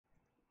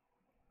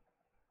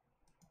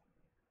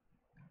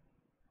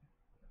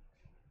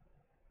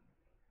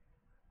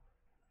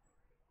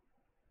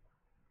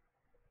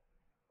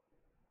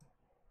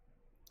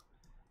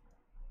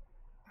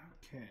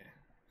Okay, I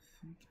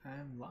think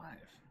I'm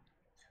live.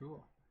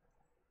 Cool.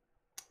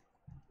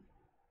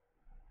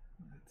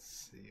 Let's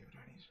see, what do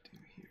I need to do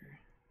here?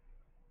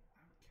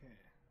 Okay,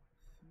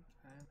 I think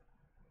I'm...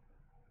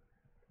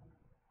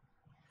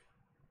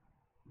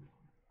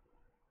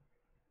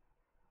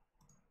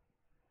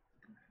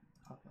 Go ahead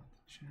and pop out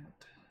the chat.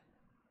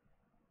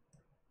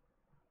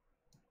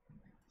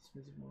 Make this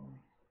visible.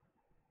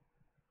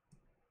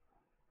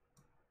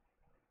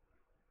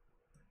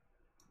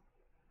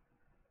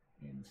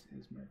 And this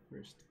is my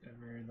first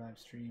ever live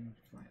stream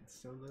flying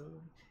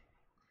solo.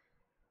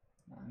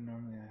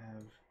 Normally I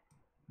have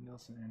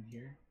Nelson in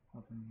here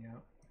helping me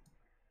out.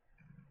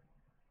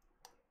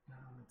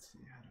 Let's see,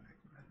 how do I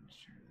go ahead and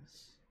share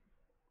this?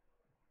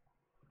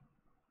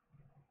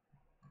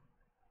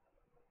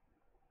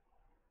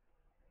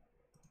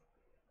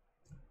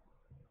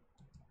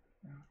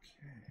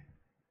 Okay,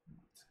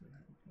 let's go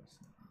ahead and post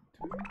that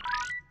on Twitter.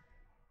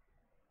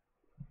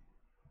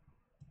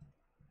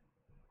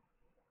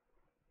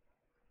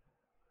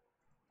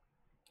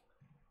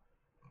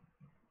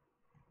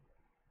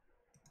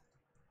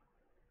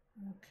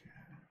 Okay.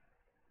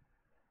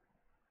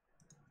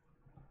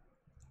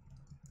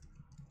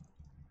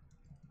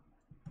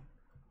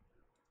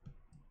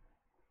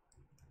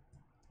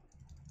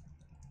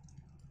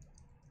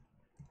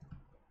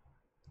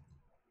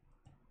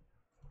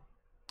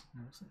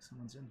 Looks like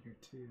someone's in here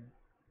too.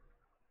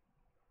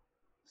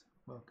 So,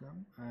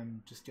 welcome.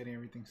 I'm just getting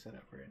everything set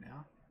up right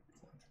now.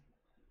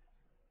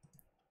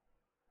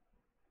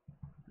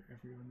 So,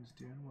 everyone is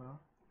doing well.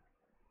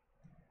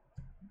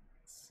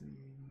 Let's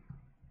see.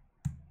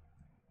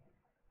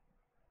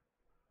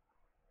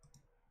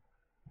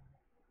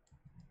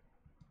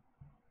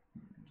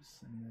 I'm just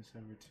sending this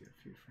over to a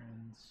few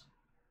friends.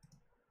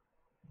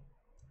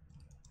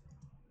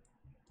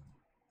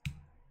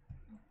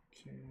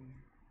 Okay.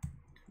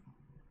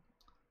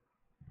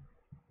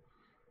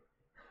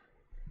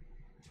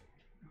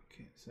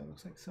 Okay, so it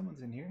looks like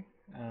someone's in here.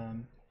 I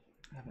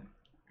haven't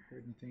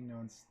heard anything. No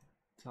one's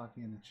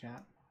talking in the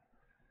chat,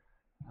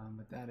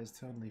 but that is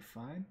totally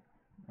fine.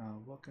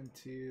 Welcome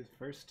to the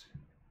first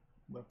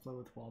Webflow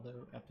with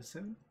Waldo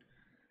episode.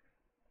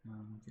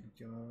 I'm going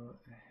to go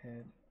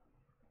ahead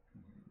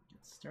and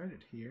get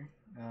started here.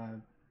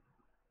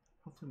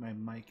 Hopefully my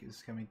mic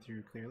is coming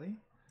through clearly.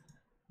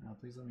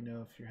 Please let me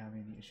know if you're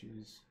having any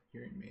issues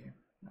hearing me.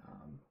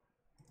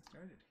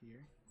 Started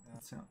here.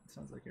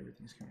 Sounds like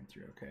everything's coming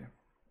through okay.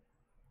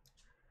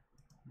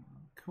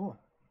 Cool.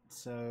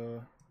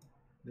 So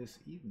this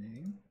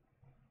evening,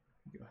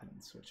 go ahead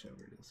and switch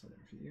over to this other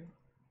view.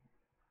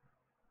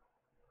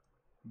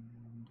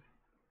 And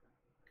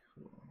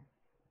cool.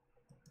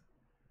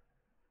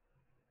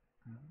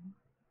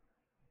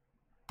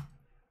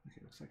 Okay,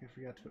 looks like I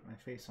forgot to put my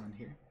face on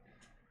here,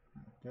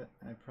 but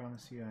I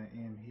promise you I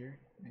am here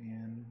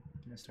and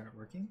I'm gonna start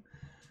working.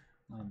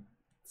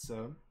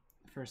 So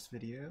the first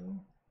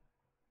video,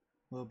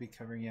 we'll be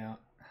covering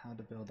out how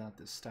to build out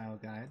this style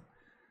guide,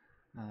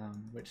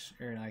 which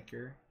Aaron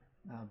Iker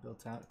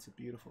built out. It's a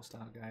beautiful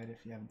style guide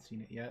if you haven't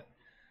seen it yet.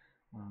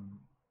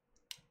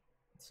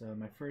 So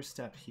my first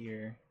step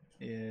here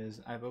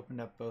is I've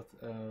opened up both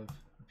of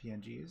the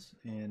PNGs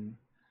in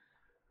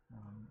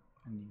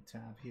a new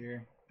tab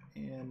here,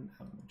 and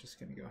I'm just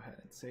going to go ahead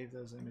and save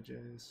those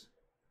images.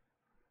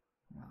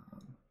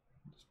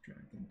 Just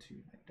drag them to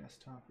my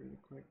desktop really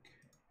quick.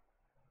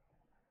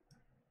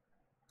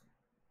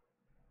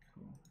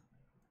 Cool.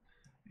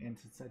 And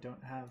since I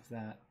don't have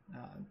that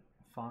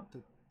font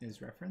that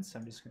is referenced,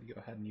 I'm just going to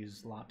go ahead and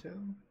use Lotto.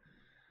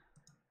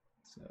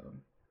 So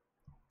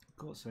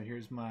cool. So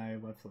here's my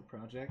Webflow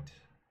project.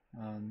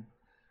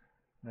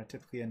 What I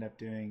typically end up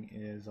doing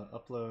is I'll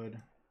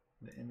upload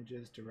the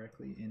images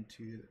directly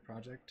into the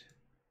project.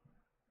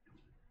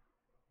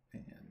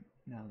 And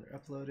now they're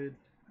uploaded.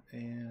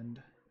 And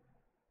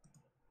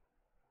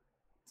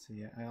so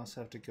yeah, I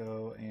also have to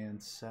go and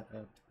set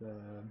up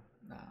the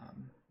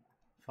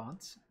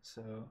fonts.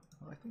 So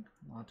well, I think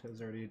Lotto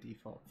is already a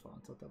default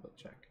font. I'll double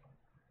check.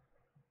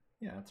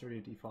 Yeah, it's already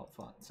a default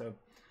font. So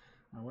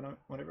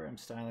whenever I'm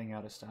styling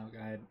out a style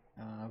guide,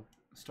 I'll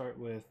start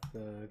with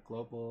the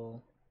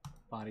global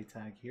body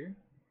tag here,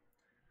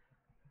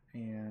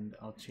 and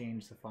I'll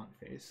change the font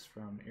face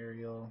from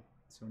Arial.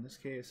 So in this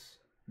case,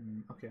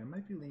 okay, I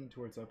might be leaning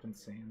towards Open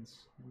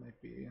Sans. It might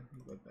be a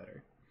little bit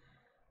better.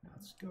 Now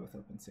let's go with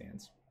Open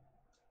Sans.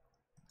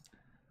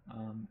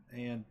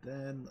 And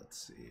then let's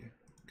see,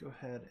 go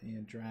ahead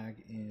and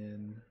drag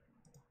in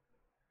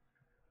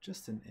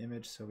just an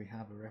image so we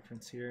have a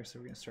reference here. So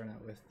we're going to start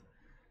out with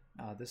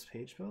this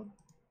page build.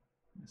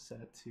 I'm going to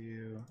set it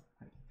to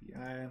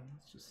DPI.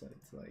 Let's just set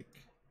it to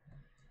like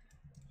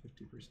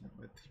 50%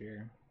 width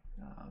here.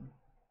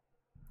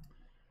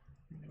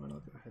 You know what, I'll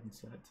go ahead and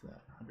set it to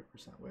that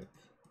 100%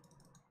 width.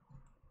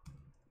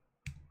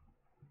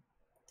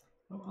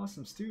 Oh,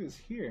 awesome, Stu is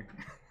here.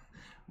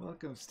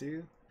 Welcome,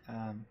 Stu.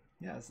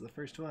 Yeah, this is the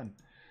first one.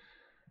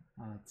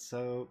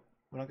 So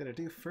what I'm going to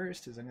do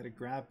first is I'm going to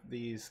grab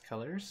these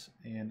colors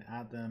and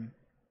add them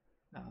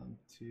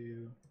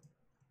to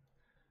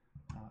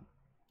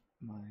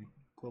my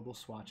global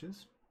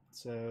swatches.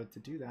 So to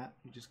do that,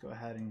 you just go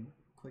ahead and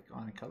click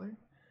on a color,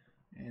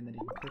 and then you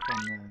can click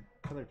on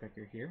the color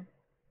picker here.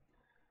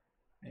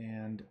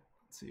 And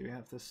let's see, we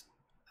have this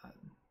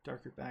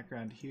darker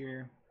background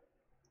here.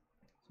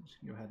 So I'm just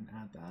gonna go ahead and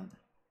add that.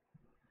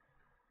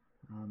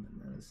 And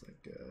then it's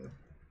like a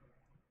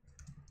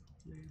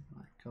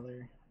black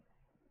color.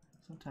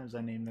 Sometimes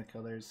I name the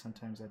colors,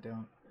 sometimes I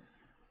don't.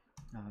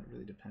 It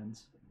really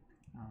depends.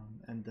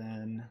 And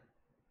then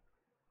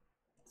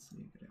let's see,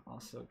 you can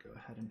also go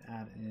ahead and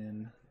add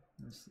in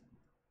this.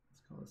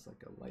 Let's call this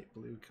like a light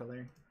blue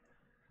color.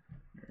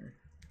 Or,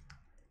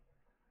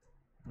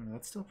 I don't know,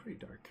 that's still pretty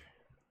dark.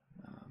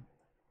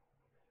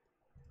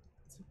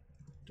 It's a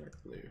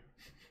dark blue.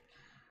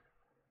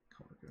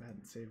 Cool, go ahead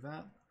and save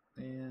that.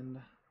 And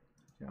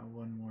got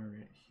one more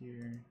right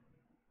here.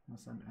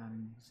 Unless I'm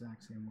adding the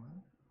exact same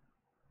one.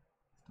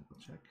 Let's double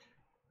check.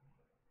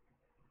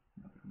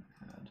 I'm going to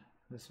add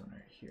this one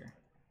right here.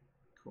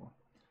 Cool.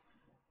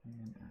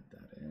 And add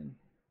that in.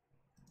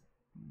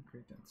 And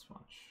create that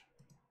swatch.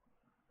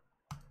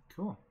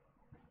 Cool.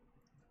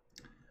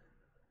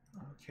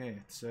 Okay,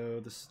 so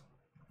this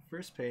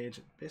first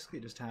page basically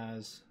just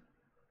has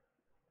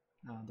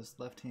this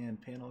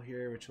left-hand panel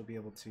here, which you'll be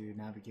able to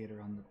navigate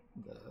around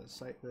the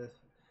site with,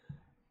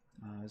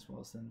 as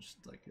well as then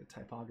just like a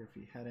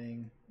typography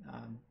heading.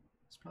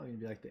 It's probably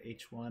gonna be like the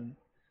H1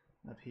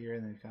 up here,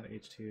 and then we've got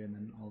H2, and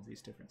then all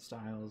these different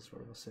styles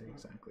where we'll say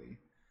exactly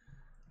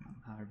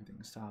how everything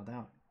is styled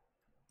out.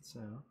 So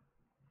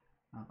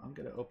I'm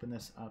gonna open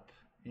this up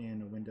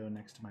in a window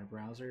next to my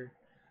browser,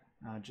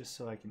 just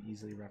so I can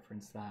easily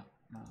reference that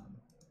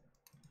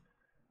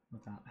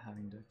without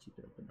having to keep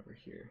it open over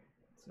here.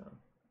 So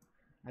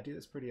I do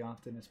this pretty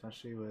often,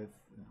 especially with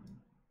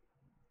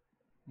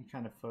any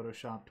kind of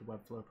Photoshop to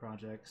Webflow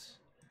projects.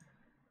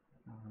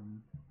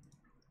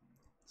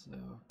 So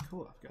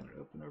cool, I've got it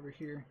open over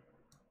here.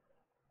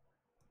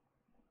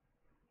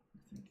 I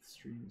think the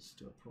stream is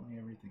still pulling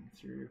everything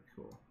through.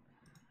 Cool.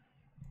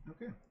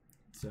 Okay,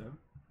 so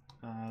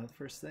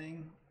first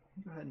thing,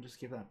 go ahead and just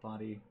give that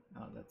body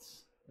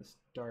that's this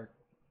dark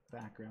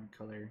background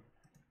color.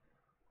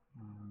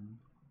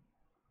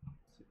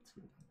 Let's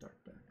give it a dark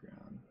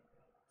background.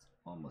 It's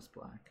almost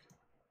black,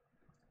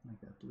 like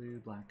that blue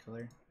black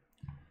color.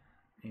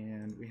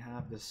 And we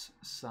have this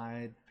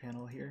side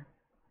panel here.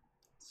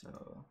 So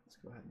let's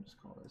go ahead and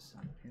just call this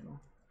side panel.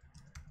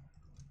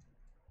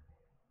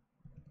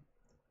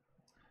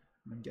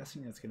 And I'm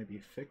guessing it's going to be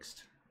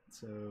fixed.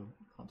 So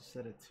I'll just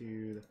set it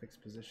to the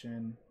fixed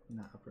position in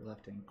that upper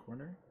left-hand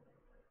corner.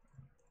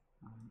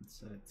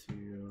 Set it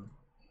to,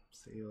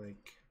 say,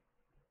 like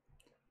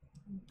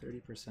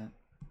 30%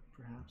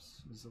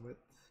 perhaps is the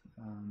width.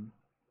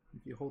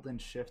 If you hold in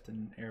shift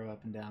and arrow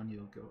up and down,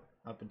 you'll go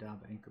up and down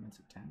by increments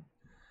of 10.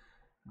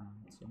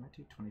 So I might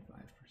do 25%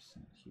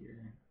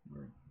 here,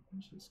 or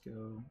let's just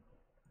go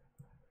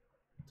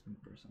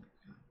 20%,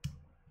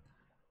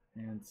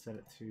 yeah. And set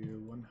it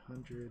to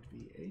 100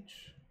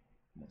 VH,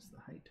 that's the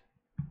height.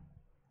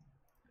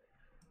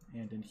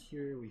 And in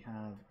here we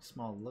have a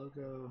small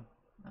logo,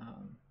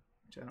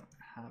 which I don't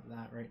have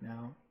that right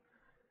now.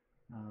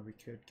 We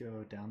could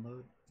go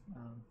download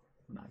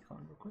an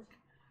icon real quick.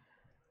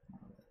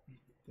 Let me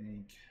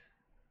think.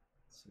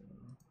 So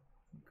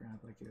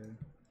grab like a,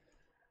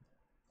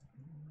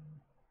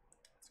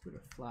 let's go to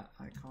flat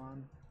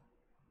icon,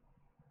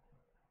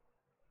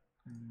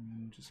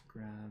 and just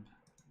grab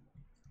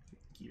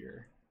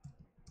gear.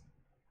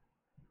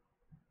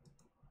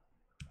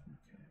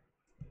 Okay.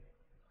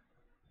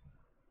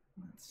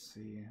 Let's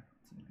see.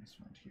 It's a nice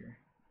font here.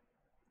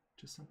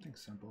 Just something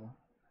simple.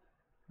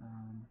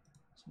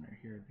 This one right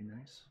here would be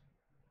nice.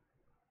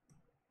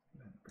 Go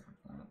ahead and grab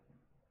that.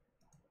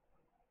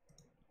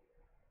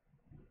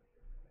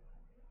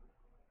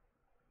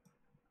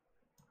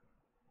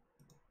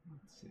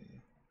 Let's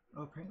see.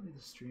 Oh, apparently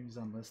the stream is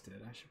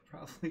unlisted. I should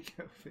probably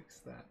go fix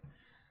that.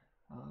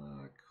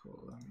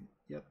 Cool.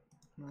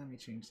 Let me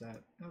change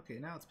that. Okay,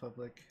 now it's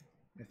public,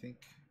 I think.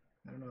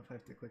 I don't know if I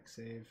have to click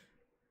save.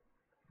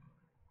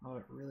 Oh,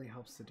 it really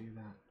helps to do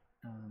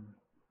that.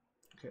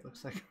 Okay, it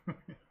looks like we're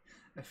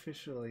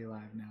officially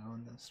live now,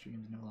 and the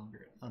stream's no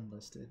longer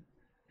unlisted.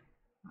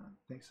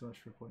 Thanks so much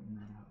for pointing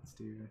that out,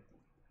 Stu,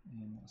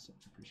 and also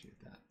appreciate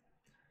that.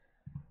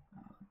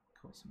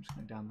 Cool, so I'm just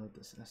going to download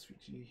this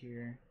SVG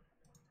here.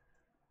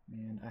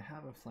 And I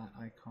have a flat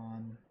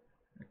icon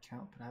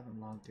account, but I haven't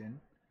logged in.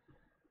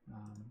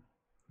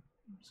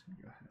 I'm just going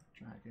to go ahead and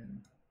drag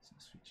in this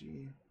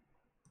SVG.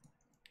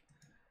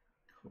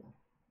 Cool.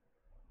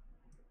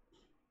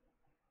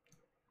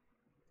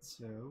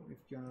 So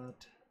we've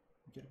got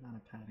a good amount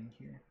of padding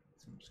here.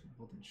 So I'm just going to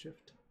hold in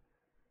shift,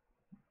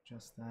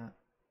 adjust that,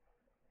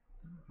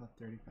 about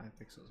 35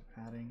 pixels of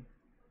padding,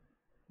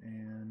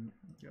 and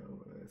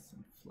go with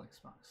some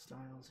flexbox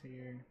styles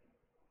here.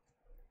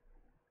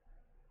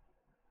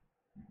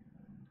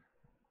 And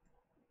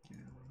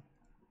go.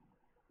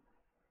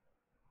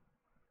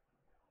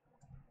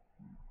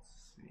 Let's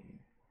see.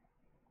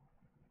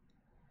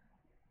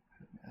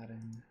 Add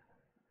in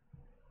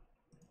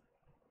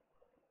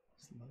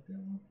this logo.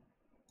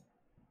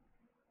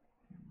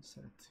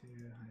 Set it to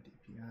high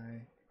DPI.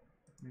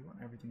 We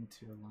want everything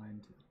to align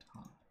to the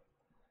top.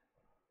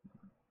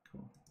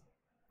 Cool.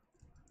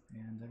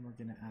 And then we're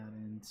going to add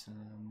in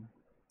some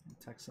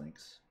text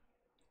links.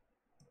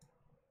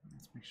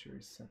 Let's make sure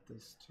we set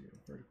this to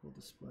vertical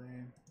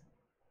display.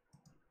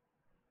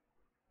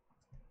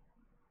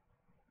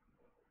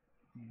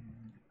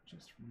 And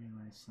just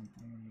realized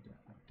something I need to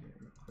update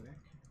real quick.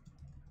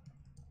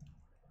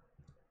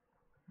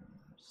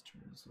 Just to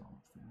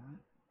resolve that.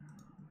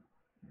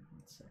 Wait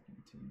 1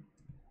 second, team.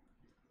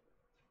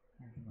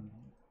 Everyone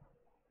hold.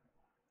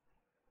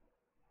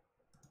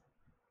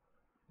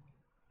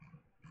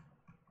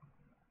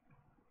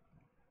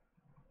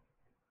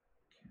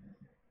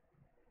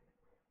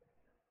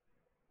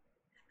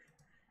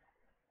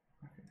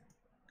 Okay,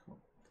 cool.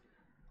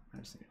 I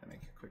just need to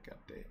make a quick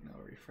update and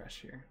I'll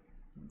refresh here.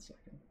 1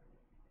 second.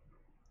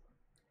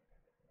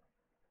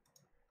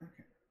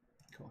 Okay,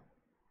 cool.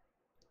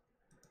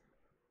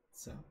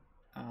 So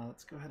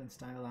let's go ahead and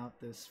style out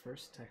this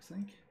first text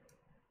link.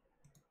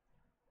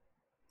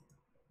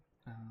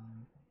 Okay,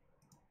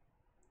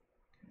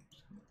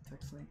 just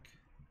text link.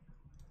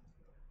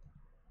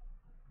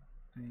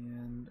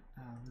 And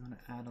we want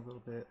to add a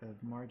little bit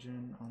of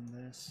margin on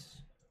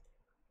this.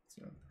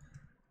 So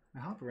I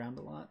hop around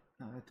a lot.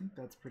 I think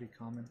that's pretty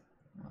common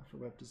for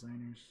web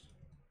designers.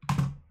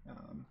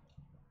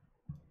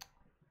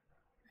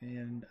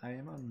 And I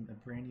am on a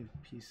brand new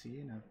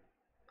PC, and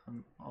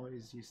I'm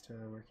always used to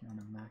working on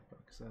a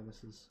MacBook, so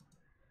this is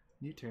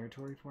new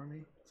territory for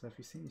me. So if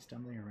you see me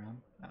stumbling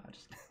around,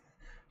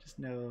 just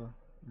know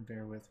and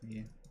bear with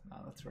me.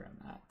 That's where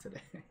I'm at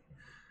today.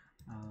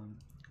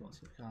 Cool, so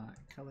we've got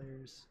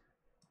colors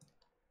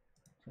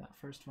for that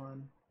first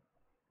one.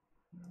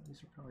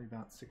 These are probably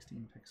about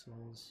 16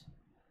 pixels.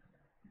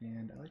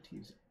 And I like to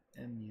use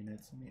M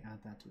units. Let me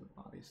add that to the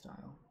body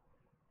style.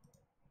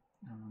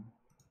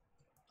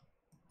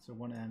 So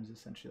 1M is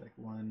essentially like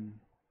one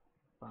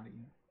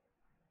body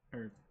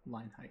or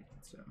line height.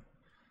 So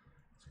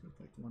let's go with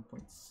like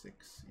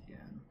 1.6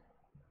 EN.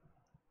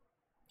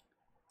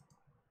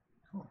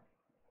 Cool.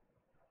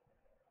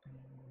 And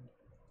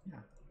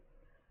yeah.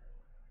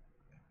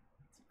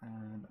 Let's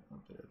add a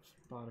little bit of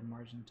bottom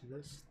margin to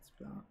this. It's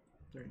about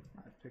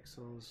 35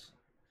 pixels.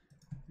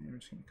 And we're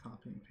just going to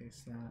copy and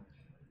paste that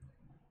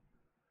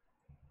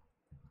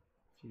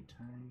a few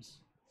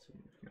times. So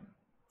we've got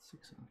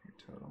 6 on here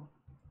total.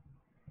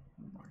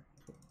 One more.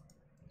 Cool.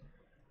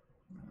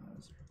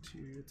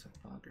 2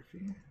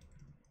 typography.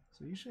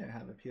 So usually I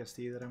have a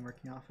PSD that I'm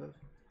working off of.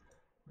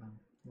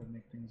 That'll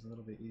make things a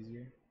little bit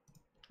easier.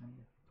 I'm going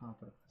to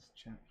pop up this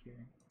chat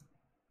here.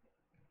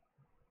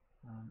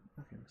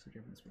 Okay, looks like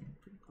everyone's being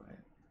pretty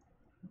quiet.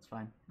 That's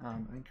fine. I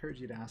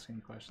encourage you to ask any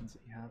questions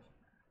that you have.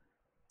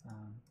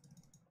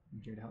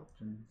 I'm here to help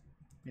and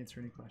answer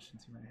any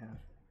questions you might have.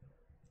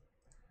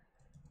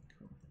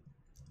 Cool.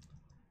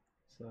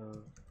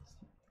 So,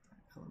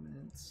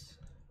 elements.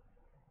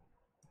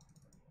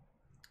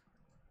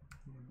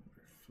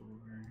 Number 4,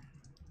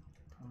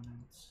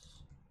 components.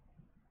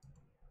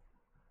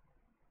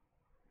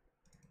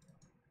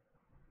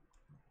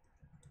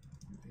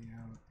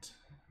 Layout.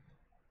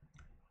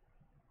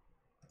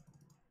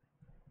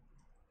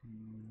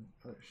 And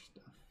other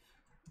stuff.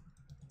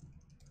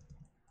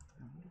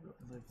 I'm gonna go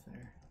live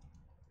there.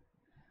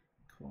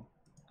 Cool.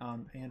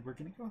 And we're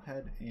gonna go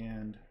ahead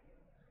and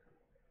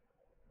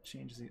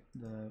change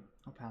the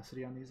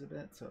opacity on these a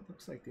bit. So it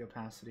looks like the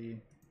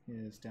opacity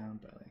is down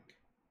by like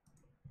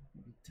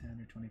maybe 10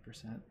 or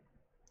 20%.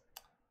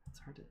 It's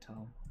hard to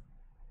tell.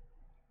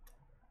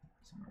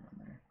 Somewhere around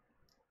there.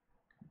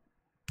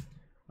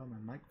 Oh,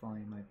 my mic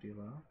volume might be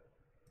low.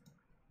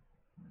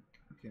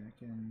 Okay, I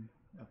can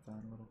up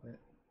that a little bit.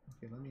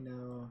 Okay, let me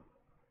know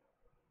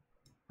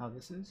how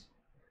this is.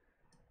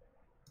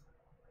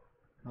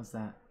 How's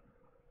that?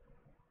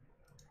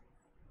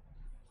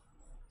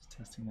 Just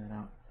testing that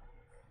out.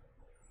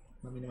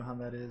 Let me know how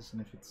that is,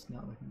 and if it's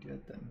not looking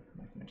good, then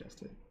I can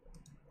adjust it.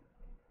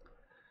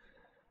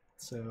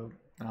 So,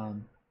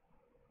 gone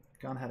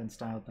ahead and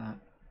styled that.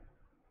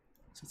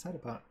 So it's at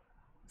about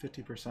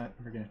 50%.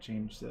 We're going to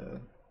change the,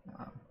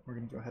 we're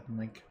going to go ahead and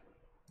link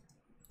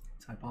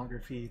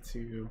typography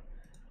to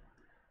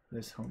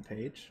this home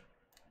page.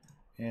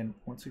 And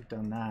once we've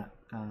done that,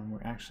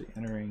 we're actually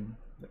entering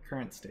the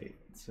current state.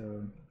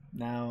 So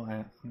now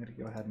I'm going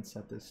to go ahead and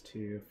set this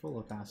to full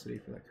opacity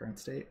for the current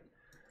state.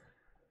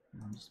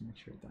 Just to make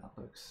sure that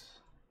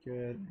looks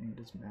good and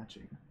it is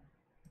matching.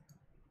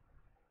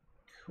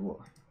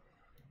 Cool.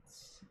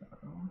 So,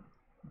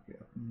 okay,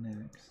 up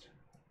next,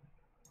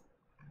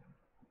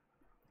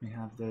 we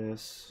have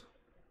this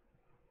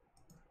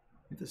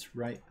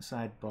right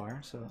side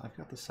bar. So I've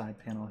got the side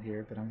panel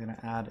here, but I'm going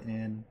to add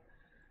in,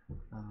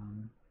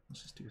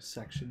 let's just do a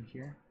section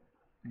here,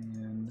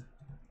 and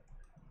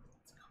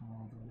let's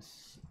call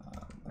this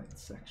light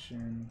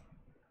section.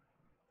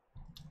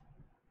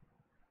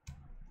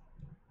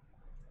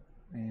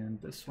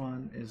 And this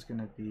one is going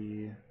to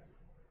be,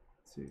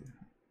 let's see,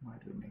 why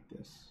do we make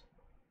this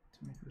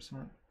 20%? So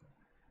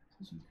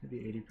this one's going to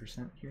be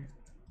 80% here.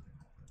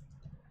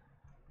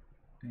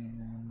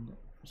 And I'm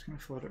just going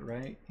to float it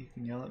right. You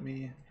can yell at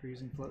me for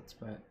using floats,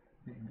 but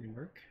they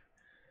work.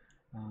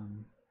 So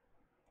I'm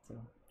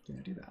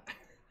going to do that.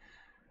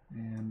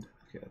 And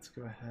okay, let's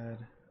go ahead.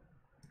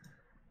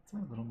 Let's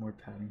add a little more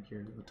padding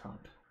here to the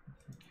top. I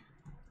think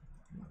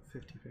about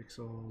 50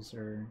 pixels,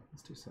 or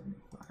let's do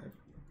 75.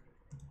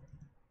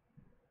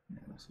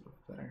 Yeah, that's a little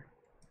better.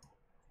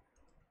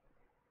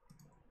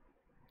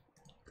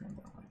 Grab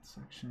that light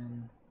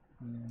section,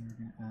 and we're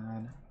going to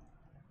add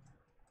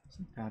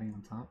some padding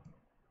on top.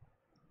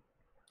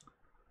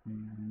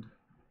 And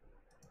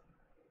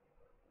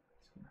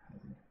let's go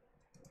ahead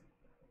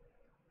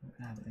and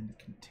add in a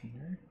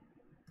container.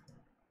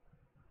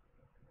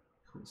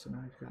 Cool, so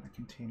now we've got a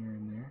container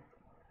in there.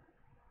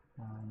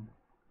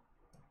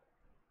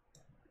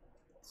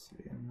 Let's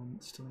see, and we'll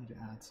still need to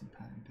add some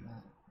padding to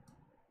that.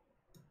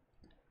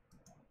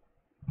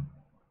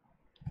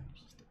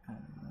 Just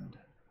add,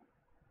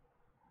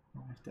 I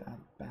have to add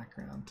a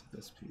background to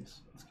this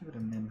piece. Let's give it a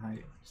min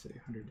height, say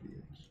 100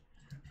 vh.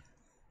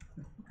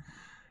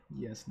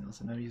 Yes,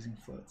 Nelson, I'm using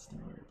floats,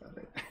 don't worry about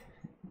it.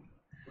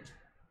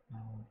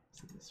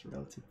 So this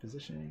relative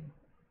positioning.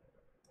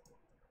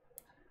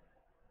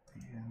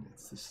 And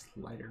it's this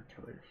lighter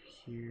color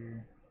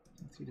here.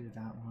 It's either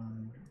that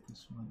one or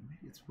this one.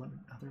 Maybe it's one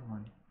other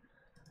one.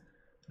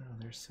 I don't know,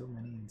 there's so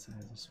many inside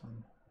of this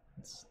one.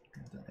 Let's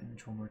grab that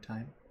image one more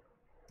time.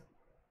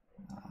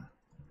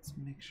 Let's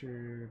make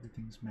sure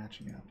everything's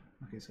matching up.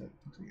 Okay, so it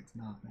looks like it's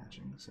not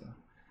matching, so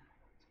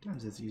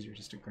sometimes it's easier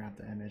just to grab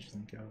the image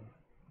and go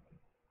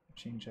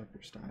change up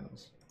your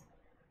styles.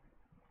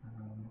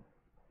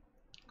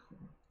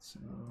 Cool. So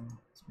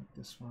let's make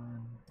this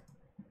one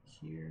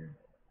here.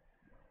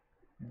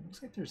 And it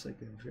looks like there's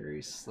like a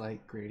very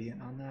slight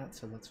gradient on that,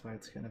 so that's why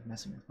it's kind of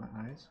messing with my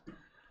eyes.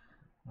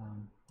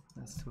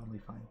 That's totally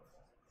fine.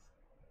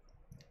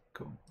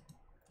 Cool.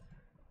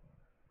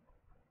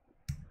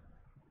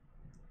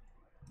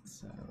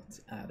 So let's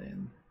add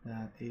in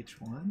that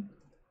H1,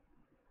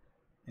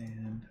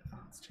 and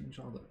let's change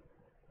all the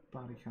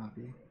body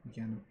copy.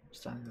 Again,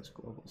 styling those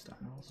global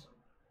styles.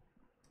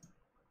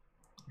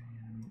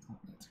 And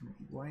that's going to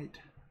be white.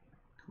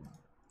 Cool.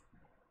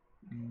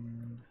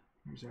 And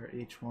here's our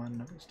H1. I'm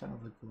going to style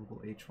the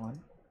global H1.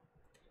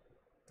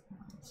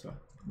 So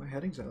my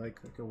headings are like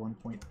a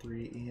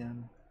 1.3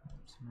 EM,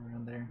 somewhere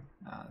around there.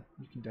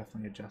 You can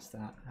definitely adjust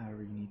that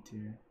however you need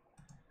to,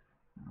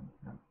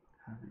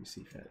 however you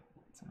see fit.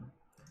 So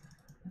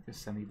like a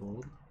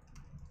semi-bold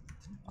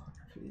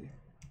typography.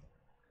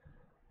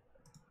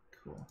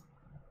 Cool.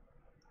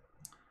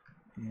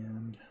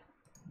 And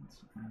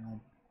let's add,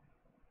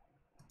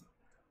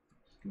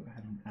 let's go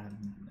ahead and add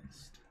in the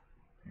next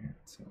parent.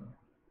 So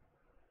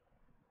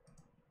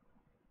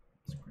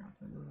let's grab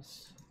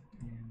this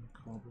and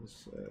call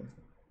this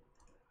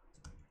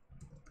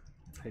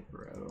type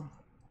row.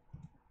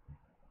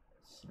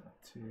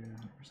 Set to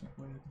 100%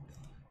 width.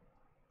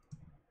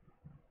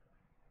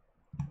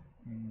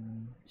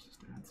 And just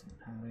add some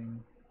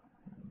padding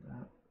and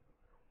that.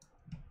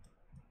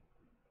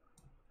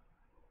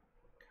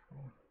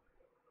 Cool.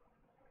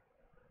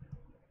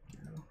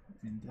 Go.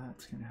 And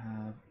that's going to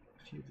have a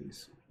few of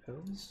these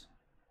pills,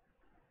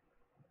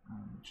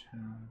 which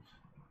have.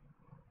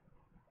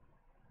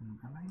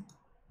 I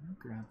might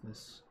grab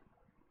this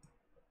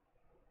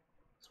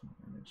small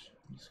image.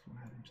 Just go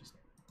ahead and just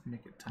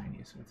make it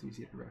tiny so it's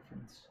easy to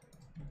reference.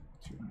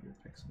 200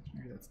 pixels.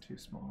 Maybe that's too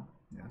small.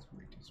 Yeah, that's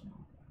way too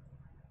small.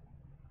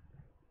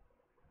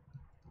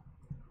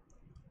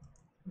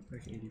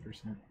 Like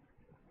 80%.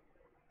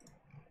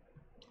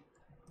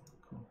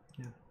 Cool,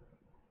 yeah.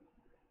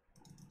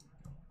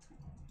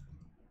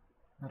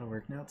 That'll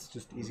work. Now it's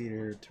just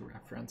easier to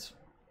reference.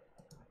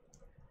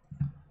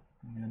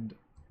 And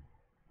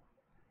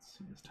let's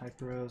see, this type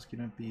row is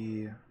going to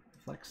be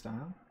flex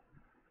style.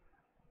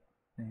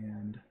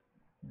 And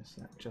just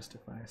that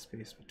justify a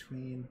space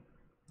between.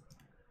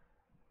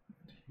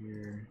 And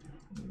here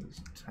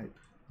is type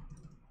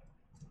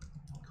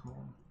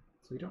call.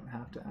 So you don't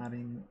have to add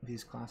in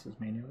these classes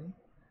manually.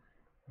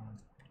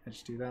 I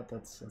just do that.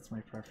 That's my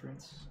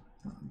preference.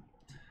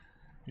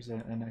 Here's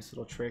a nice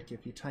little trick.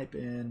 If you type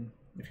in,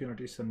 if you want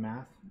to do some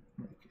math,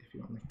 like if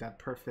you want like that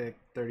perfect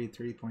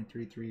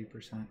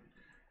 33.33%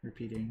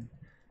 repeating,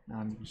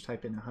 you just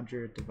type in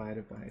 100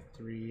 divided by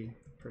 3%.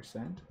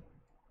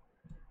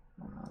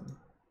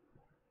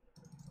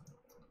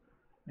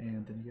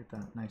 And then you get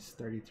that nice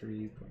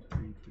 33.333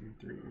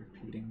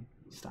 repeating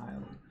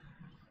style.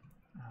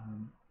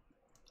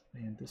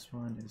 And this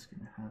one is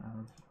going to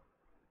have,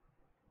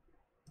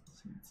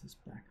 let's see, it's this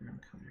background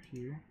color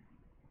here.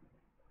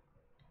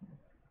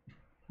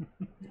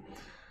 Yeah,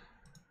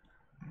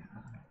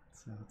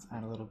 so let's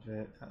add a little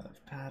bit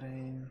of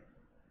padding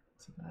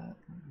to that.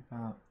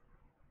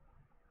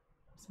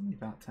 It's only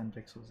about 10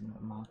 pixels in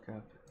that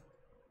mock-up.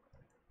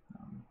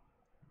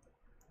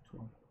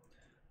 Cool.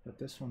 But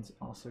this one's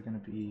also going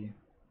to be,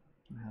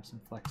 going to have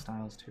some flex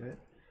styles to it.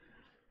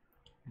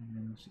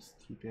 And let's just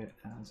keep it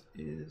as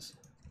is.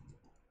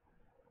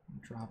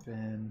 Drop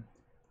in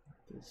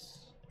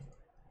this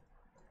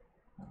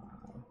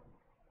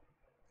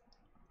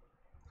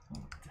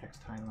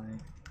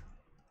highlight.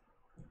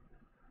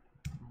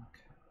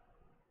 Okay.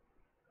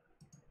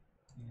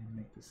 And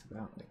make this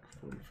about like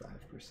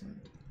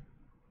 45%.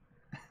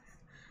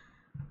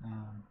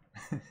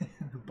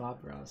 The Bob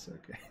Ross,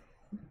 okay.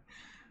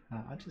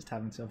 I'm just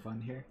having some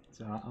fun here,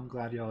 so I'm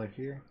glad y'all are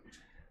here.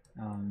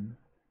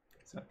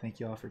 So thank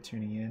you all for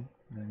tuning in.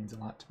 That means a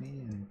lot to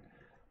me, and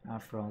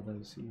for all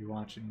those who are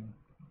watching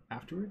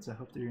afterwards, I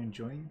hope that you're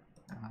enjoying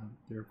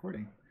the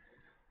recording.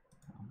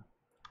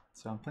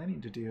 So I'm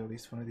planning to do at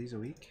least one of these a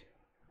week.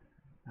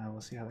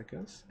 We'll see how that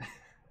goes.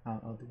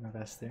 I'll do my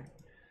best there.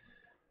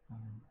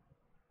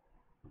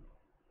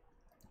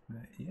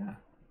 But yeah,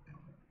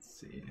 let's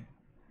see.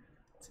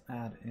 Let's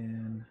add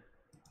in,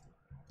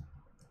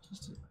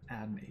 just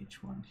add an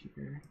H1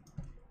 here.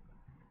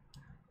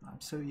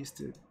 I'm so used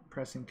to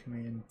pressing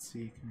Command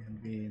C, Command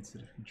V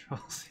instead of Control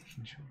C,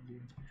 Control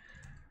V.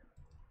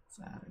 Let's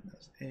add in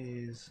those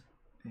A's,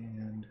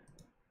 and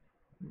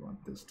we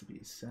want this to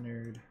be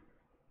centered.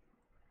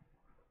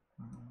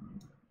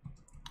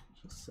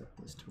 Just set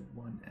this to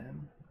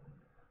 1M.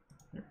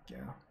 There we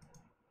go.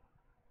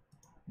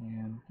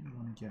 And we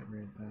want to get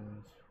rid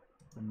of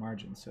the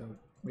margin. So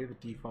we have a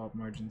default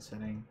margin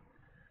setting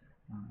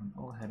on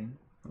all heading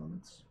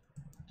elements,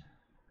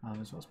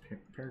 as well as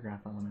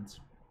paragraph elements.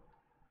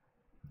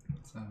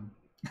 So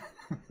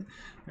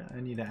I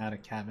need to add a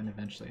cabin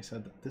eventually.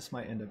 So this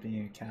might end up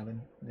being a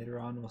cabin later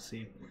on. We'll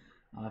see.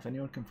 If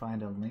anyone can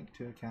find a link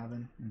to a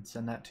cabin and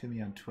send that to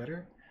me on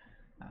Twitter,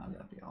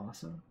 that'd be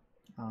awesome.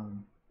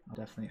 I'll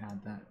definitely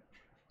add that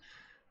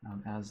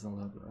as the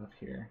logo up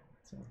here.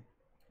 So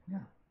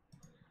yeah.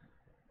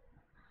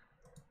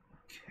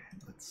 Okay,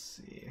 let's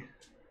see.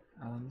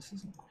 This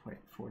isn't quite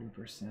 40%.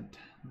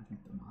 I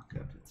think the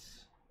mock-up,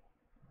 let's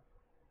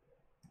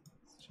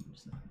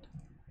change that.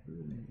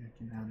 Ooh, maybe I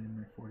can add in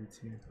my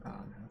 42. Oh,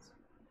 no, it's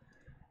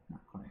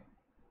not quite.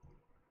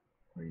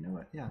 Or you know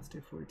what? Yeah, let's do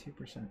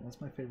 42%.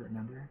 That's my favorite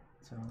number,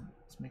 so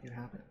let's make it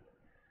happen.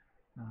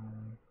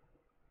 I'll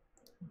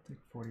take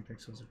 40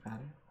 pixels of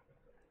padding.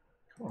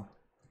 Cool.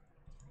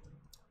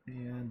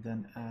 And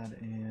then add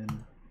in,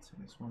 so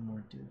there's one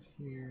more div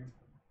here.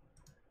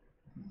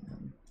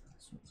 And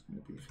this one's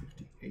going to be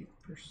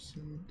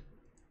 58%.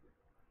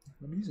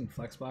 I'm using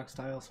Flexbox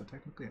style, so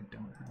technically I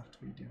don't have to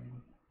be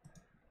doing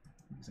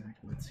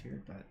exact widths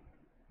here, but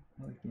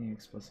I like being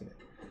explicit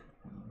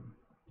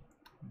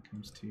when it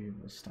comes to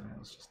those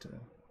styles, just to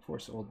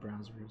force old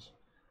browsers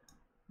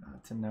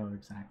to know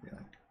exactly,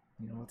 like,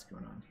 you know, what's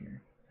going on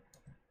here.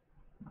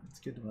 It's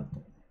good to let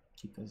them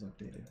keep those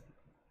updated.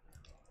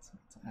 So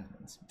let's add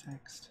in some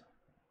text.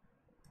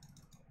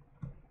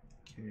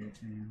 Okay,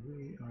 and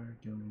we are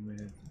going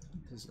with,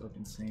 this is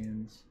Open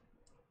Sans,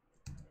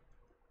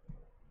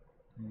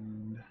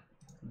 and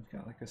we've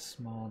got like a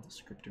small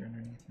descriptor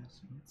underneath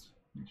this. Let's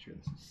make sure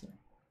this is set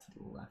to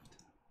the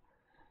left.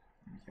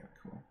 There we go,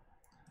 cool.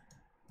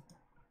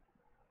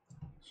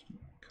 Just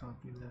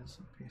copy this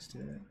and paste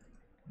it, and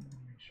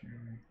make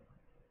sure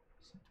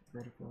set the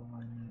vertical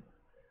alignment.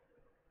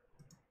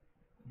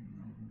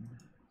 And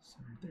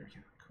sorry, there we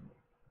go, cool.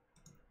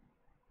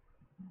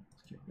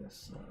 Let's give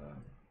this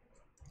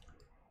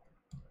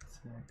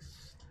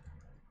text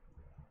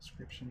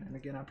description, and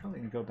again, I'm probably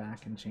going to go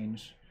back and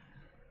change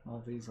all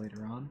of these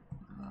later on.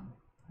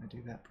 I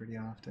do that pretty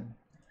often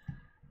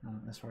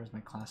as far as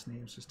my class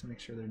names, just to make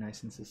sure they're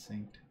nice and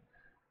succinct.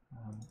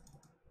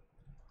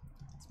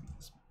 Let's make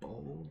this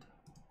bold.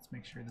 Let's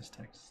make sure this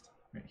text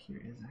right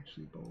here is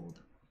actually bold.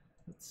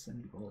 Let's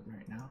semi-bold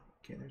right now.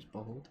 Okay, there's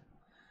bold.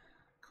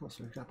 Cool,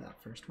 so we've got that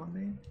first one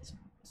made.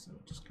 So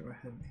just go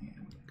ahead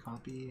and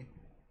copy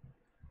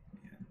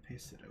and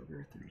paste it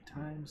over 3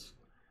 times.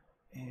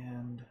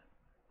 And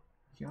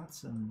we got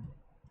some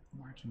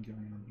margin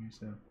going on here,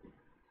 so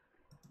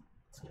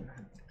let's go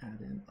ahead and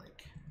add in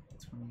like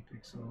 20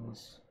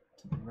 pixels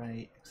to the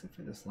right, except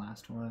for this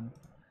last one.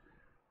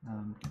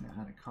 I'm going to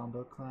add a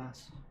combo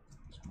class,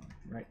 just on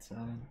the right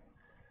side,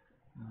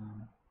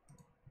 and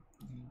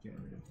get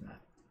rid of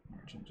that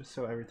margin, just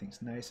so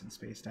everything's nice and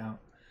spaced out.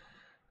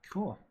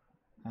 Cool.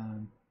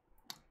 And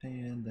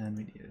then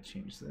we need to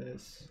change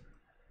this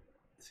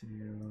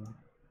to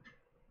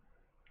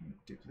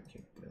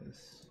duplicate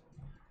this,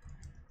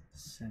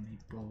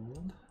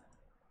 semi-bold,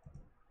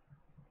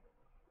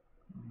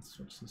 and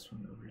switch this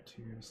one over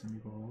to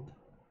semi-bold.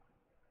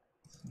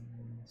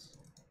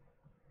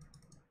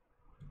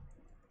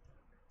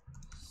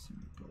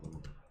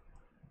 Semi-bold,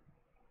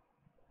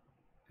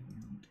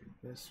 and do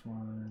this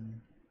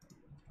one.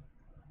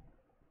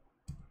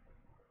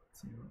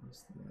 Let's see, what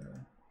was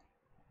the,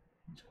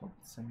 it's called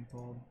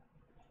semi-bold,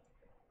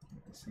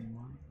 the same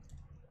one.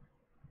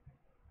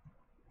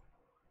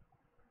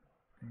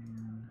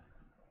 And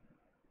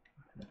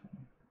go ahead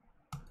and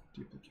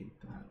duplicate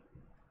that.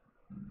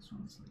 And this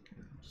one's like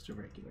just a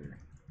regular.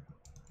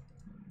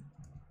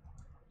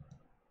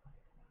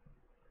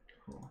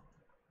 Cool.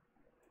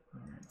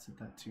 Alright, set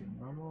that to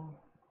normal.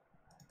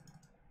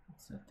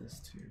 Set this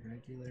to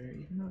regular,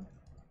 even though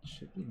it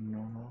should be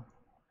normal,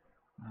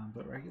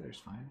 but regular is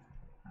fine.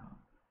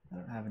 I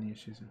don't have any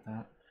issues with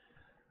that.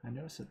 I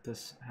noticed that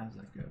this has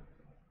like a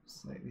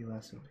slightly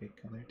less opaque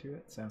color to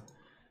it. So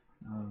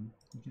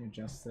you can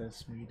adjust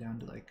this maybe down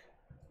to like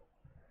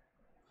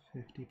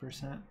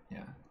 50%. Yeah,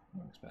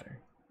 that looks better.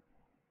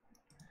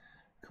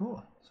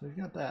 Cool. So we've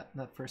got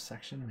that first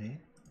section made.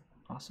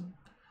 Awesome.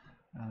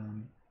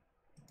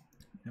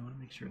 I want to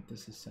make sure that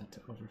this is set to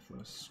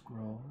overflow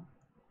scroll.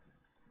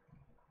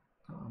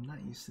 Oh, I'm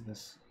not used to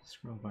this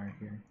scroll bar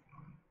here.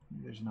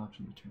 Maybe there's an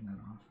option to turn that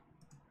off.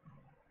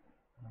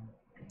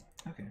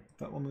 Okay,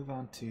 but we'll move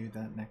on to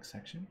that next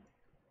section.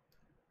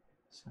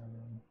 So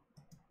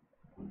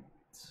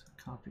let's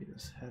copy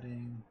this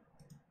heading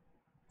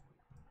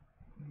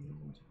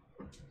and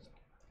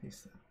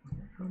paste that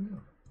here. Oh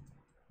no.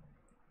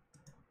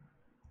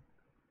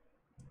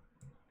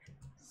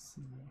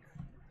 See.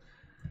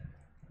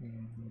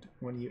 And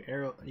when you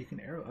arrow, you can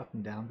arrow up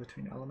and down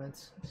between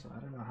elements. So I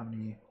don't know how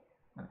many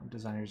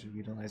designers are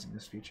utilizing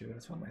this feature, but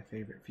it's one of my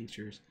favorite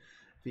features.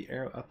 If you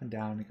arrow up and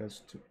down, it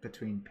goes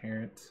between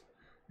parents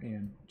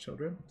and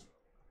children.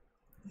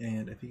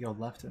 And if you go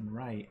left and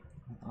right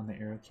on the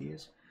arrow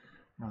keys,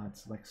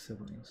 it's like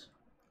siblings.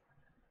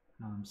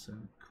 So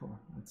cool.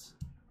 It's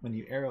when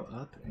you arrow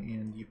up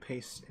and you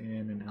paste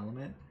in an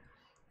element,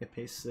 it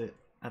pastes it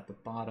at the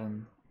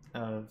bottom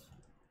of,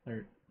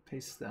 or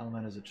pastes the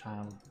element as a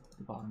child at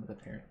the bottom of the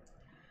parent.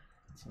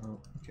 So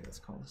okay, let's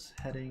call this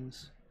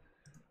headings,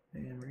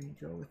 and we're gonna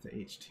go with the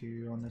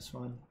H2 on this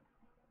one.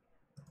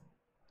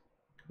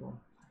 Cool.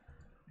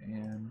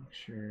 And make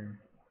sure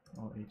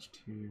all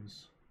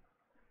H2s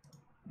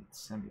it's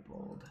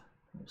semi-bold.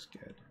 Looks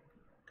good.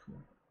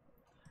 Cool.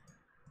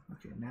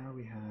 Okay, now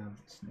we have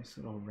this nice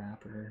little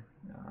wrapper.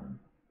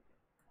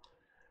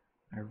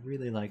 I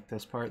really like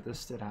this part. This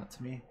stood out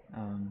to me,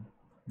 and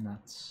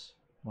that's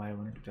why I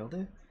wanted to build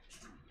it.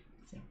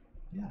 So,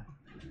 yeah.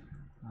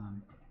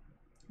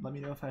 Let me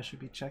know if I should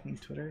be checking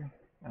Twitter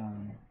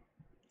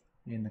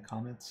in the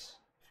comments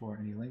for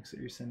any links that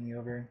you're sending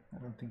over. I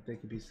don't think they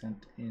could be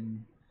sent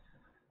in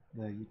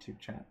the YouTube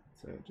chat,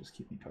 so just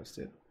keep me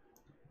posted.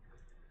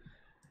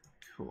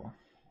 Cool.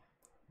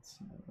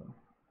 So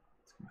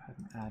let's go ahead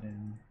and add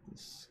in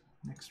this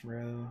next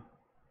row.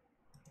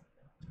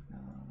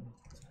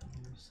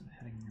 Here's the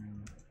heading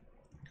row.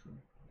 Cool.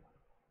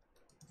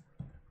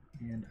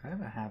 And I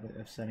have a habit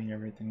of setting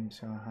everything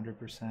to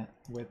 100%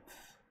 width,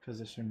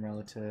 position,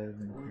 relative,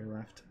 and clear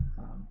left.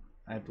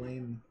 I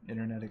blame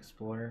Internet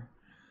Explorer.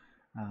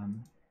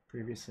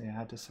 Previously I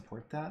had to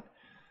support that,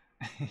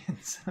 and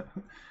so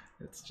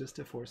it's just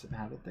a force of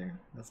habit there.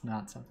 That's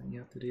not something you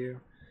have to do.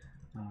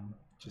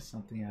 Just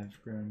something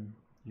I've grown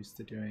used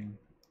to doing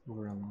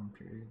over a long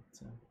period.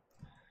 So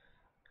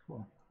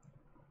cool.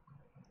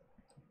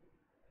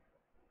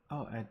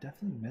 Oh, I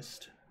definitely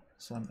missed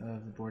some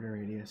of the border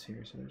radius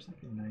here. So there's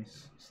like a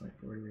nice slight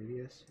border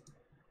radius.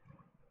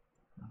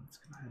 Let's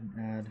go ahead and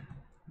add,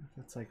 if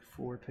that's like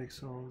 4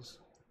 pixels,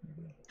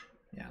 maybe.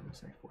 Yeah, it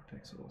looks like 4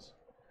 pixels.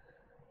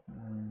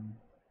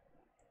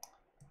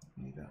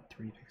 Maybe about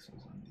 3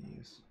 pixels on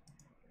these.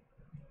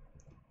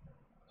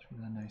 For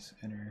that nice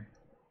inner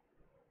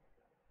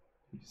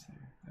piece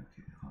there.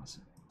 Okay,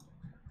 awesome.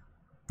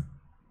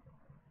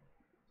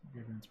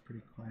 Everyone's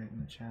pretty quiet in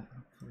the chat.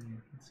 Hopefully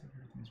you can see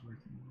everything's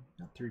working.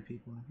 Got 3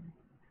 people in here.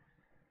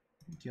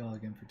 Thank you all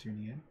again for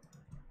tuning in.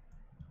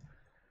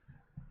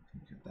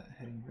 Get that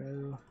heading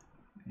row,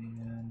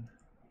 and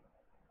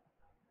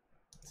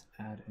let's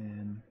add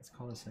in, let's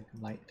call this like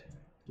light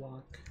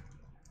block,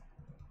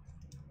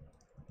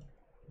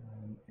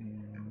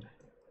 and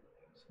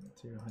set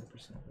to 100%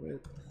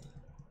 width,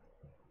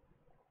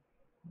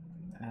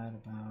 and add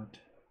about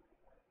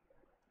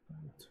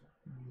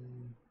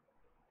 20,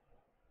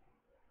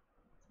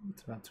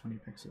 it's about 20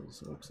 pixels,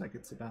 so it looks like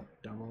it's about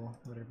double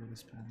whatever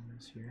this pattern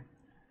is here.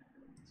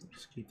 So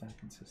just keep that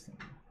consistent,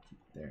 keep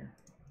it there.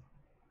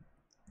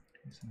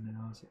 Okay, so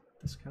now is it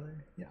this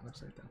color? Yeah, it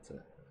looks like that's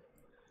it.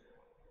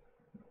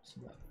 So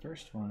that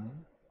first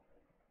one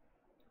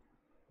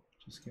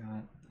just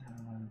got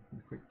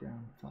the quick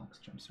brown fox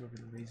jumps over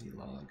the lazy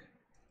log,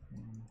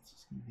 and it's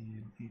just going to be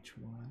an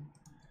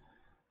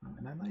H1.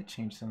 And I might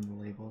change some of the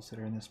labels that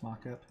are in this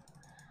mockup.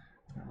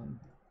 So,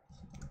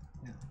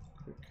 yeah,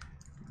 quick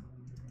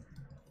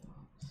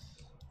fox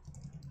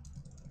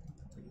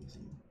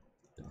lazy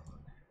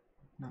dog,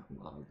 not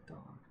log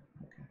dog.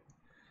 Okay,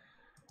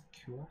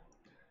 cool.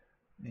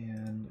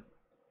 And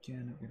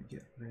again, I'm going to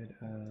get rid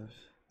of,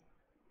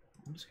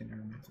 I'm just going to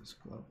remove this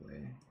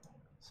globally,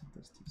 set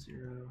this to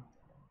 0,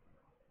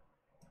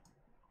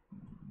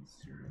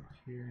 0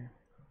 here.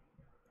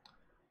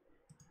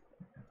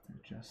 I have to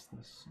adjust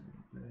this a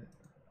little bit,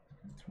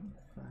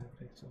 25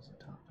 pixels of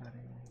top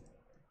padding,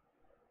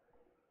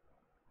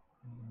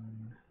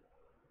 and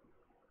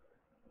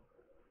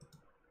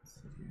let's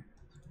see,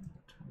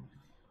 12,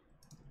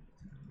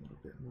 a little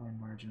bit more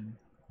margin.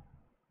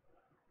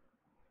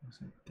 Looks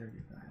like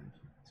 35,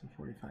 so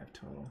 45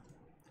 total.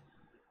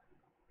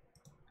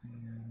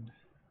 And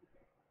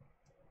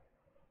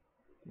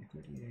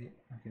 38,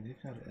 okay,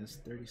 they've got it as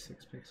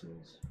 36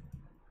 pixels.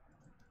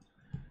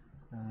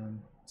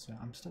 So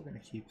I'm still going to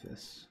keep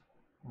this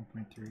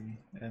 1.3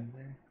 M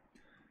there.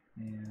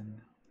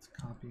 And let's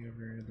copy copy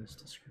over this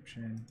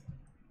description,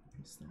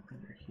 paste that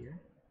under here,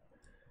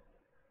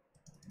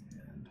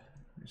 and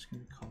we're just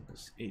going to call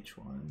this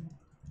H1,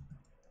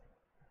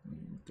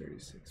 and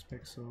 36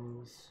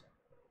 pixels,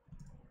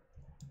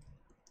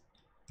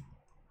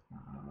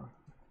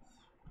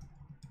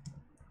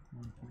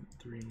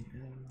 1.3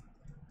 in,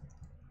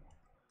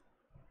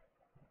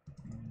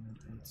 and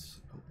it's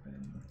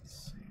open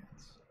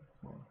sans.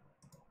 Cool.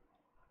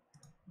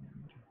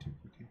 And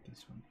duplicate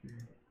this one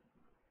here.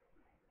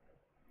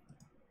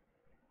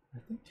 I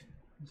think,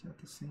 is that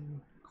the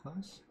same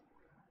class?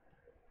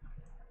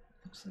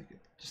 Looks like it,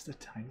 just a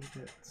tiny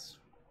bit.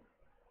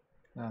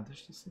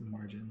 There's just a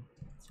margin.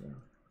 So,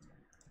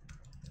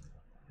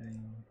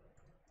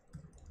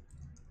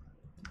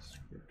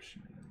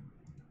 description.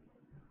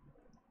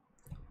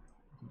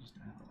 I'll just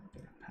add a little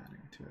bit of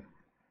padding to it.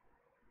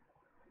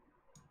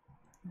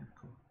 Yeah,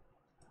 cool.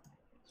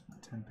 It's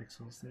about 10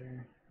 pixels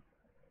there.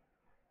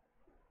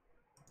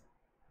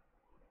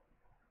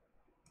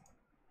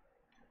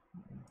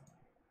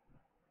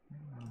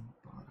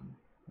 Bottom.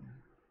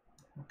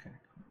 Yeah. Okay,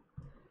 cool.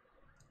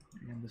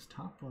 And this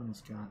top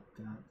one's got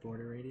that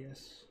border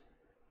radius.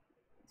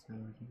 So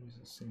we can use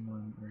the same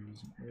one we were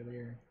using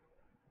earlier,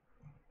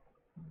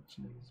 which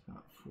is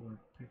about 4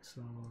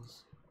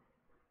 pixels.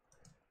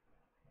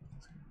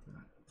 Let's get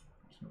that.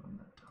 So on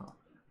that top,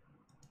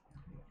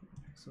 4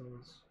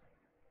 pixels,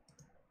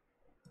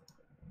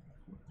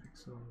 4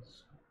 pixels,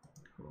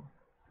 cool.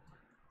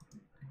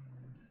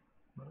 And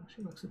well, it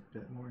actually looks a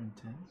bit more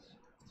intense,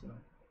 so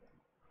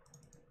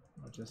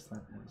I'll adjust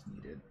that as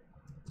needed.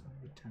 So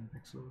maybe 10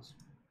 pixels.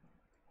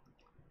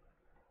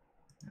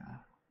 Yeah,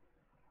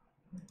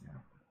 there you go.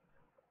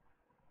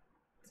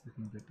 It's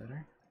looking a bit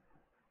better.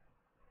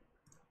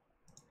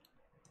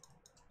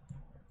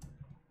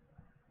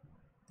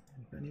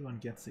 If anyone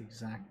gets the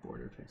exact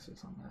border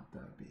pixels on that,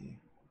 that would be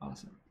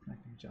awesome. I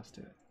can adjust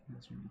it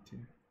as we need to.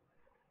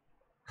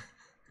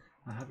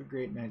 Have a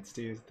great night,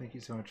 Stu. Thank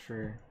you so much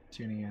for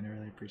tuning in. I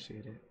really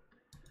appreciate it.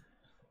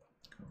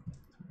 Cool. So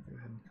I'm gonna go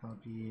ahead and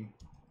copy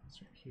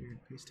this right here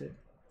and paste it.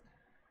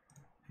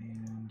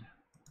 And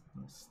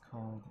let's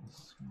call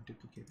this, I'm gonna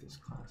duplicate this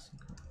class and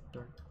call it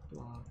dark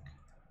block.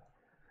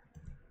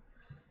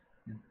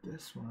 And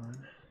this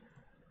one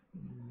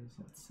is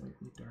that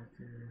slightly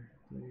darker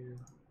blue.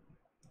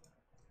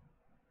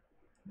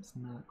 It's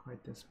not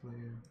quite this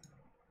blue,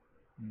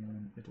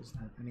 and it doesn't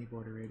have any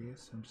border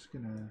radius. So I'm just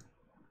gonna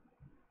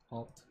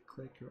Alt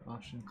click or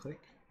Option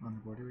click on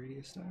the border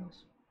radius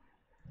styles.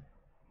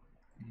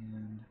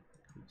 And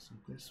so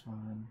this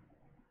one,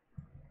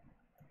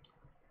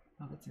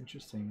 oh, that's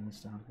interesting in the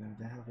style guide.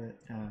 They have it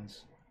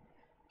as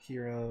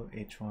hero,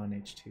 H1,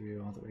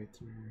 H2, all the way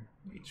through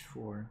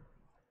H4.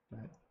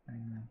 But I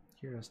mean,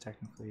 hero is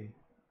technically,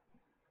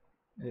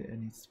 it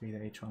needs to be the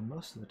H1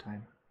 most of the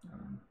time.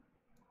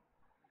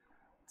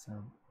 So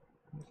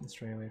we can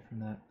stray away from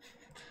that.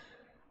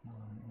 I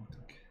don't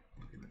think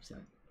there's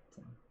that.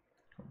 So,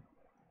 cool.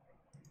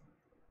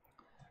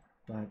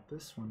 But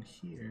this one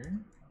here,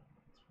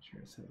 let's make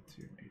sure it's set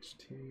to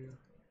H2.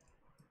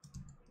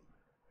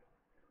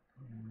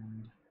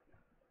 And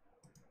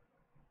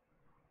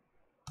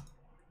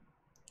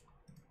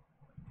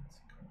let's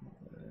call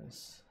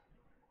this.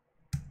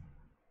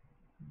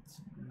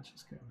 Let's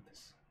just go with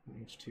this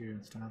H2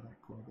 and style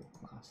that global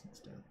class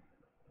instead.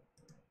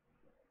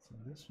 So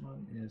this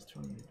one is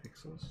 28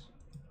 pixels.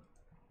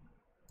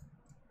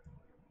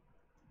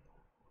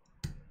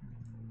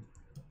 And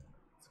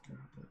let's go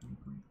with that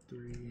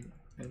 1.3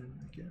 N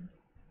again.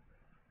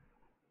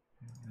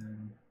 And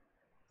then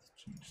let's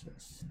change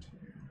this to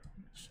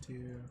H2.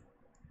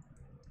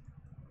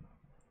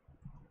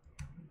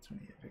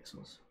 28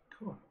 pixels.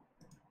 Cool.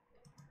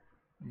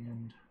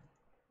 And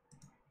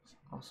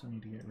also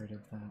need to get rid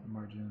of that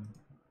margin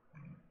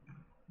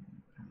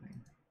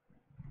padding.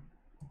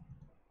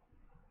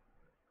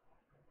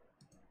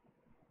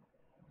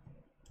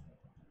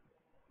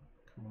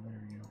 Cool, there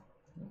we go.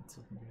 That's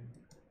looking good.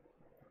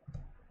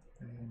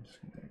 And I'm just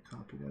going to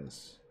copy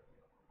this,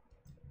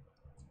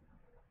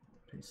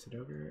 paste it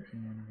over,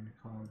 and we're going to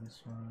call this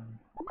one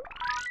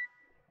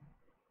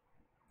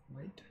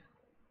light.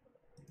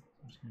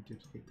 I'm just going to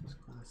duplicate this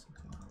class and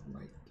call it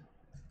light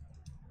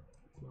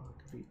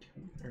block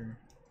v2 or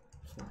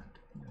flat.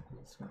 Yeah, because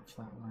it's got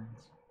flat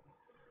lines.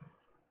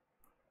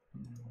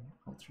 And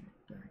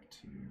alternate back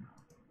to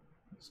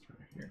this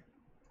guy here.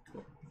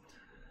 Cool.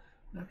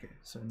 Okay,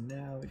 so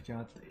now we've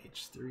got the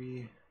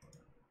H3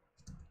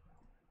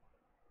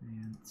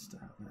 and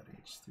style that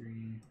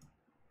H3.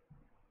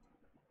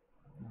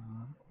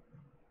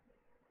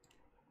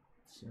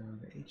 So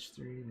the H3,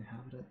 they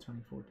have it at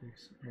 24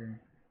 pixels.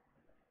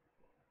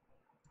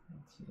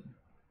 Let's see.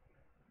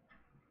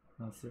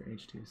 Well, it's their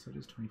H2, so it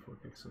is 24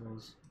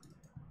 pixels.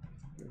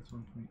 Goes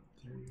 1.3,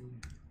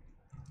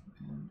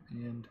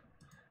 and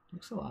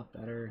looks a lot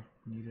better.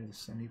 Needed a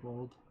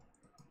semi-bold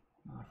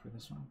for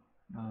this one.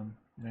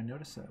 And I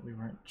noticed that we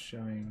weren't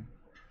showing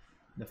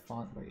the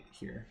font weight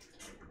here,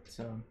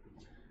 so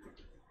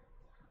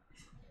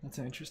that's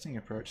an interesting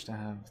approach to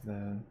have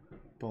the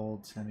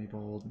bold,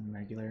 semi-bold, and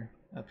regular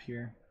up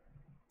here.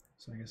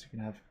 So I guess you can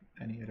have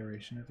any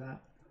iteration of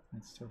that.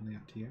 It's totally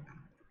up to you.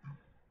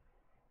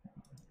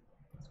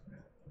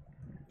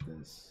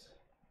 This.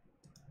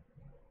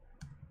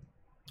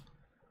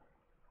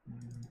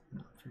 And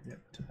not forget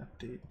to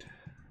update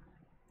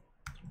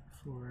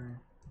 4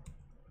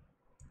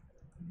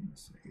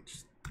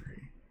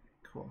 H3.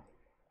 Cool.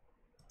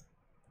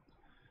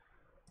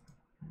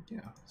 Yeah,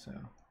 so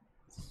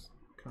let's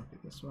copy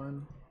this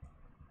one.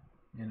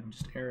 And I'm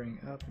just arrowing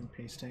up and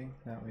pasting.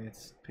 That way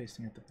it's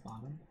pasting at the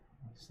bottom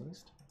of this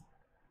list.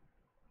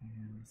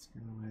 And let's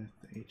go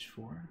with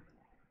H4.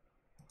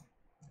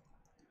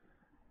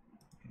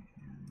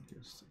 And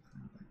just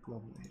that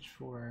global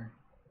H4.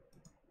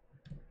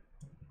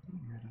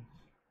 Getting rid of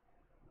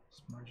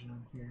this margin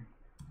on here.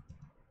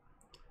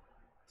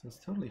 So it's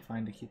totally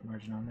fine to keep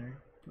margin on there.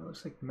 But it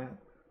looks like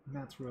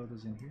Matt's world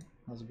is in here.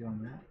 How's it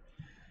going, Matt?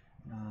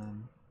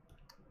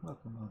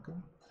 Welcome,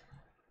 welcome.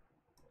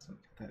 So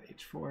get that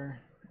H4,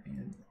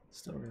 and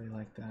still really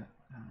like that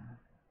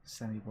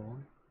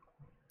semi-bold.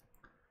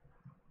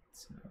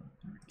 So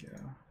there we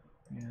go.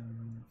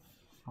 And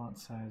font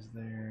size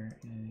there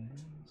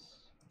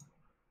is,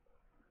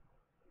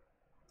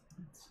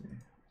 let's see,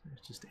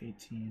 there's just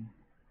 18.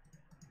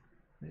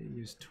 They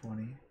use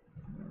 20.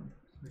 So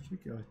we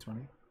could go with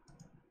 20.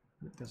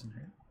 It doesn't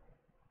hurt.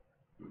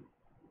 Make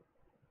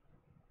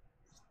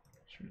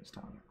sure it's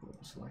down a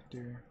global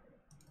selector.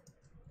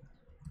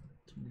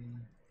 20.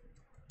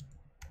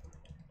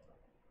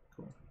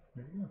 Cool.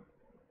 There we go.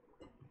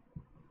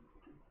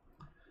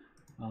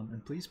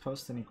 And please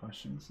post any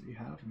questions that you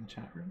have in the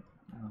chat room.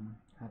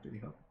 Happy to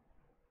help.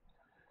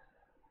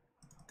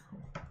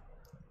 Cool.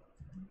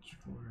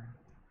 H4.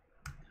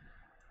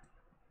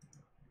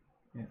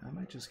 Yeah, I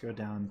might just go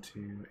down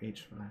to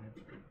H5,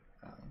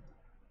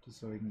 just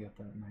so we can get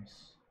that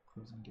nice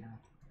closing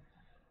gap.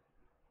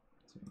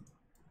 So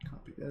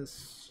copy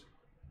this,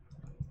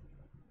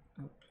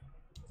 up,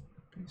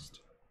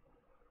 paste.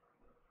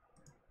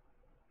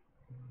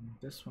 And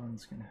this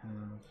one's gonna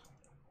have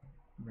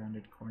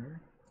rounded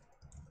corner,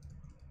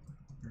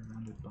 or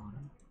rounded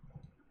bottom.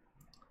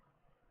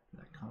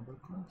 That combo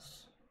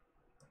class,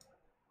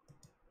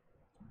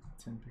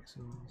 10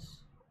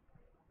 pixels.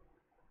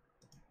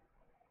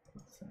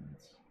 Both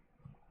sides.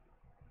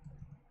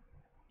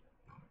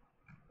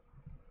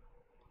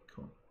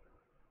 Cool.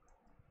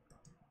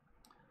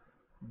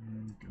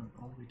 And go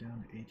all the way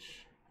down to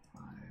H5.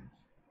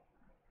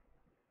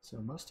 So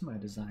most of my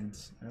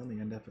designs, I only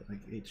end up at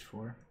like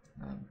H4.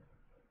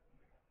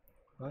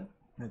 But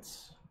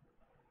it's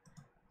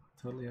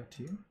totally up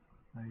to you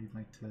how you'd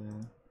like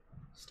to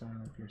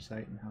style up your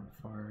site and how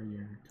far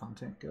your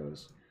content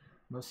goes.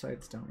 Most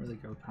sites don't really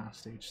go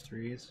past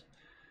H3s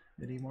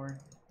anymore.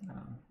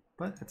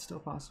 But it's still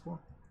possible,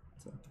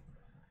 so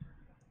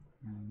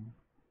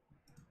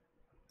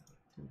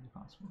totally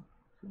possible.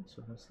 Cool.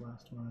 So this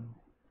last one,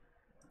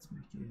 let's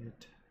make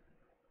it.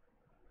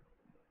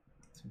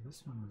 So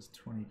this one was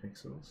 20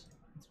 pixels.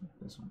 Let's make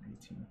this one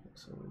 18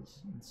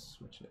 pixels and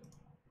switch it.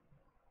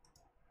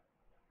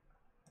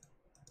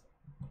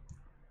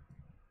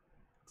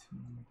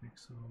 18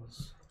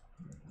 pixels.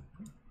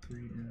 Put 3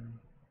 in,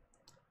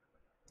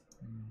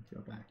 and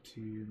go back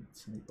to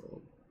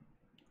semi-bold.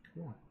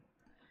 Cool.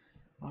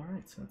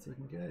 Alright, so that's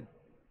looking good.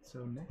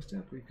 So next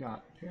up we've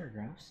got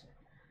paragraphs.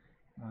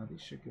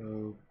 These should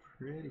go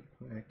pretty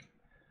quick.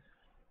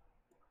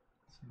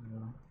 So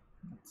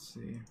let's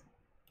see.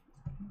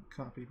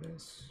 Copy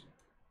this.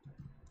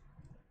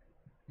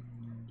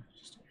 And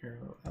just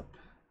arrow up.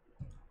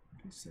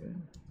 Paste it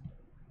in.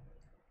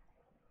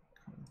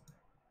 Cool.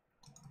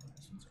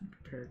 So it's going to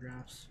be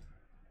paragraphs.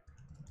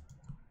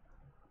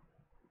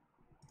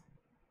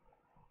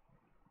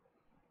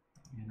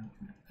 And I'm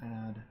going to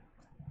add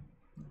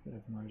a bit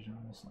of margin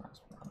on this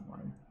last bottom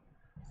one.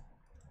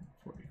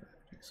 45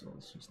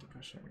 pixels just to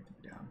push everything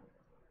down.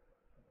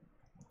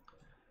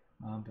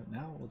 But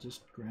now we'll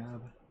just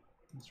grab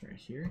this right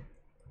here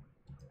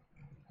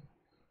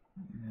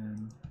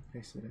and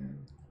paste it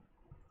in,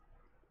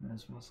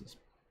 as well as this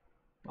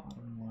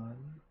bottom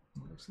one.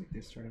 It looks like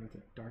they started with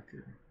a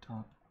darker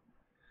top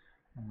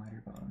and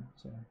lighter bottom,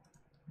 so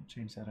I'll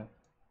change that up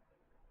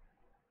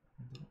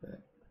a little bit.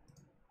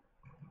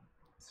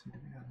 Let's see, do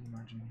we have any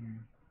margin here?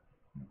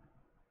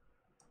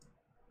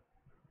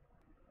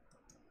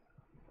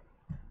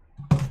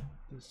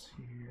 This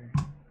here,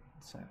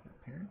 side of the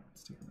parent.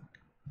 Let's take a look.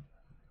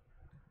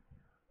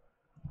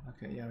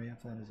 Okay, yeah, we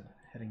have that as a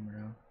heading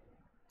row.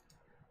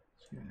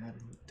 So we're gonna add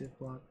a div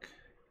block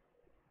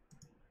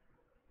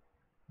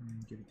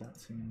and give it that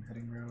same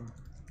heading row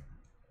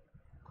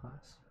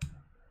class,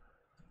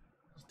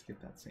 just to get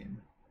that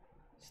same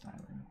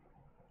styling.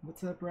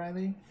 What's up,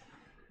 Riley?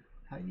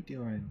 How you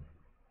doing?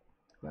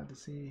 Glad to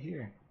see you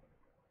here.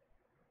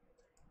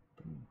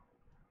 Boom.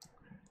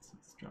 Alright, so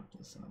let's drop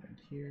this on in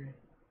here.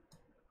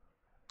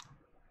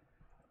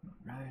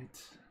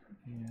 Alright,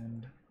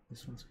 and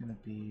this one's gonna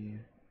be,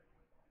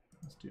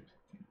 let's do it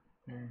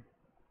there.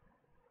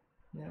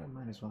 Yeah,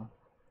 might as well.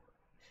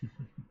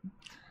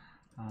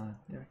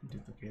 Yeah, I can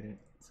duplicate it.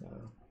 So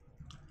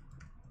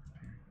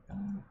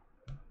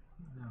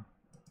No.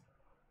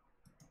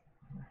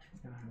 I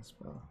forgot how to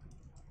spell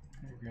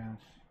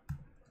paragraph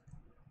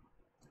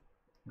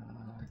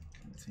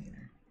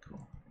container.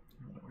 Cool.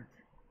 That'll work.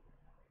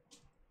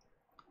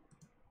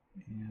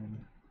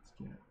 And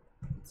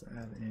let's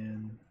add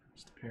in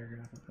just a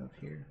paragraph above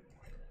here.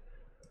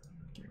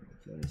 Get rid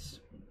of this.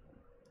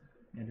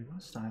 And we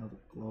want to style the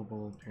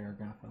global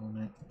paragraph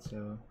element.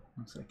 So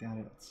looks like that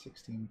at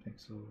 16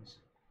 pixels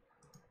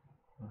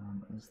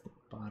as the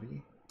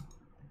body.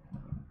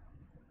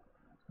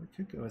 We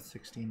could go with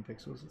 16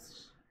 pixels.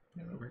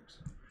 Yeah, that works.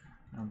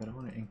 But I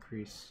want to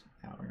increase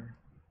our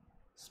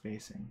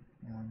spacing,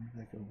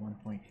 like a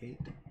 1.8,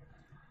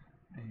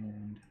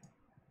 and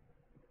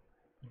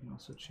you can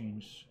also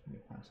change the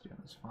opacity on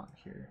this font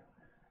here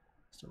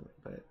just a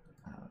little bit.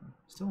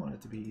 Still want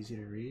it to be easy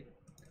to read,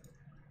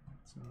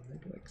 so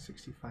maybe like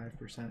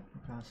 65%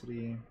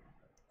 opacity,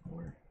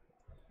 or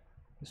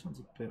this one's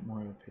a bit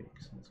more opaque,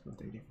 so let's go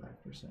with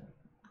 85%.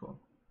 Cool.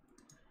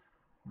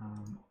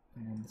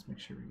 And let's make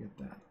sure we get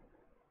that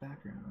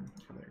background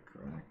color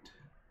correct.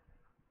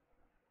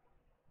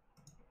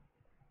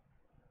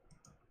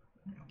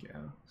 There we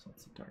go. So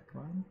it's a dark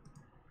one.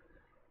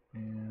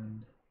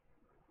 And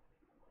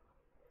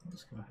I'll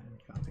just go ahead and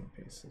copy and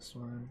paste this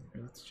one.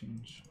 Or let's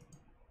change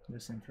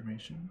this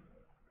information.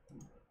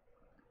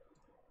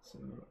 So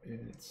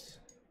it's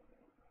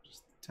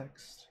just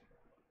text.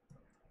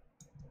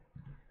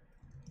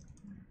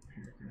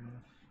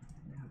 Paragraph.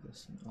 We have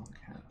this in all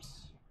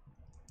caps.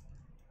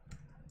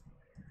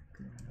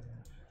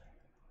 Paragraph.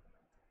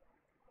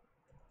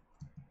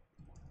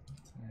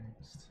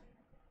 Text.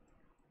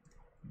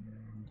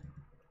 And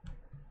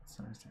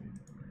size to be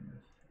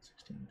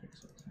 16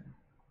 pixels here.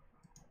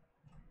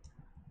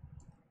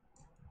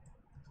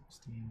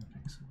 16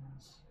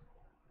 pixels.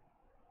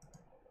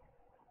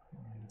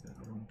 And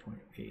about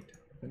 1.8.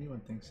 If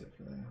anyone thinks of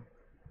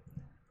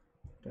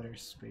better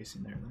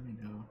spacing there, let me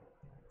know.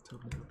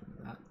 Totally open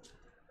to that.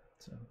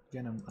 So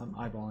again, I'm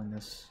eyeballing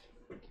this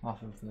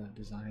off of the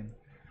design.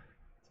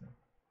 So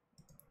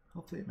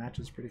hopefully it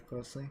matches pretty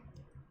closely.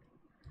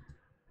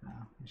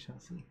 We shall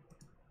see.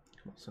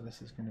 Cool. So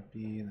this is going to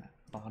be that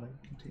bottom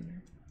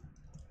container.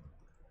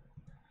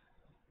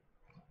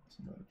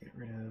 So I'll get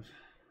rid of,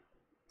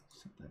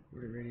 set that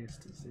border radius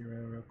to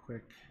 0 real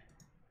quick.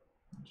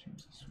 I'll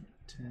change this one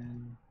to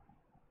 10.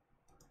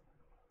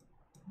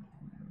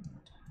 And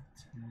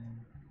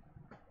 10.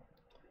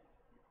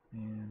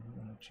 And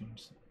we're going to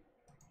change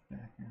the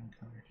background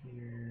color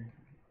here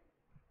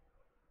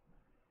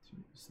to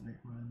this light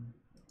one.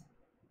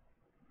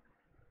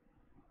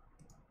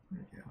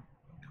 There we go.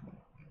 Cool.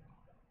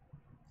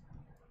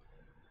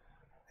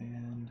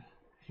 And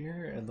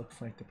here it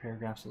looks like the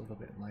paragraph's a little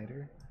bit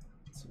lighter.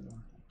 So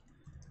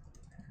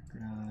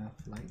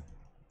paragraph light.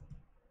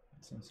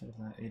 So instead of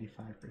that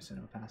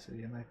 85%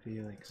 opacity, it might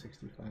be like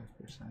 65%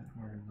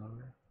 or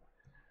lower.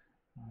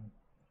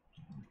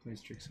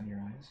 Plays tricks on your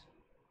eyes.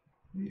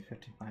 Maybe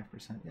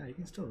 55%. Yeah, you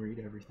can still read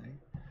everything.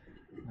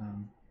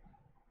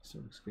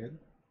 Still looks good.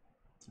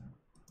 So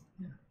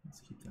yeah,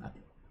 let's keep that.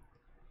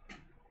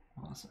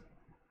 Awesome.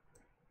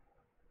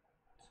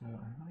 So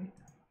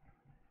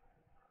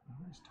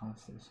I'll just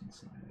toss this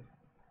inside.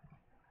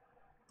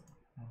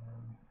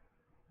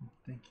 I'm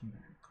thinking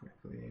very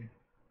quickly.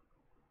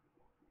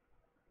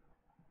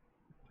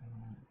 I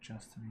don't want to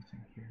adjust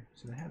anything here.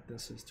 So they have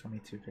this as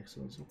 22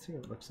 pixels. Let's see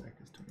what it looks like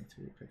as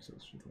 22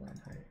 pixels for the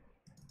line height.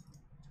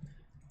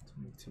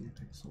 22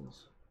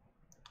 pixels.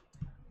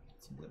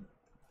 It's a bit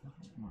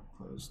more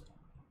closed.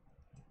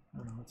 I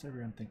don't know, what's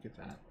everyone think of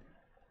that?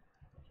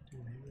 Do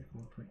maybe like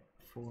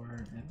 1.4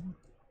 and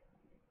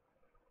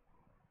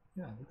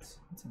yeah, that's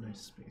a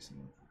nice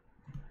spacing.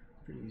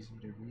 Pretty easy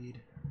to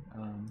read.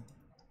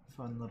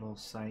 Fun little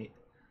site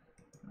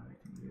I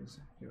can use.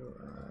 Go,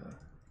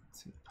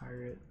 let's see,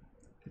 Pirate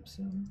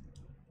Ipsum.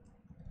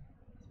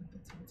 I think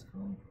that's what it's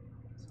called.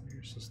 So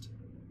here's just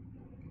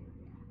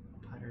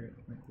Pirate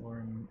like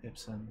lorem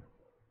ipsum.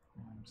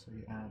 So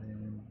you add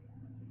in,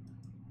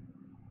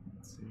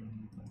 let's see, you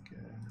need like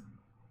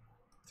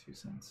 2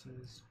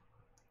 sentences,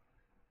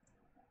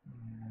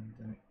 and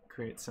then it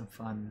creates some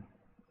fun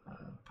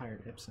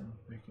Pirate Ipsum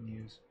we can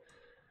use.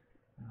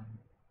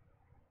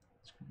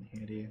 It's really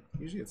handy.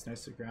 Usually it's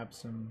nice to grab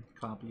some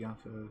copy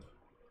off of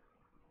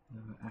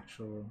the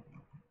actual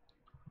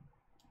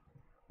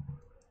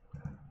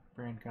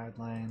brand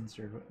guidelines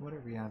or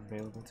whatever you have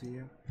available to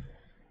you.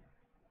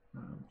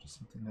 Just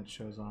something that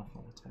shows off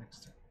all the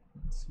text.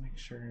 Let's make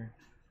sure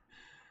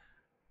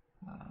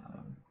I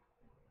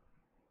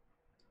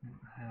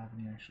don't have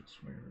any actual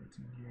swear words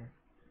in here.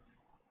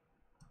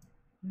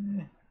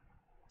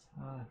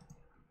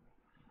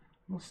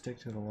 We'll stick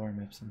to the lorem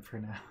ipsum for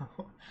now.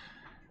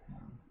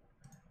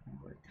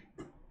 That'll work.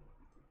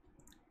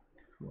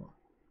 Cool.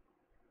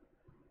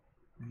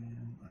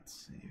 And let's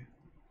see.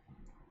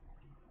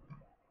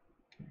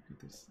 Okay, got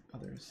this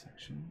other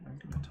section. I'm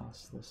going to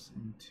toss this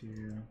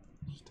into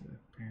just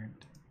a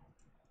parent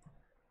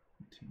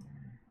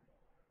container,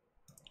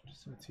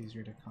 just so it's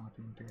easier to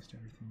copy and paste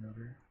everything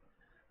over.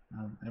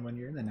 And when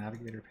you're in the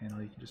navigator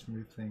panel, you can just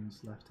move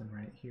things left and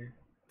right here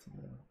to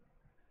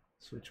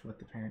switch what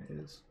the parent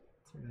is.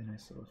 It's a really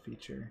nice little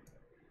feature.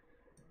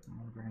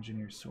 One of our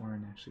engineers,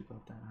 Soren, actually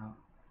built that out.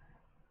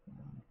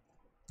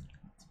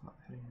 Let's pop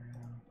heading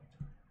around.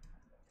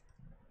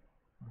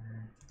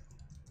 Where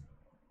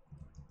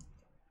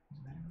is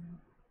it heading around?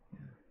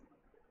 Yeah,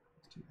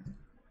 let's do that.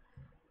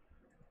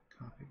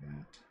 Copy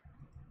that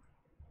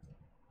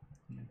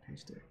and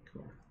paste it.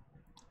 Cool.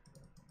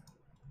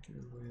 Go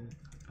with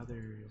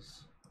others.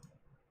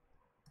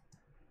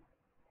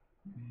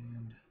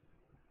 And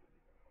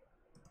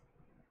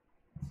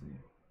let's see.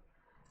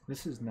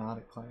 This is not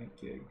a client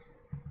gig.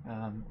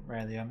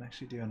 Riley, I'm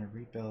actually doing a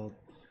rebuild,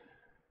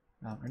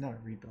 or not a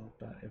rebuild,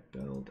 but a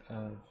build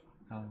of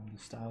the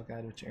style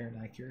guide which Aaron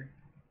Iker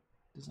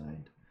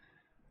designed.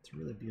 It's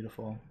really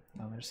beautiful.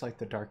 I just like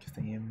the dark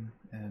theme,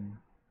 and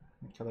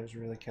the colors are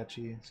really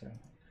catchy, so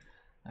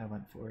I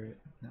went for it.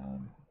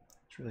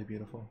 It's really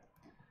beautiful.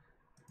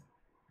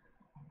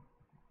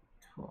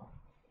 Cool.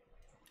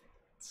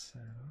 So,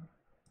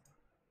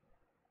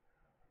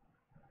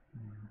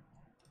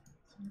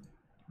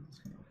 I'm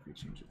just gonna if we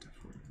change it to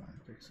 45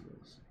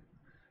 pixels.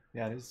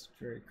 Yeah, it is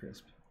very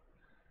crisp.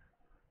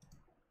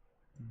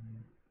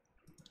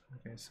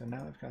 Okay, so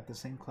now I've got the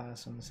same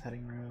class on this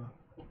heading row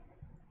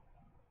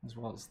as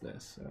well as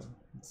this, so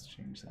let's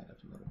change that up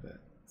a little bit.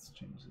 Let's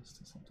change this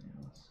to something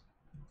else.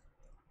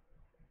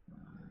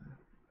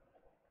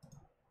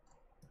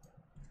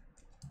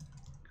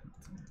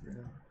 Content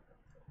row.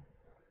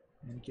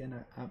 And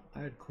again, I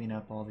would clean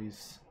up all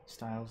these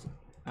styles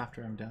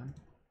after I'm done.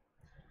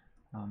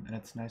 And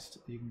it's nice,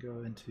 you can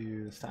go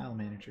into the style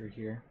manager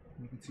here.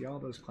 You can see all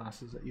those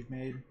classes that you've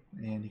made,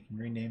 and you can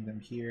rename them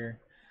here,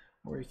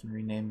 or you can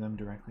rename them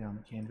directly on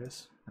the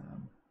canvas,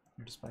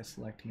 or just by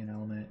selecting an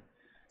element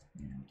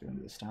and going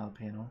to the style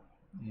panel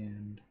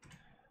and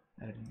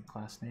editing a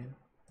class name.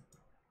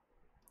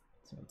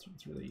 So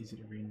it's really easy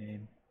to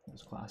rename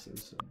those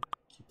classes, so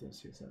keep those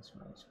CSS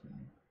files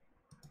clean.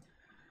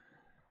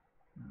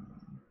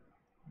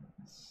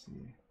 Let's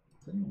see.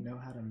 Does anyone know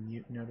how to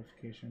mute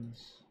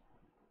notifications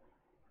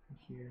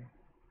here?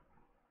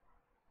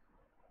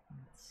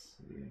 Let's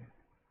see.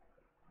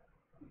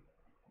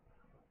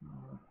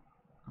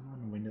 I'm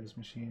on a Windows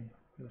machine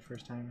for the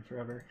first time in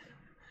forever,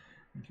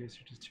 in case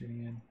you're just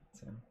tuning in,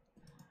 so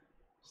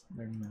just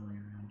learning my way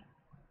around.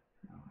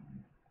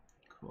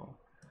 Cool.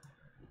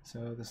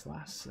 So this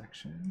last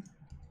section,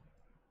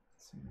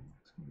 let's see,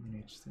 it's going to be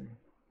an H3.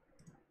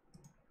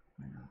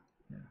 Why not?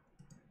 Yeah.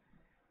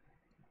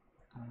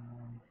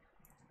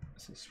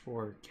 This is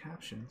for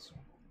captions.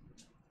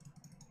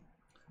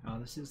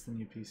 This is the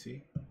new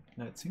PC.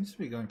 Now it seems to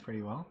be going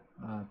pretty well.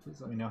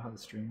 Please let me know how the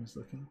stream is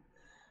looking.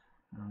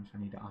 If I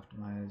need to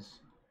optimize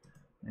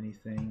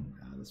anything,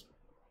 this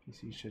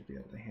PC should be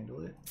able to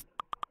handle it.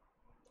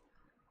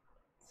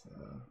 So,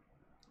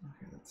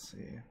 okay, let's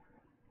see.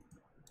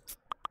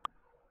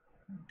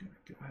 I'm gonna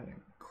go ahead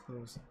and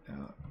close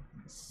out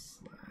my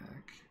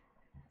Slack.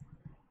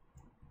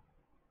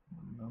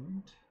 One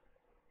moment.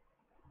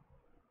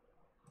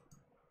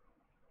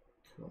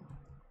 Cool.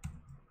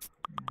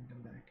 And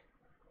I'm back.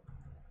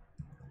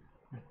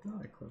 I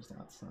thought I closed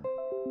out Slack.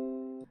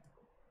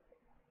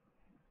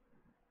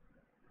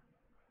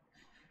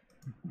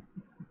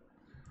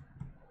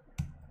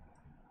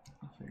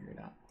 I'll figure it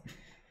out.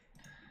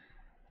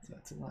 So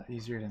it's a lot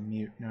easier to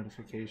mute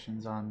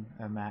notifications on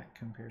a Mac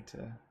compared to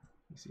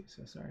PC,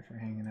 so sorry for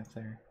hanging up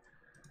there.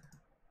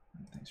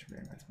 Thanks for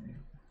bearing with me.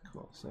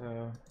 Cool,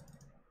 so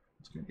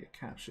it's going to be a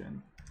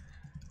caption.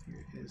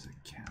 Here is a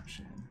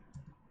caption.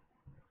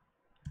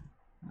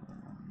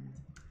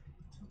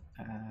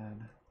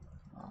 Add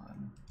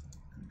on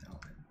an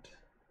element.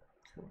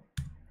 Cool.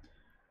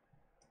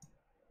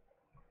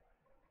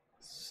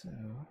 So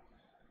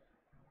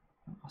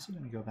I'm also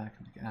going to go back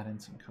and add in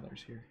some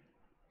colors here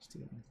just to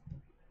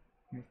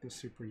make this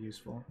super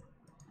useful,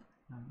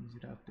 easy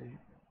to update.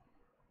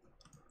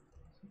 So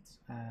let's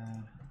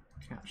add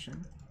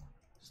caption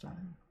style,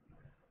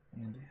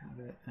 and they have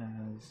it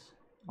as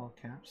all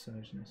caps, so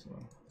there's a nice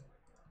little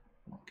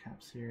all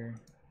caps here.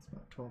 It's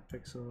about 12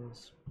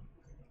 pixels.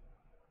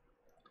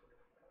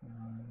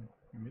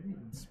 Or maybe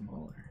even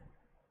smaller.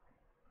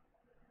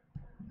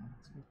 Yeah,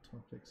 let's go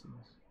 12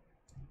 pixels.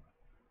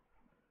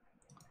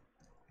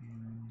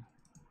 And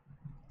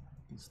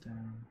this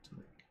down to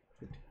like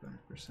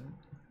 55%.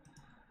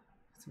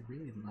 It's a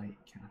really light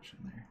caption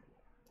there.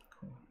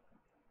 Cool.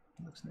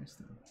 It looks nice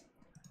though.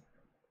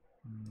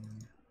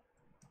 And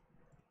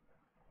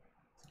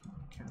let's go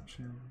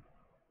caption.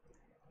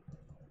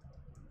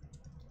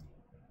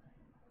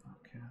 All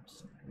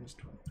caps. There's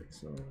 12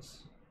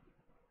 pixels.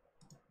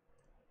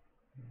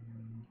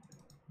 And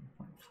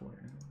 1.4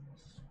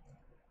 ms.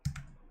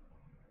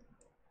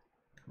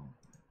 Cool.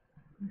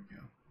 There we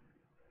go.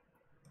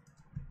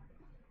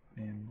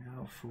 And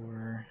now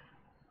for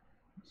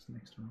this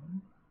next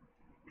one.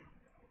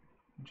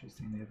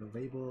 Interesting, they have a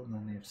label, and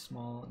then they have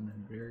small, and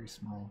then very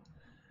small.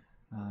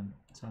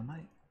 So I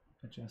might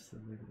adjust the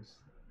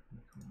labels.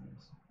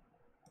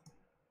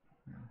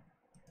 Yeah.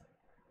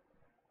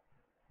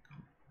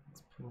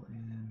 pull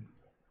in.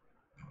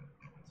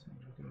 So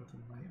we'll go with the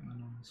light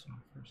one on this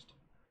one first.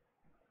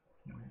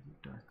 Where's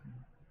the dark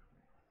one?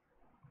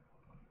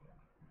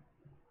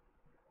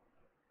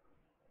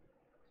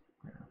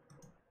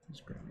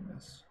 Just grabbing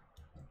this.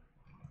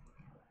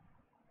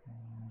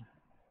 And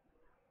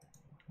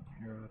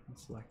arrow up and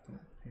select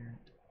that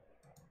parent.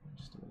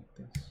 Just delete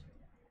this.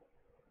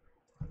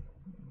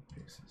 And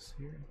paste this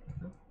here.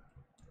 Oh,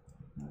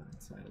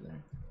 inside of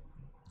there.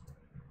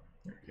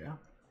 There we go.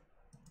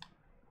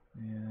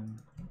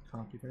 And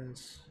copy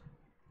this.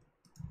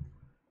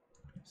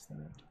 Paste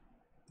that.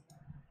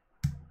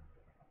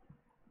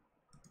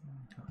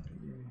 And copy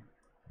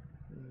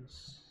this.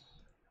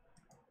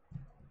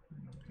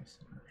 And paste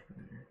it after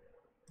there.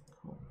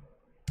 Cool.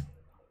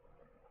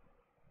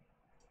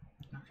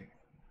 Okay.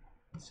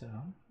 So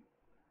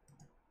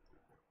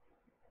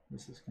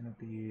this is going to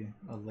be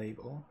a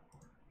label.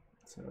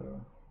 So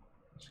I'm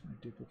just going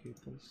to duplicate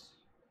this.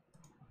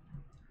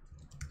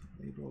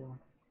 Label.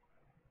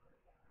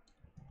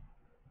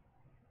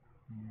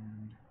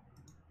 And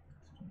it's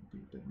going to be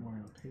a bit more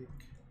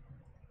opaque.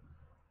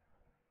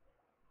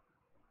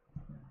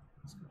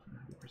 Let's go for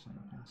 100%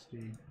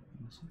 opacity.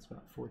 And this one's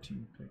about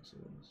 14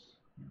 pixels.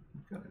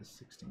 We've got it as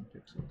 16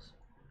 pixels.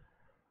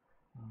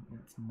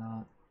 It's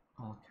not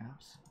all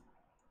caps.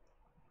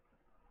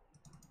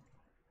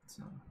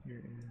 So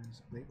here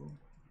is label.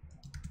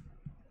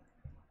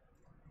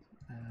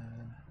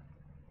 Add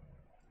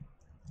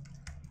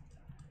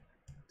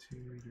to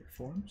your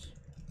forms.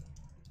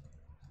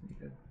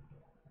 Needed.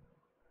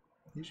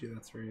 Usually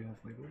that's where you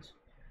have labels.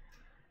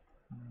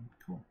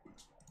 Cool.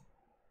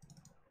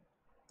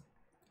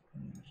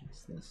 And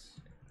just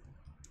this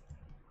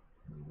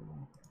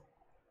label.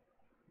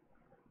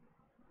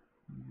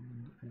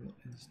 And it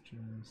is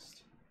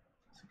just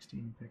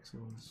 16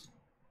 pixels.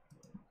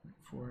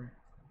 4.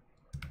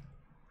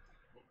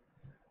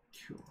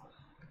 Cool.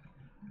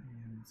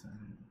 And inside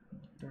a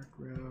dark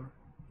row.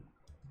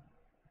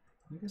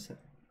 Like I said,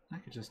 I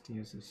could just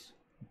use this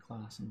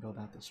class and build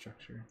out the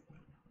structure.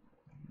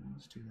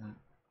 Let's do that.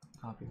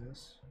 Copy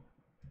this.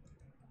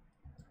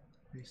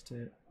 Paste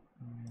it.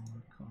 And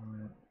we'll call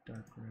it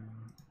dark row.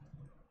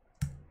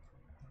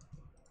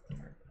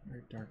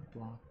 Dark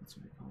block, that's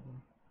what we call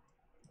them.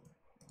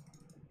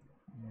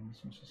 And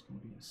this one's just going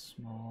to be a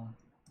small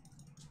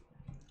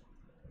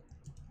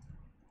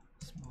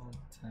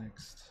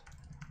text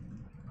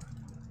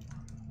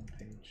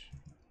page.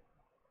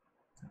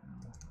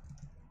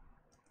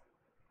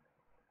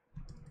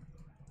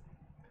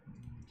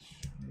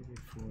 Page maybe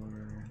for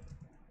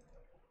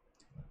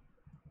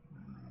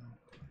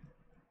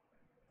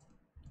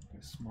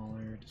a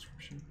smaller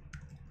description.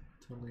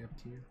 Totally up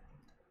to you.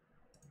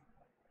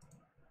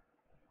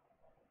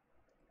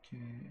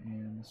 Okay,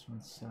 and this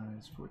one's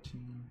size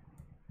 14.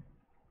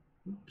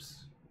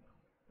 Oops,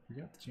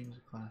 forgot to change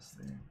the class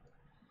there.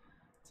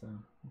 So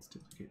let's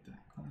duplicate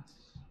that class.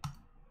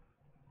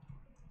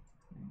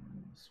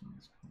 And this one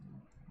is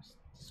called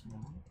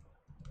small.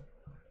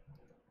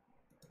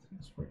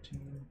 It's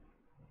 14.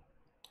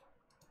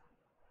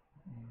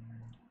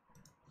 And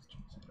let's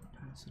change the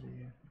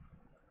opacity.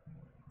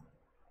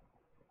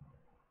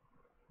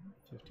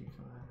 55,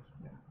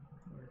 yeah,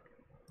 work.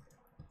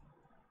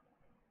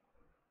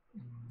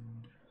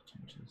 And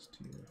change this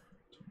to 14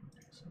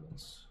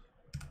 pixels.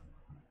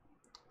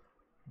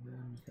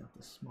 Then we've got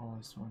the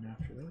smallest one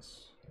after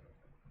this.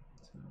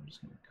 So I'm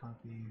just going to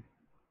copy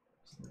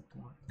this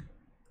block.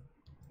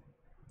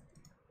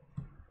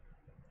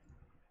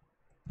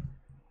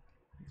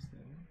 Paste that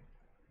in.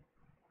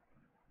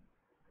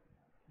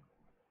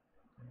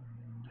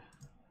 And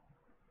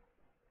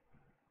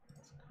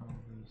let's call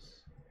this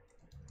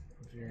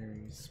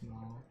very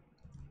small.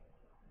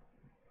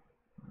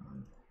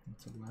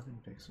 It's 11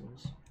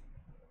 pixels.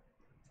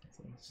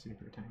 So it's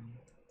super tiny.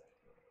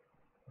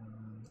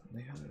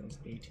 They have it as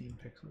 18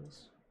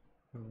 pixels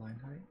for the line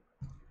height.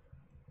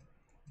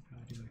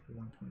 I'll do like a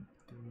 1.3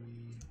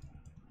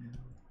 and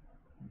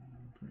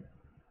 1.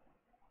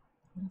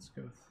 Let's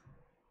go with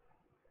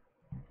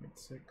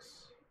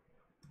 1.6.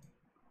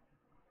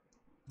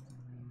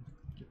 And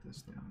get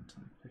this down to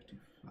like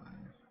 55.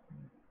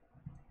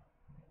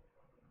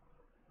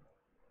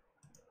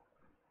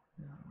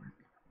 That'll work.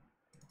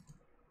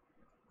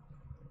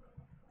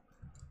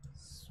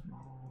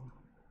 Small.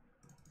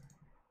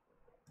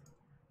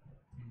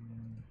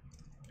 And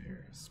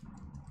very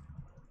small.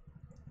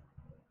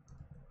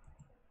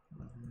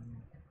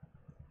 11.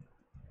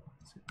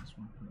 Let's hit this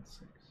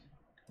 1.6.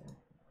 Cool.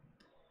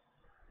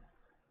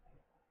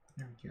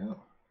 There we go.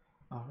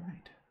 All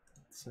right.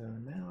 So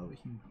now we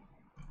can,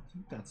 I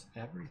think that's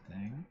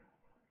everything.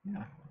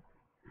 Yeah.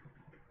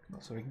 Cool.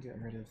 So we can get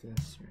rid of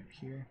this right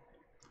here.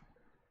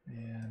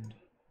 And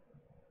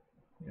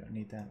we don't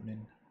need that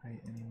min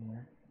height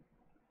anymore.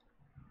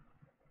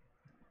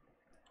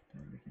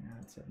 And we can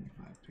add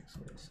 75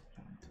 pixels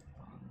down to the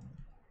bottom.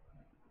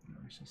 No,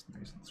 it's just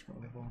nice and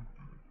scrollable.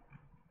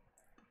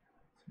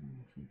 So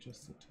if we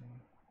adjust it to,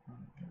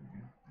 there we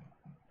go.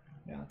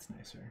 Yeah, it's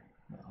nicer.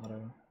 The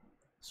auto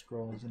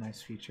scroll is a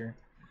nice feature.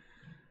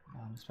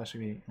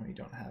 especially when you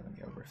don't have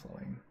anything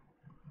overflowing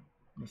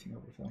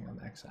on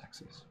the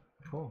x-axis.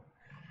 Cool.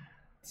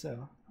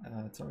 So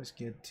it's always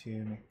good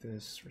to make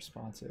this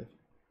responsive.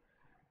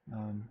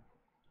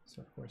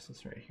 So of course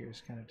this right here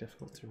is kind of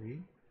difficult to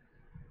read.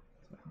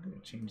 So I'm going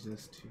to change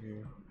this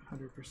to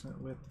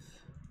 100%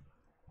 width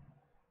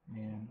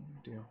and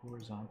do a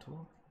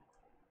horizontal.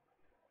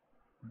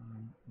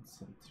 Let's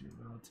set it to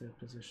relative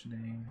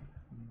positioning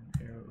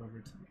and arrow over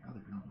to the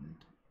other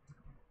element.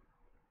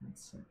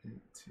 Let's set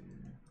it to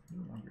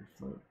no longer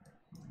float.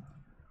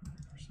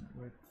 100%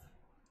 width.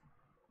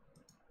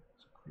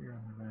 So clear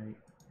on the right.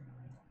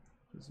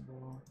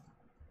 Visible.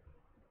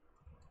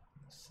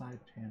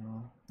 Side panel.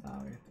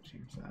 We have to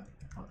change that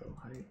auto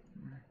height.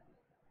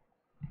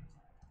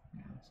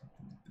 Yeah,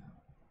 something like that.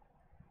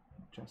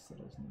 Adjust it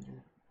as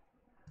needed.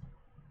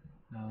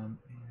 And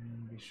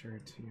be sure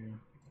to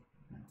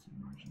add some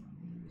margin on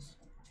these.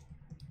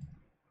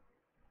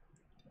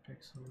 2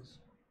 pixels.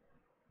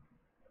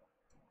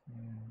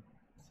 And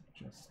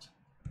just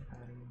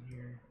padding in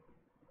here.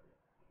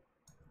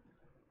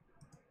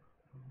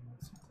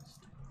 Set this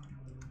to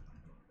auto.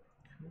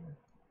 Cool.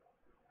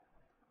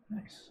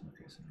 Nice.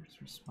 Okay, so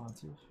it's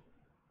responsive.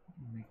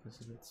 Make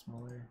this a bit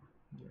smaller.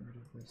 Get rid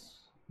of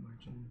this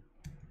margin.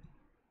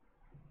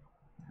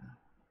 Yeah.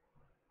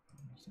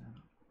 There's that.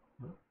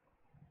 Oh. What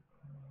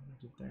I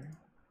did there?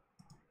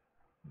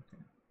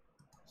 Okay.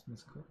 It's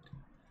misclicked.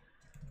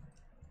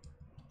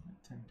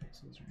 10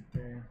 pixels right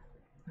there.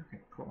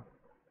 Okay, cool.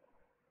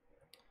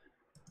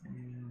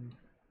 And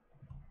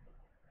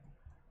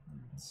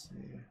let's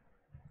see.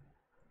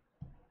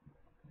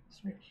 This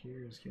right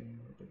here is getting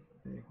a little bit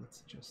big.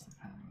 Let's adjust the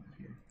padding of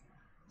here.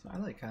 So I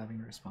like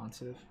having a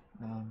responsive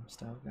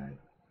style guide.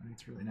 I think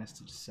it's really nice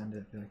to just send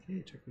it, be like,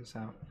 hey, check this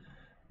out.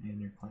 And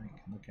your client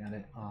can look at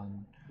it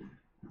on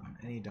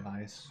any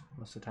device.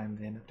 Most of the time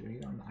they end up doing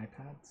it on the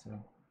iPad, so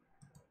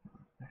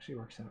it actually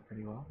works out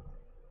pretty well.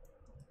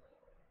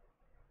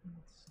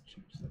 Let's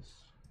change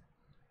this.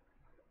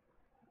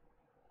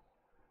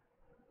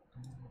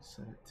 And we'll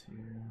set it to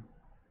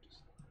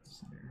just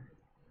center.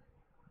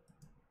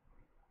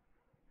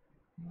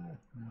 No, I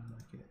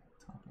like it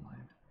top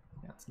aligned.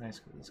 Yeah, it's nice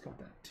because it's got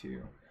that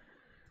too.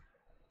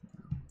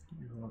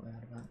 Maybe we'll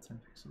add about 10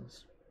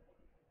 pixels.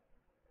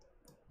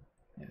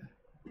 Yeah.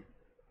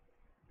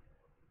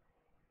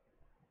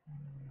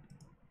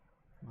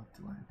 Left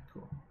align,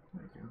 cool.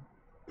 There we go.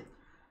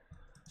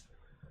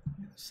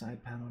 Yeah, the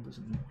side panel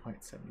doesn't need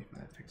quite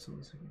 75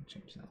 pixels. I can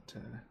change that to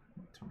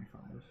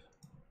 25.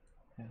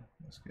 Yeah,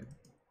 that's good.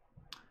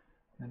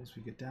 And as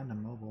we get down to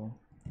mobile,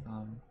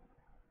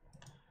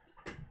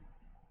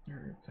 there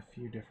are a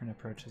few different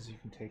approaches you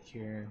can take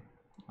here.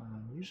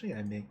 Usually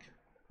I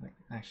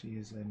actually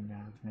use a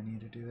nav menu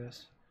to do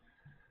this.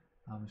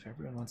 If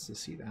everyone wants to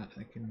see that,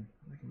 I can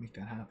make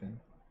that happen.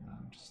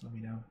 Just let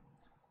me know.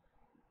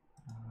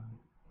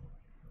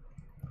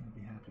 I'd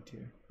be happy to.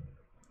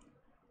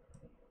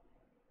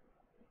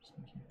 Just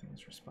making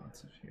things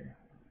responsive here.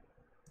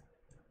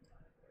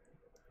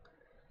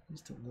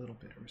 Just a little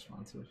bit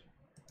responsive.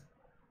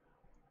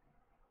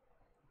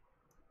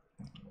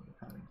 A little bit of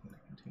padding for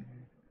that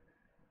container.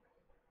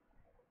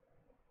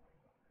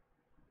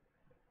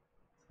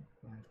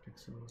 5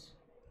 pixels.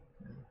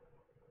 Yeah.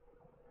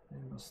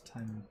 And most of the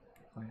time,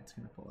 the client's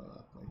going to pull it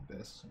up like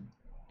this and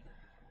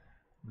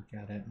look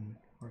at it, and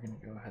we're going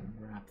to go ahead and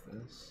wrap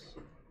this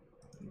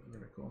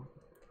vertical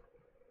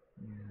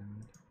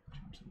and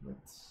change the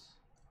widths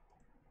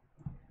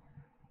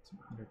to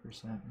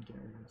 100% and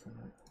get rid of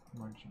that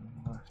margin on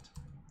the left.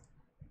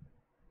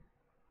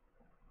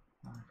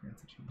 Oh, I forgot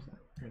to change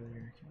that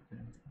earlier. Keep it in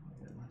a little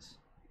bit less.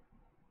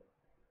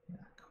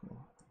 Yeah, cool.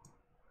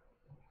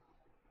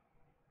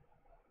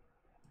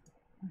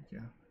 There we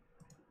go.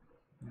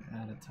 I'm going to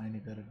add a tiny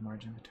bit of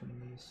margin between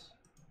these.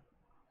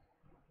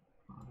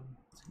 Bottom,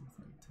 let's go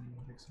with like 10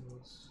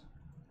 pixels.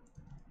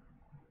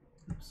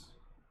 Oops,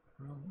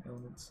 wrong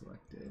element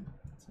selected.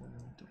 So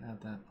to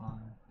add that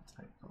on the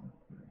type column.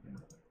 There we go.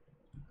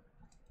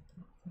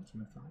 Oh, that's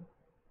what I thought.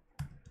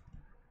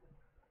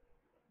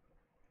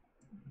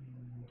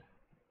 And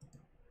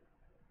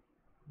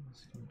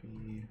this can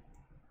be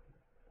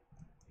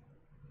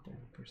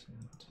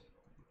 30%.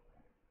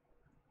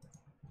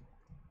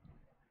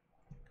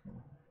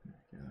 Cool, there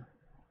we go.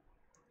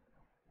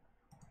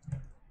 I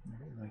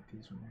really like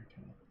these when they're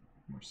kind of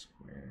more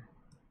square.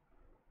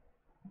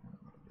 A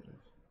little bit of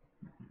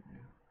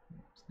area.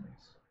 That's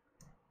nice.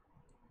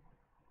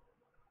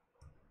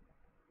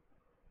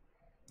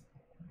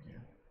 There we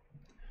go.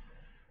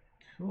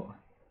 Cool.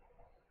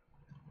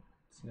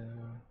 So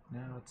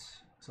now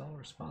it's all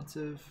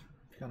responsive.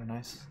 We've got a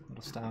nice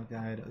little style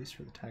guide, at least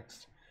for the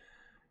text.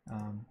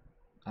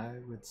 I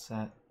would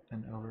set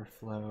an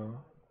overflow.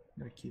 I'm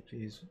going to keep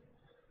these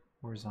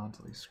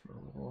horizontally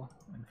scrollable,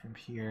 and from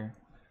here,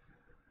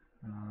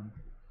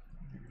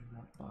 get rid of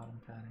that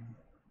bottom padding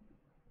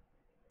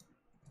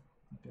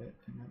a bit,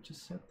 and I'll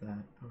just set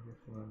that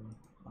overflow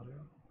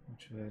auto,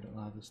 which would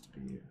allow this to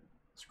be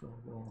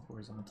scrollable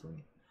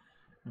horizontally.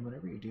 And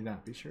whenever you do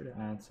that, be sure to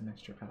add some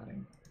extra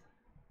padding.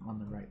 on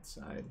the right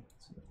side.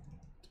 So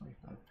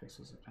 25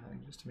 pixels of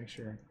padding just to make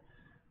sure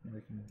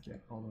we can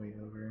get all the way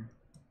over.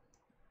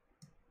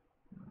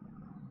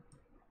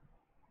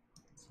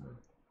 So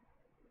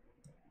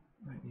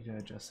might need to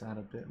adjust that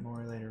a bit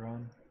more later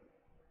on.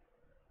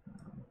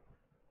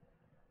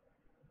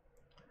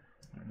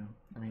 I don't know.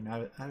 I mean,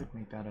 I would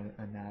make that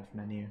a nav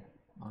menu,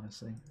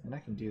 honestly, and I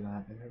can do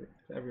that.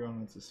 If everyone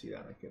wants to see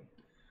that, I could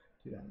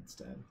do that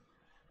instead.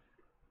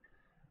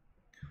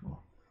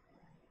 Cool.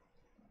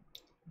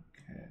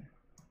 Okay.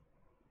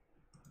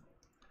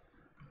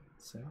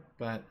 So,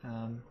 but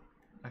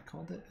I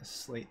called it a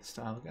slate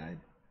style guide.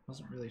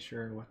 Wasn't really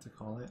sure what to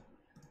call it.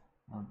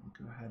 I'll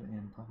go ahead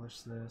and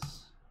publish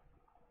this.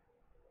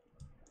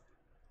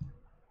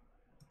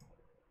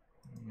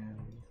 And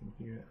you can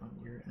view it on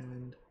your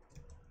end.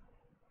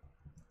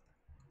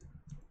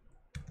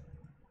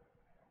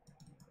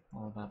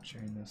 All about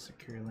sharing those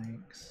secure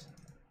links.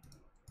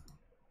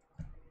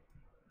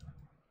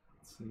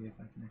 Let's see if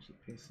I can actually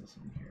paste this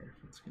in here,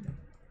 if it's going to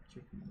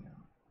kick me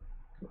out.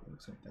 Cool,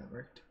 looks like that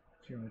worked.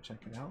 If you want to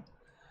check it out.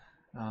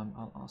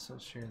 I'll also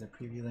share the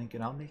preview link,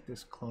 and I'll make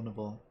this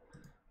clonable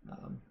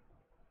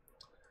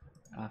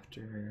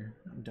after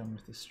I'm done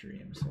with the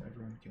stream, so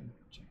everyone can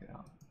check it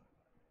out.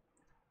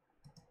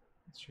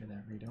 Let's share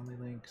that read-only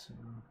link, so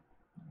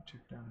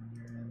check it out on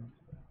your end.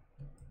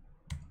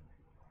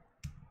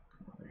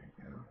 Cool, there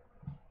you go.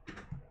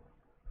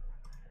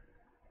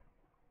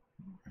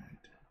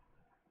 Alright.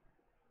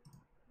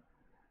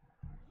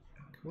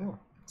 Cool.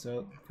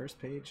 So the first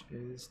page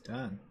is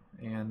done.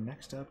 And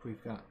next up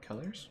we've got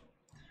colors.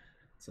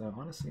 So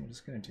honestly, I'm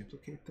just going to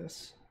duplicate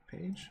this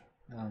page.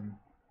 And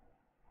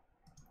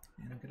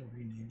I'm going to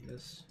rename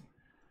this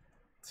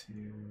to,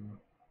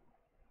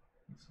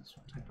 this is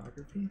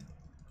typography.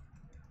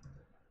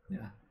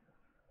 Yeah.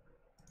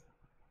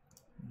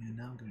 And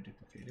now I'm going to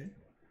duplicate it.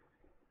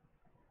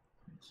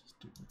 Let's just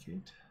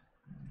duplicate.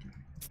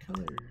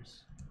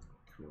 Colors.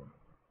 Cool.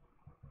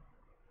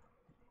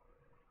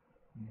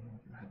 And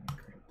go ahead and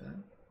create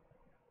that.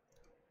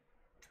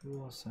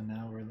 Cool. So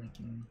now we're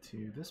linking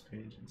to this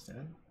page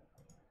instead.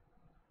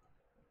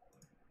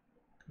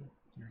 Cool.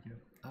 There we go.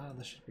 Ah,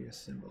 this should be a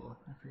symbol.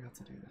 I forgot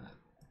to do that.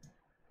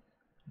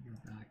 Go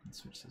back and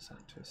switch this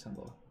out to a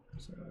symbol.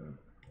 So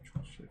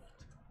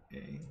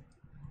Control-Shift-A.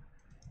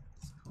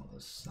 Let's call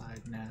this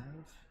side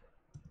nav.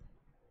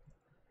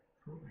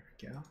 Cool. There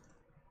we go.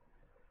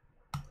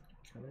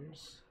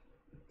 Colors.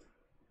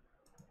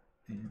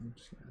 And I'm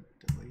just going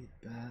to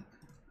delete that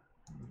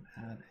and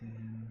add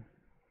in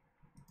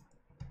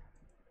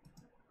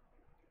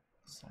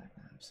side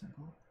nav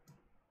symbol.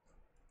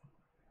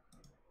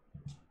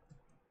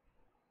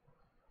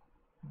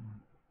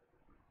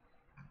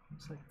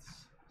 Looks like it's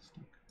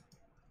stuck.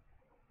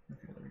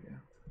 Okay, there we go.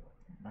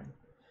 Right.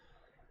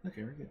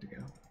 Okay, we're good to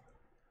go.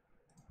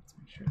 Let's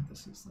make sure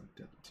this is linked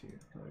up to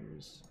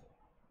colors.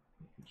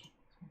 So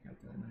we got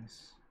that nice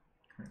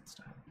current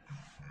style.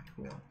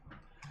 Cool.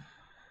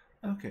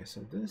 Okay,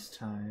 so this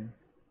time,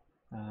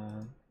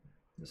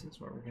 this is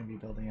what we're going to be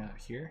building out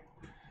here.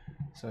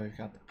 So we've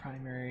got the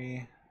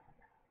primary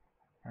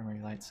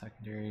light,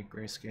 secondary,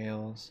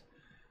 grayscales.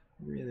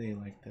 Really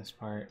like this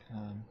part.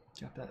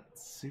 Got that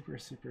super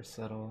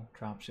subtle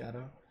drop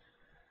shadow.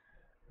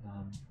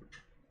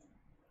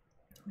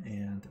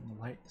 And in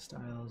the light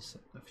styles,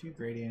 a few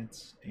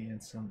gradients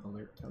and some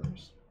alert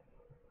colors.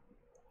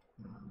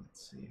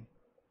 Let's see.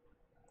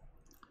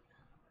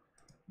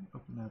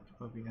 Open up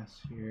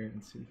OBS here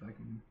and see if I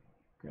can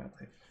grab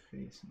my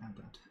face and add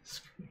that to the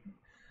screen.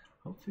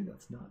 Hopefully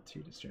that's not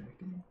too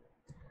distracting.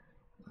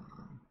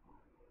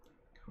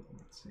 Cool,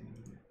 let's see,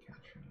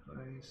 capture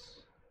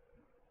device.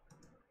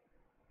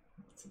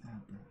 Let's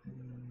add that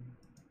in.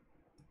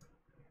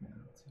 Yeah,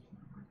 let's see if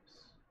that works.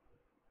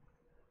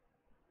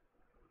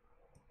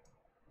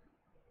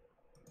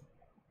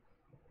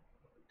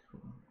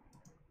 Cool.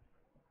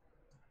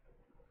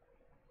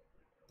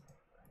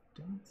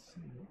 Don't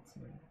see it, so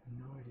I have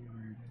no idea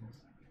where it is.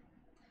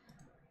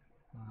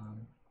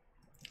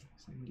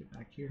 So I can get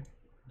back here.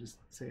 Just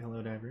say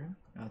hello to everyone.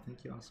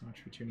 Thank you all so much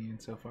for tuning in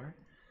so far.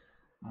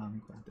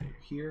 I'm glad that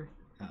you're here.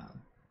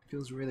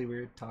 Feels really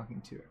weird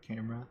talking to a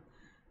camera,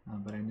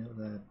 but I know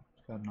that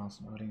we've got an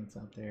awesome audience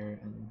out there,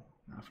 and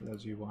for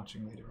those of you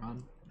watching later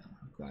on,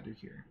 I'm glad you're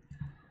here.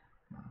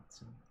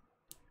 So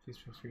please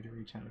feel free to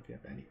reach out if you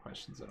have any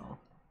questions at all.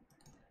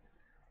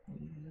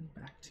 And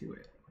back to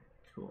it.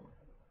 Cool.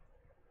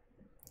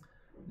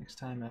 Next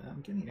time,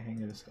 I'm getting a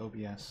hang of this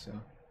OBS, so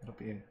it'll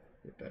be a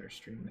bit better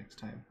stream next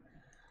time.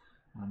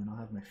 And I'll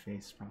have my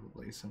face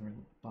probably somewhere in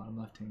the bottom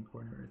left-hand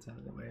corner where it's out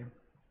of the way.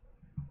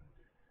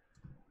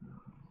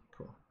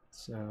 Cool.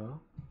 So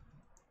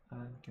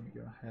I'm going to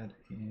go ahead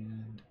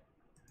and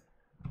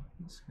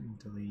I'm just going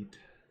to delete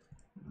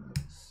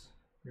this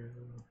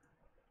row.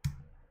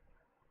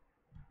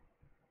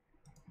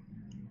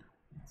 And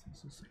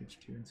is this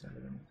H2 inside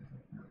of anything?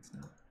 No, it's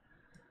not.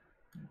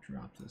 I'm going to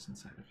drop this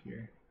inside of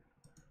here.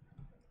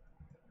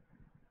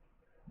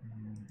 And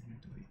I'm going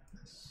to delete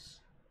this.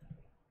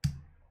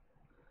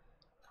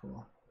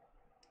 Cool.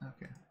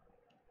 Okay.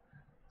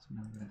 So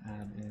I'm going to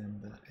add in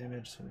the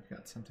image so we've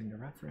got something to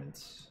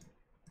reference.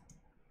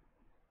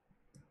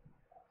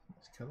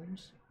 These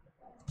colors.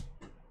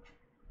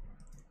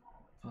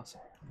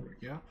 Awesome. There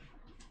we go.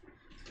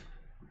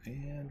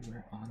 And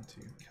we're on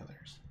to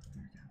colors.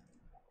 There we go.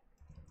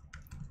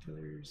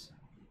 Colors.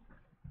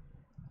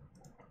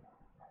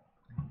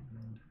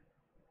 And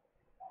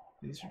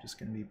these are just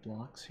going to be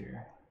blocks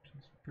here, which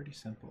is pretty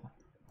simple.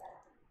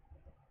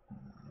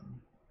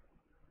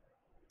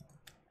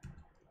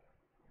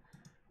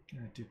 I'm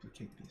going to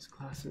duplicate these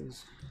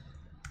classes.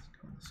 Let's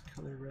go in this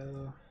color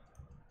row.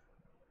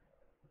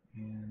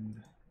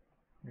 And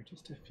there are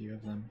just a few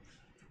of them.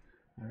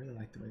 I really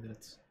like the way that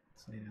it's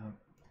laid out.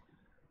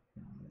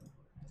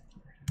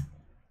 Get rid of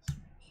this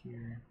right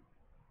here.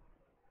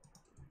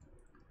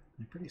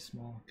 And a pretty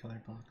small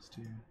color box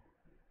too.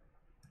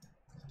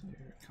 Let's do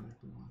a color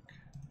block.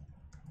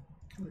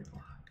 Color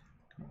block.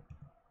 Cool.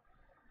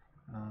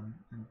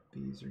 And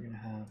these are going to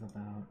have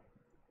about,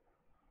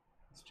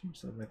 let's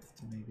change the width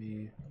to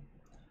maybe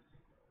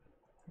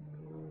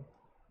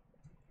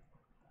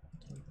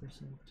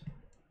 20%.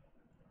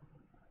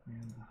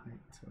 And the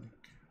height to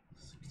like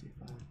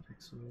 65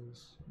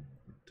 pixels, a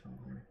bit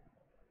taller.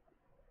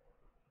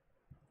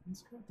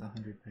 Let's go with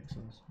 100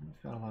 pixels.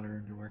 We've got a lot of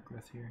room to work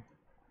with here.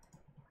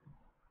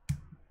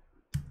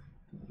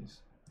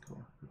 These,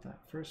 cool. With that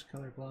first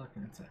color block,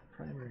 and it's that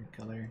primary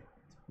color.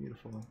 It's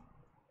beautiful.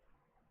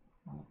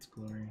 All its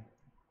glory.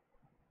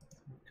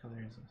 What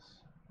color is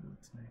this? Oh,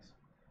 it's nice.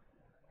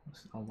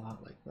 Looks a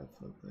lot like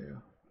Webflow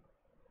glue.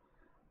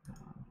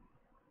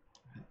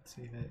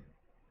 Save it.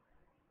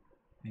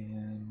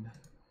 And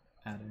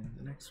add in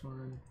the next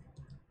one.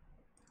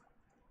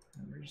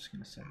 And we're just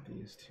going to set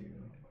these to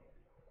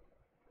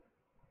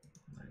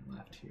line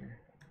left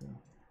here.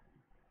 Cool.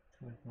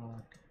 Color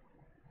block.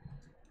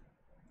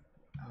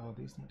 Oh,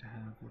 these need to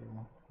have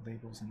little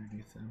labels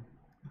underneath them.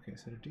 Okay,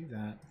 so to do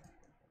that,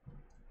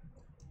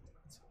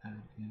 let's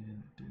add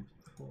in a div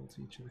full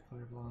to each of the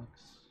color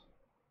blocks.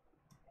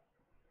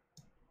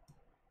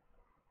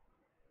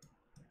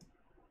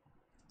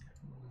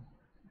 Cool.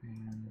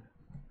 And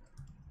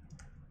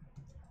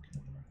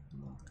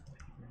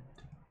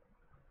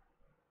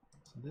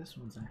so this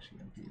one's actually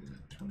going to be the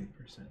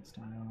 20%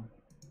 style,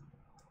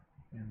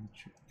 and the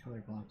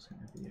color block's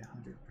going to be 100%.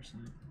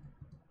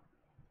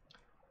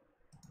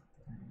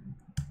 And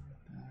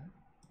that.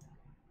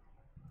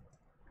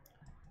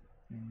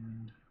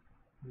 And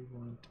we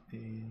want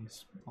a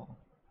small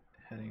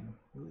heading.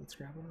 Ooh, let's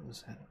grab one of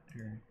those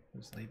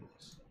those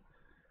labels.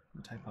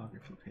 The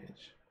typography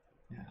page.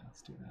 Yeah,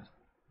 let's do that.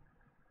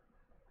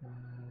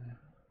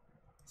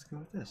 Let's go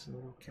with this, a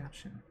little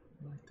caption.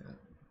 I like that.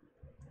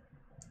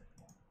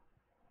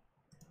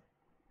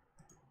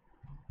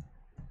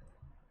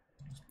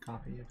 Just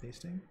copy and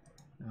pasting.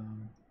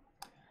 And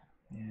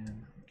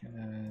I'm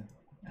gonna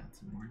add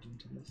some margin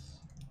to this.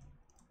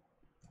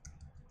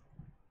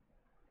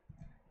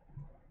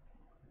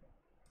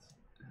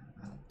 Let's add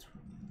about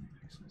 20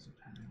 pixels of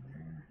padding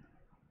there.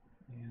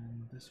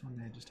 And this one,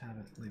 I just have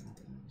it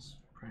labeled as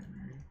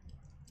primary.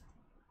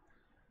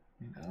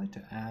 And I like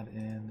to add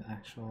in the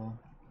actual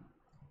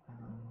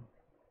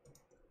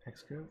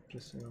hex code,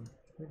 just so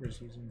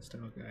whoever's using the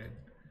style guide,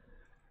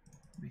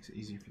 makes it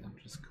easy for them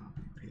to just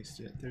copy and paste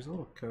it. There's a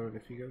little code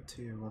if you go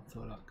to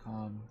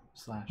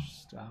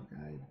webflow.com/style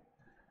guide.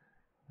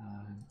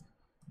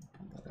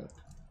 Pull that up.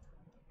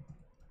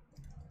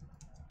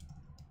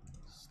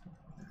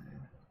 Style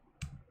guide.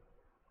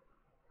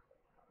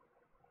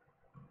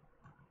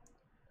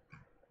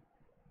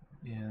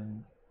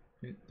 And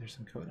there's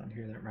some code on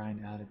here that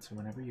Ryan added, so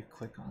whenever you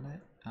click on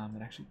it,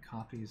 it actually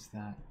copies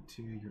that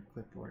to your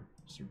clipboard.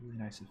 It's a really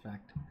nice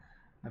effect.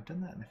 I've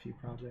done that in a few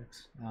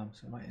projects,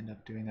 so I might end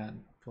up doing that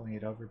and pulling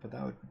it over, but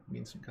that would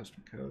mean some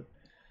custom code.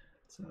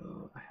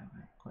 So I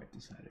haven't quite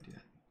decided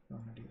yet if I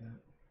want to do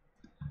that.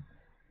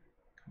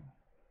 Cool.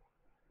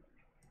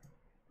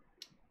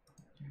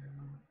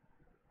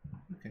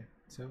 Yeah. Okay,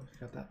 so we've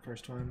got that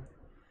first one,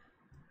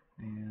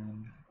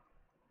 and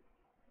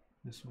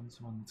this one's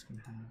the one that's going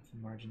to have the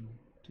margin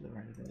to the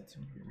right of it, so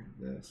I'm going to get rid of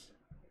this.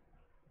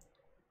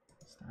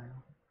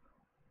 Style.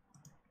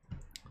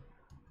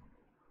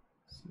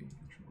 C,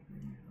 control V.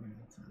 Oh yeah,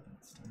 let's add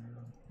that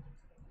style.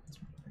 That's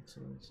more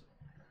pixels.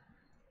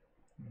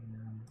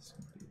 And this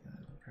will be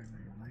that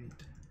primary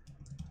white.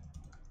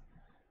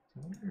 So I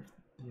wonder if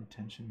the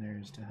intention there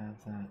is to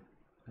have that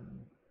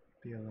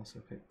BLS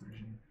opaque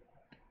version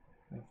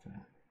of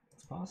that.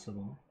 It's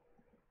possible.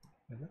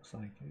 It looks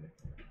like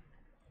it.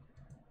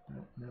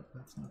 But nope,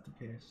 that's not the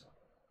case.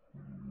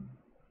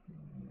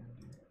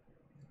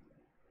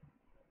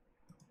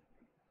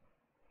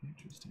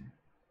 Interesting.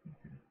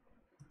 Okay.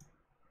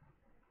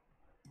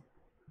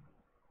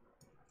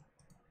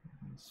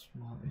 A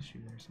small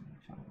issue there, so I'm going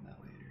to follow that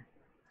later.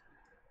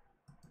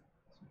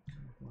 So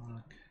color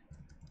block,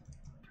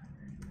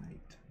 primary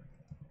light.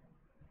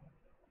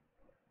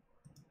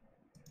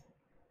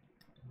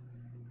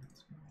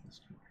 Let's go with this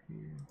color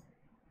here.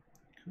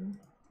 Cool.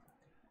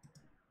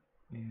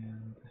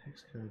 And the hex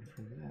code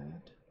for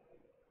that,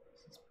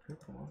 this is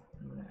purple.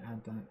 I'm going to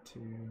add that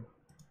to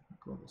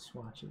global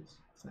swatches.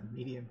 It's a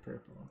medium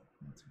purple.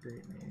 That's a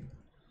great name.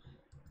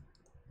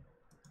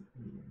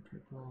 Medium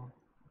purple.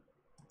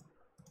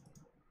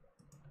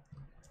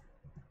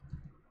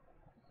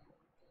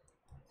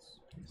 Let's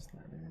paste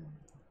that in.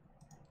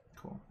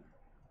 Cool.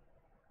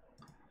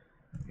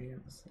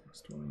 And this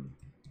next one.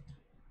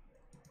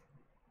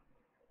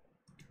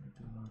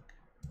 Dog.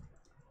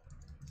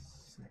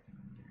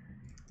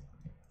 Secondary.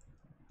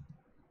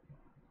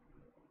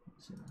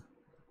 So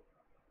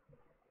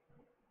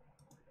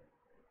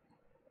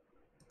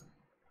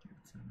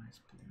it's a nice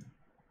blue.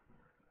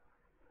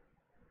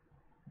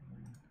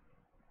 And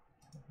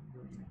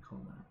what are we going to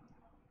call that?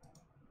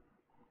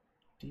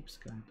 Deep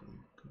sky blue.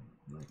 Cool.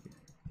 I like it.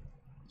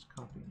 Just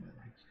copying that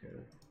hex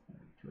code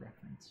for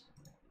reference.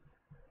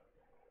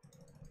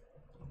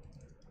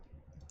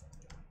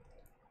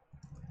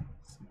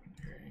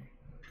 Secondary.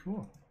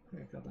 Cool.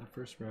 Okay, got that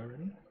first row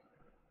ready.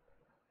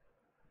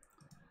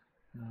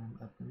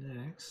 Up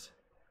next,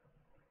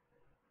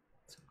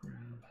 let's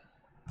grab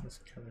this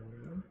color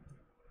row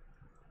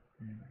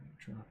and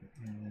drop it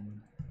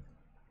in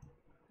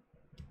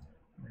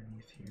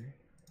underneath here.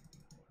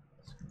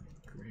 It's going to be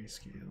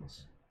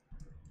grayscales.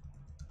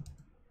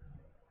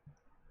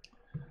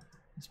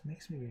 This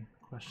makes me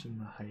question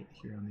the height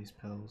here on these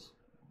pills.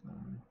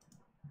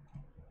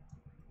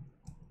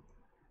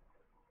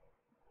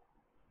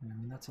 I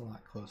mean, that's a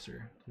lot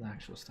closer to the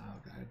actual style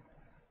guide.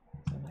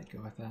 So I might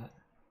go with that.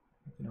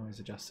 You can always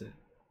adjust it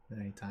at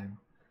any time.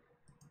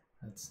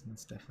 That's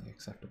definitely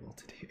acceptable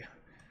to do.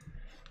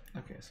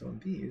 Okay, so on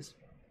these,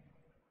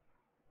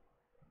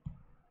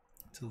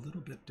 it's a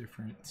little bit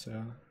different.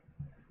 So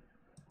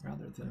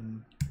rather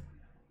than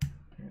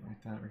parent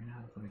like that, we're gonna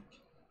have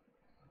like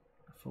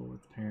a full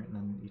width parent and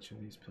then each of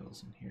these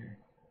pills in here.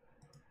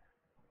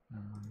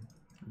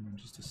 And then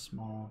just a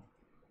small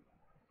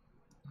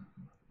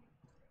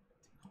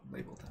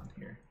label down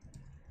here.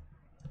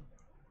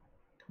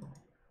 Cool.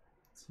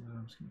 So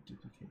I'm just going to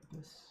duplicate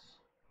this.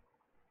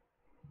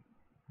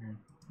 Here,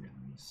 let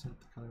me set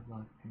the color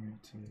block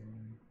parent to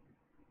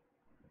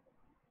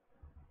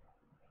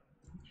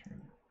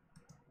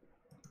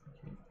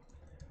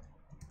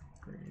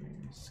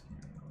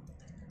grayscale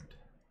parent.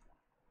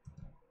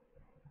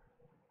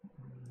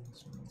 And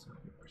this one's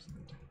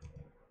 100%.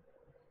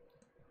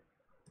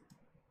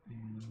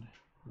 And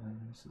then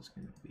this is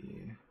going to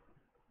be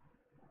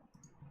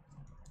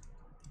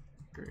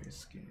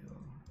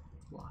grayscale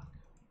block.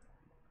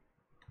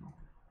 Cool.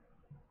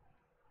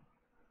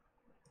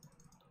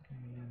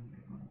 And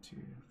 1, 2,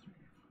 3,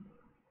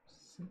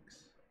 4,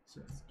 6. So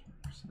that's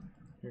 20%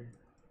 here.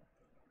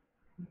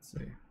 Let's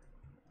say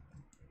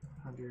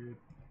 100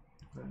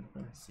 divided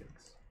by 6%.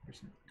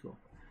 Cool.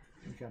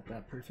 We got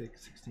that perfect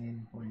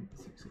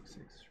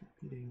 16.666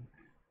 repeating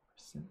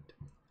percent.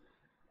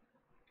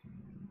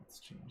 And let's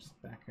change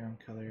the background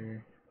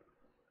color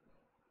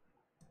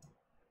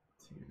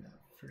to that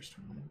first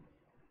one.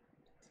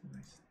 It's a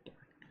nice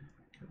dark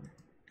color.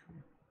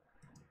 Cool.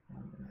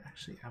 And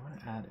actually, I want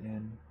to add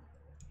in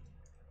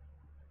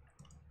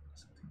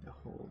something to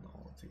hold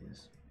all of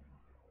these.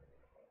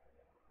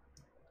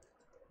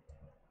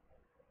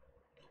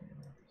 Okay,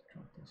 let's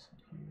drop this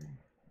in here.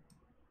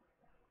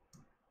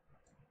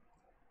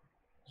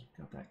 We've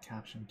got that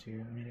caption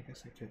too. I mean, I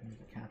guess I could move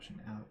the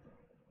caption out.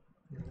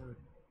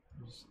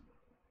 Just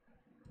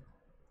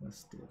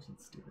let's do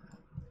that.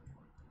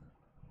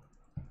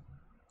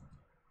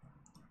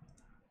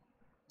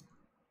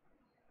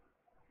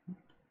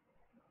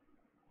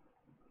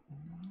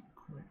 Not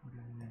quite what I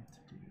meant to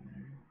do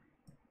there.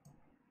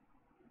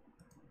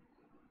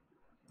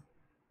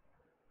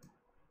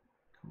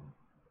 Cool.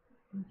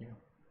 There we go.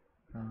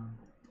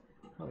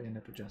 Probably end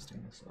up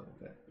adjusting this a little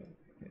bit, but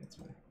yeah, it's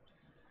fine.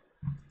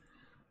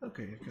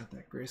 Okay, I've got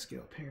that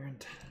grayscale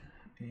parent,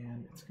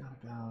 and it's got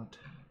about,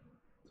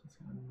 it's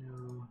got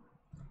no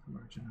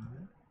margin on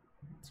it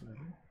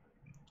whatsoever.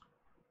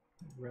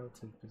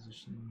 Relative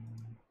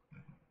positioning,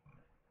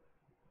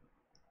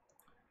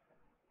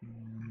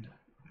 and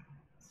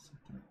set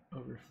that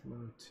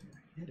overflow to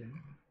hidden.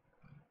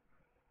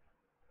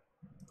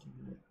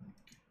 Give it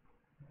like,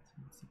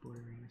 what's the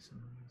border radius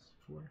on this?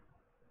 4.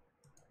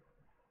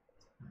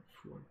 It's not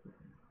 4, but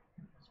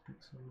it's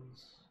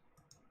pixels.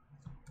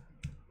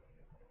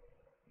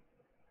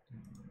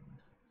 And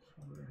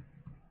 4.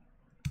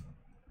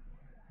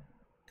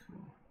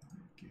 Cool.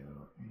 There we go.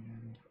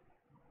 And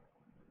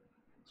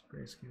it's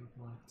grayscale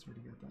block. It's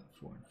already got that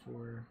 4 and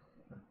 4.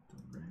 But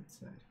the right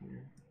side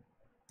here,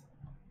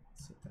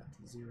 set that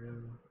to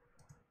 0.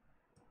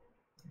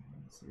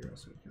 And 0,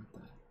 so we've got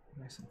that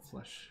nice and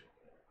flush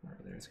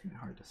over there. It's kind of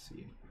hard to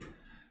see.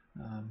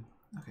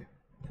 Okay,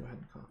 go ahead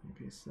and copy and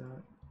paste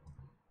that.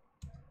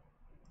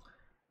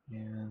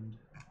 And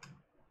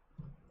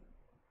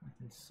I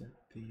can set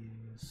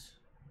these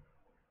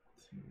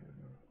to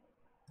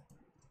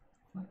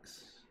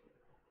flex.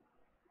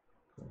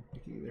 Cool. You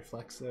can either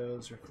flex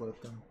those or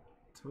float them.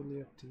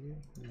 Totally up to you.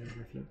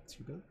 Whatever floats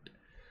your boat.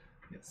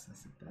 Yes, I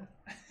said that.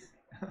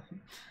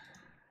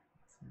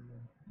 So,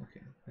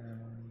 okay, now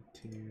I need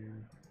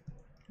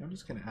to I'm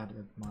just going to add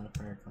a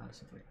modifier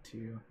class of like 2.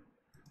 You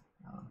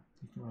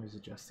can always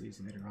adjust these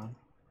later on.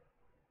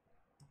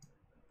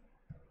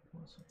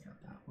 So we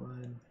got that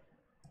one.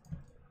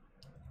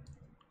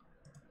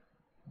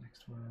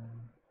 Next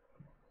one.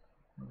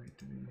 Oh wait,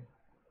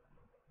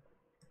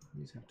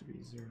 these have to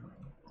be 0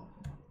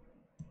 all.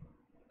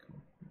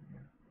 Cool. There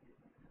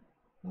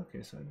we go.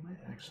 Okay, so I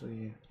might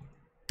actually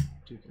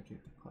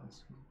duplicate the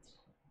class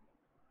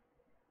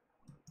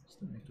just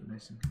to make it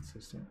nice and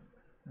consistent.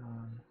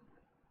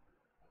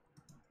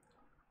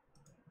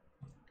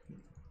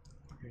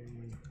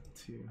 Gray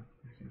 2.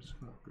 I can just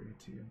call it gray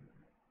 2.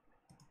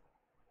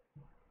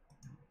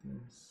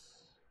 This.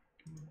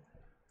 Okay.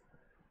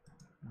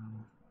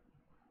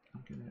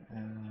 I'm gonna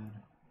add.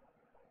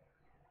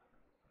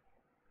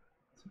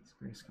 So it's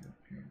grayscale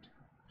parent.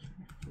 Should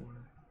be 4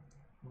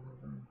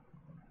 of them,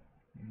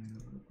 and a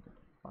little bit of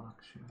box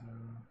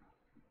shadow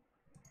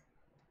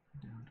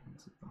down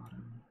towards the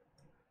bottom.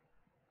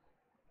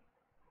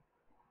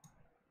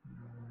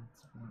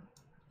 It's about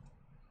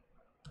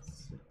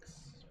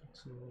 6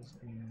 pixels,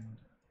 and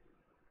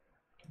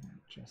can I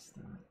adjust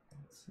that?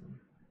 Let's see.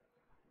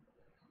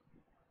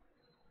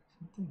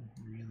 Something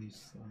really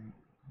slight.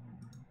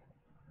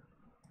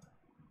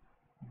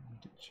 I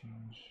need to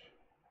change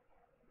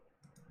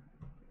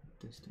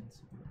distance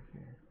over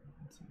here.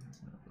 Let's see, how does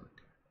that look?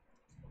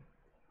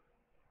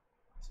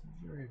 It's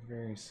very,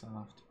 very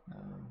soft.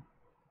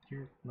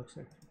 Here it looks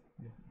like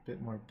a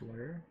bit more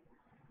blur.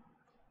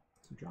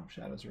 So drop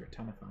shadows are a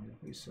ton of fun.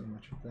 I've used so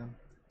much of them.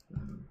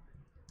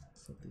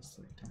 Set this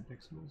like 10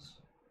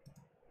 pixels.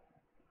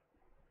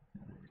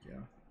 And there we go.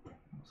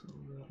 Looks a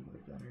little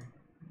bit better.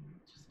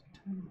 Just a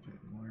tiny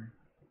bit more.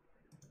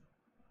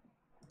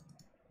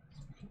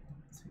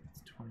 Let's see,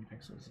 it's 20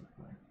 pixels look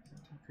like. Is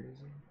that too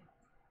crazy?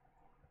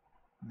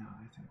 No,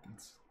 I think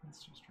that's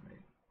just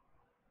right.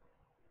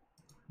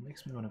 It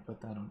makes me want to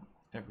put that on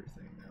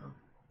everything though,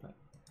 but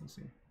we'll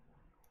see.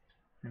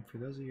 And for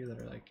those of you that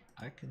are like,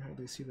 I can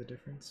hardly see the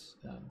difference,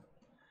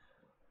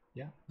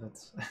 yeah,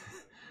 that's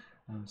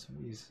some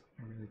of these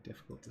are really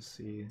difficult to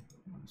see,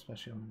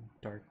 especially on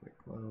dark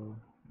like low,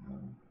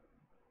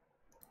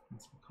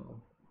 what's it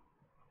called?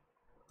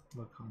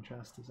 Low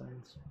contrast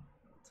designs.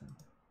 So,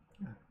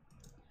 yeah.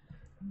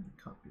 I'm going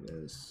to copy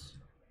this,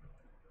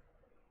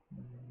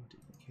 and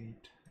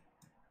duplicate,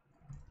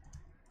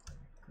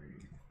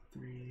 gray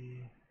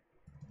 3,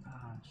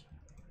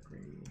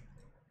 gray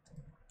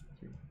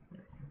 3, there we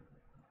go.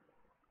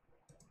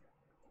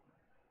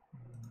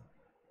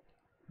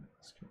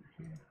 Let's go over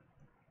here.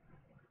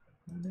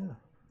 Oh no,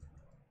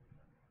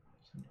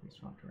 seem to be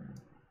swapped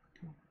around.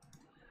 Cool.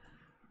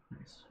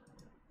 Nice.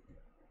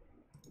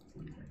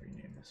 Let me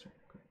rename this real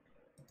quick.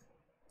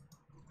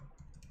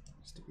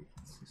 Just to be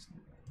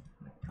consistent.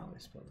 I probably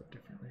spelled it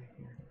differently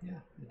here.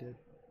 Yeah, I did.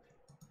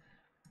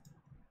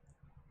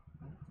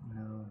 I don't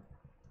know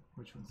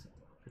which one's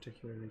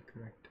particularly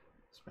correct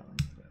spelling,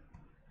 but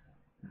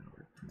that'll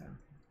work for now.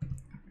 Okay.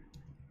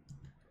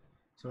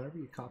 So whenever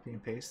you copy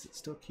and paste, it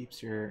still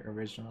keeps your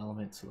original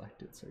element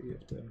selected, so you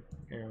have to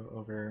arrow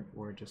over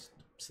or just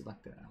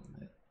select that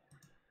element.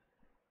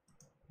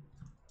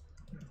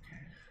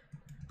 Okay,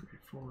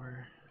 grade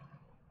 4.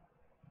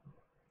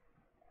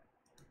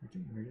 We're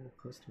getting really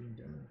close to being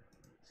done.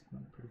 It's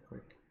going pretty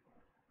quick,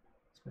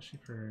 especially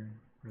for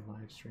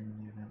live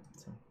streaming the event,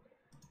 so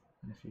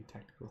and a few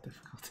technical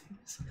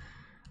difficulties.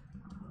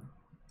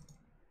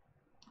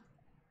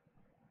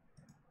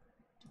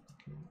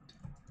 Duplicate.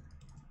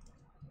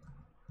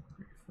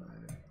 Grade 5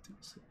 to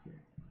sit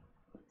here.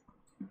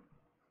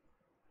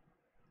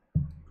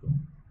 Cool.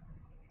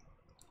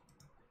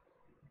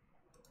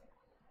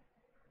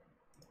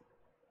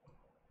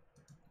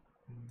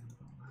 And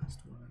the last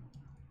one.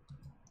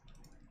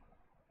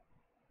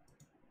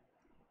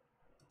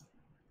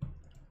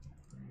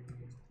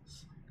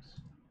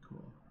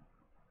 Cool.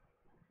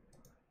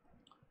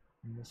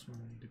 And this one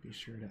I need to be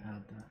sure to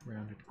add that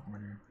rounded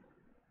corner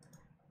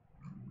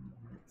on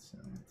the right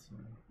side, so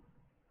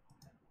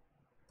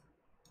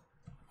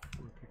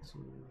 4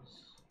 pixels.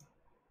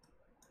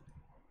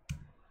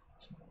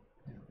 Yeah,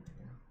 there we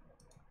go.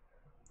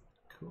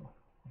 Cool.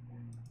 And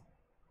then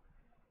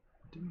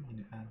do we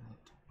need to add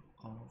that to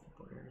all the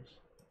borders?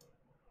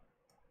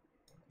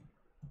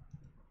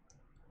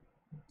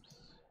 Oops.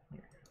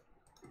 There we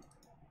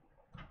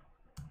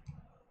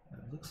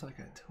go. It looks like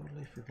I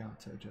totally forgot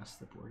to adjust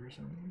the borders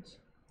on these.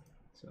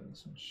 So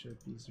this one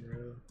should be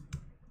 0.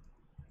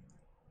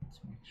 Let's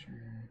make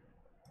sure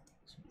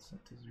this one's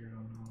set to 0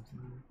 on all of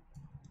them.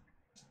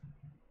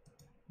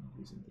 All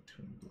these in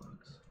between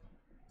blocks.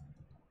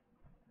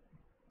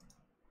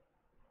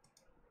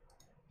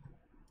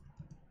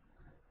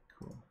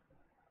 Cool.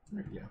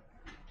 There we go.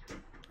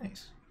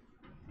 Nice.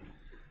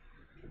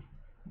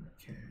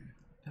 Okay.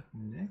 Up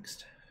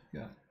next,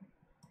 we've got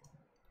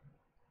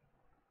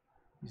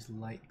these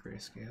light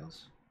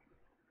grayscales,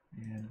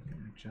 and I'm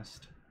going to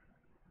adjust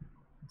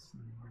what's the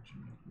margin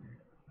right here.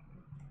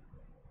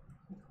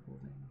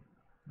 Holding.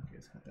 Okay,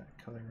 it's got that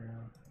color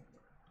around.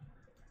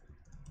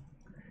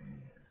 Gray.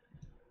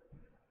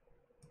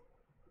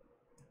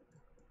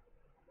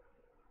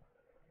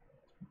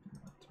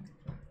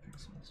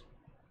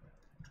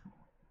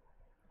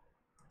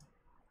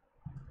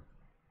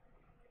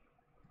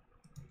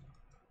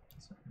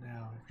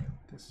 Now I've got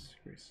this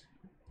race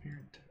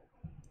parent.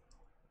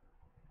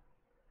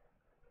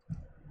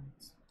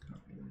 Let's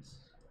copy this.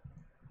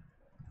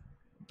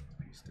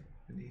 Paste it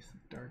beneath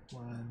the dark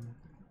one.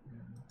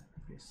 And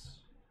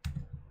paste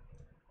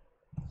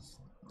this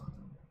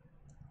bottom.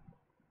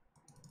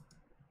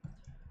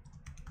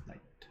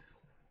 Light.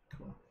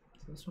 Cool.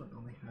 So this one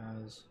only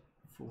has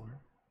 4.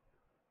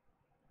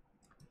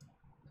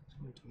 So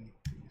I'm going to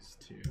delete these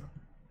 2.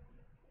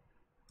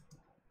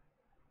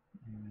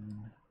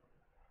 And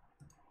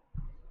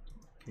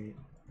okay,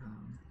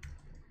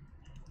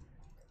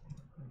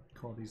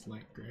 call these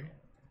light gray.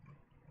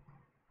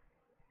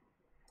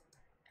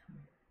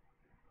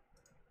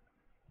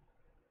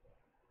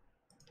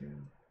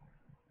 Again,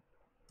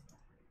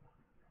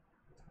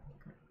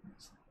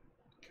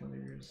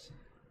 colors.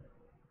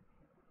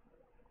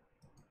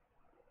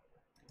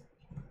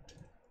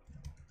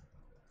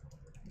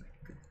 Light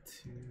gray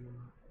 2.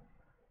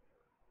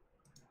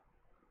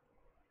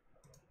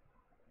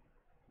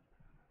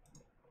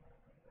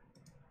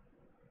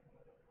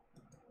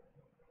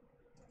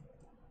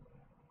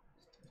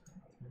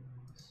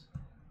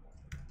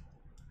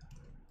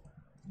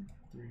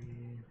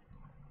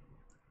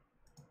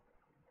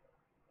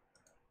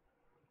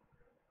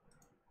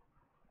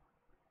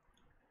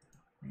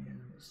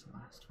 And this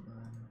last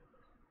one,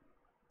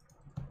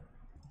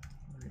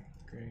 light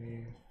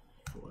gray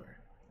 4.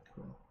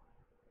 Cool.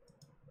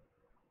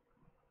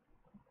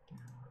 Down.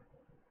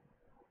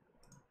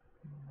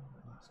 And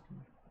the last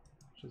one,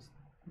 which is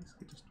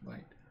basically just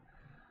white.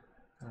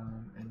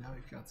 And now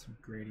we've got some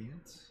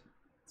gradients.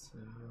 So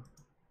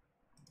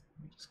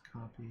let me just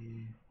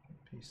copy and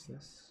paste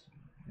this.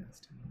 Yeah, let's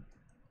do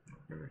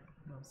it. Or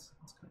no, let's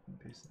copy and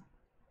paste it.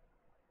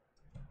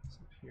 So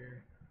up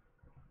here,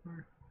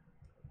 or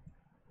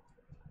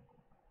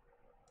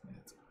yeah,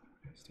 let's copy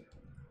and paste it.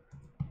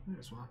 Might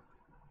as well.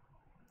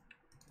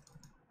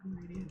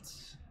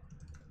 Gradients.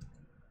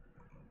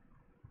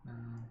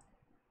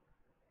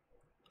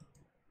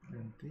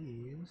 And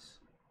these,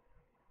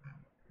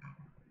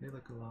 they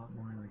look a lot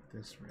more like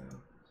this row.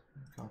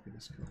 Copy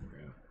this color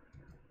row.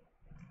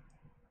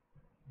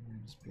 And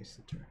then just paste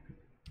it directly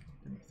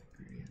beneath the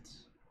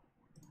gradients.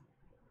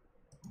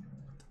 And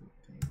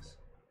delete these.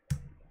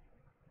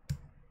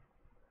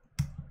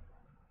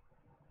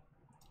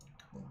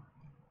 Cool.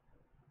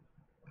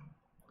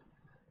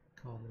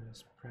 Call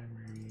this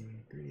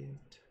primary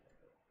gradient.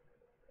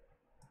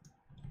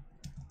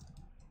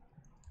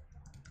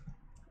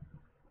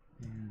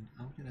 And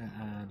I'm gonna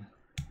add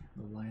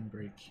a line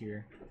break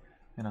here,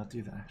 and I'll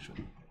do the actual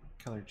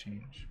color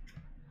change.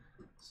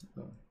 So,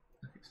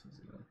 okay, so this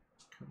is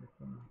a color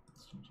file.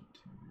 Let's change it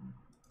to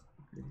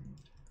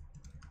gradient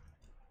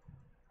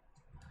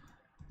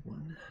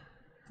 1.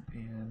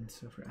 And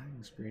so for adding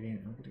this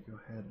gradient, I'm going to go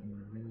ahead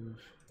and remove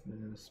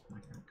this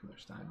background color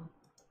style.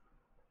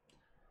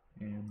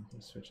 And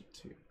we'll switch it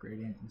to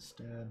gradient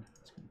instead.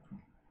 It's going to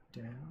point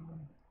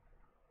down.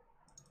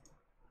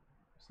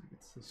 So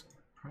it's this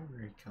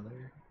primary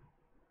color.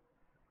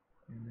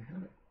 And they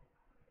have it.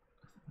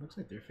 Looks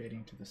like they're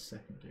fading to the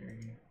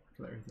secondary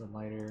color, the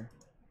lighter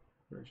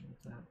version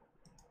of that.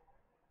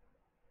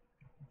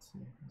 Let's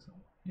see.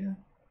 Yeah,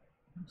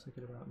 looks like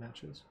it about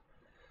matches.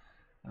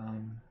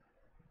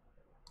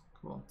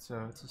 Cool.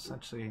 So it's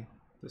essentially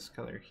this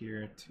color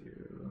here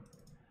to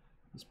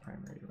this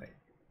primary light.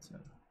 So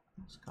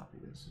let's copy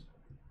this.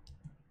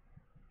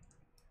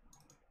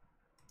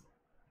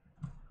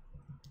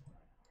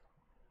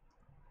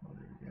 Oh,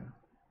 there we go.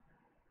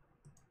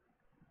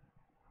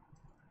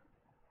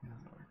 Yeah,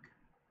 that'll work.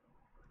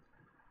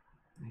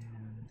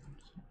 And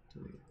just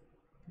delete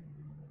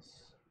these.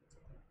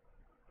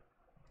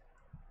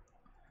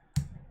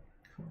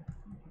 Cool.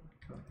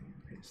 Copy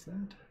and paste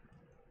that.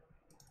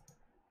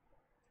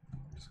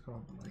 Just call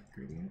it the light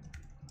gradient.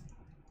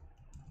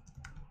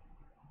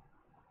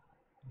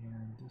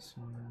 And this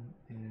one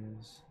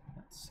is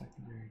that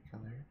secondary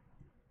color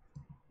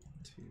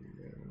to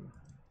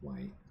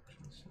white, which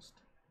is just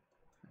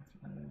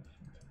F5.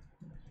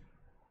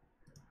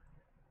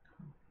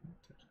 Cool.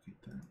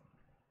 Duplicate that.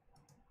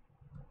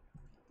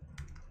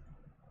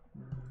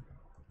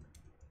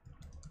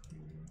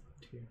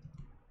 Two.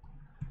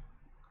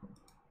 Cool.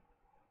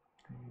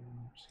 And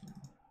I'm just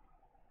gonna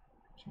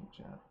change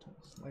out to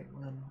this light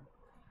one,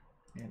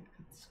 and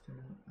it's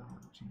gonna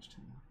change to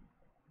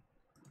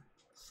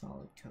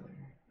solid color.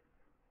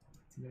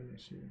 It's no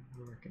issue.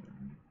 We're working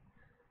on it.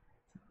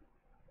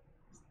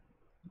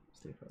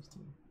 Stay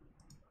posted.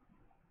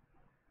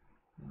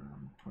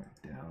 Point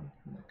it down,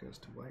 and that goes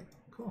to white.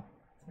 Cool.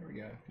 There we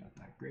go. Got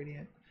that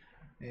gradient.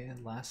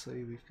 And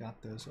lastly, we've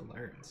got those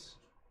alerts.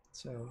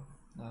 So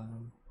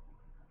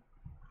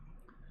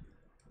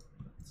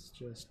let's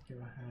just go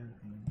ahead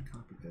and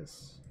copy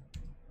this,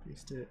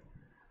 paste it,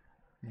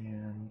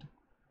 and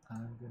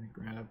I'm going to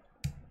grab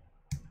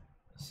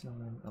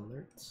some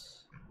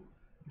alerts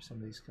for some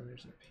of these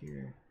colors up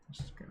here. Let's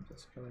just grab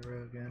this color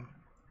row again.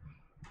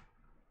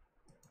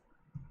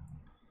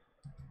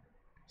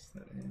 Paste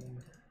that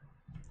in.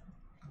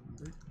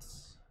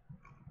 Alerts.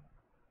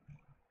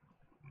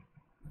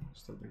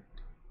 Just alert.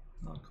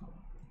 I'll call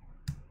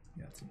it.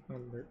 Yeah, it's an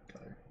alert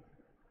color.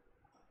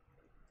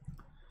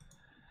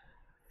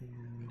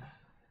 And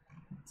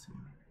let's see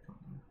what we call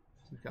them.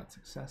 So we've got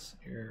success,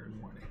 error,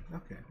 and warning.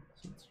 Okay,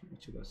 so it's for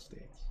each of those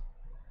states.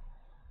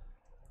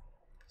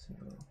 So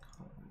I'll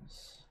call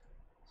this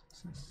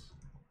success.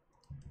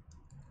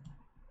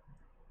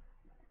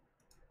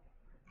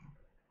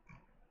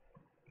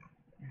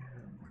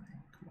 Error,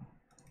 warning, cool.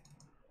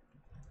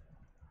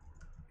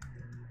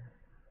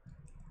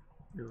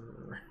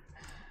 Error.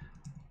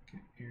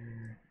 Okay,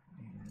 error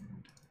and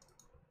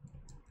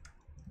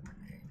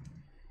warning.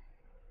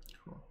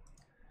 Cool.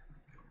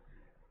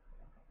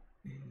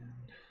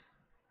 And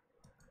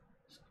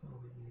let's call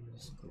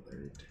these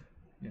alert.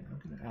 Yeah, I'm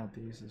going to add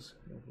these as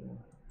global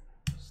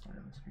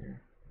styles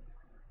here.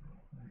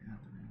 Let me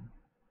add them in.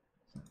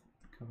 So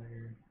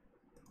color,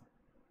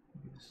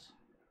 use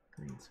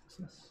green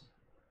success.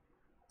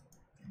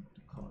 And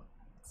call it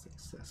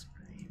success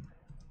green.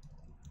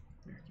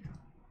 There we go.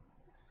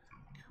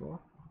 Cool.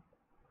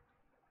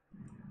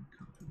 And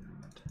copy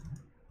that.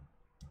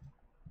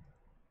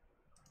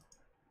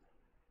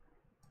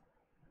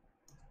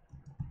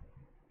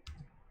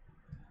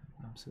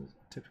 So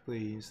typically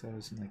you use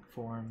those in like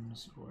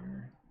forms,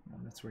 or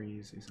that's where you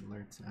use these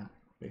alerts at,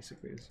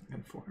 basically, is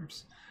in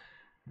forms.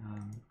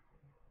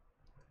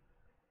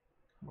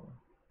 Cool.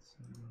 So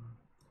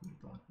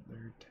block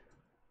alert,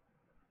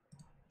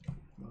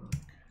 block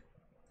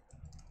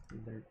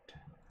alert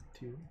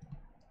 2.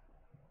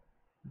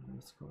 And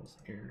this calls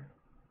error.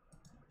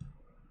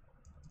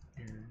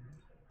 Error.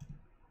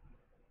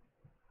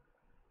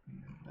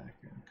 And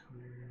background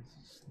color is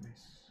this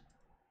nice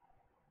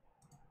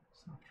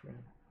soft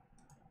red.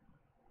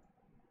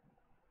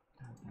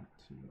 Add that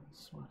to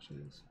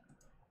swatches.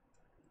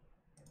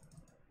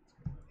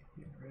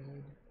 In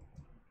red.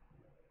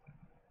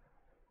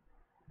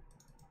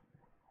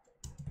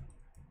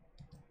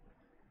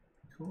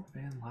 Cool,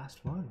 and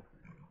last one.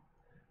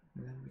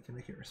 And then we can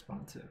make it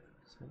responsive.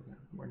 So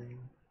warning,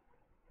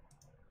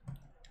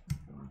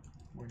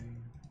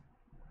 warning.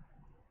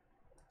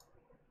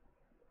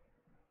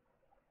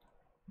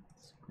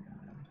 Let's grab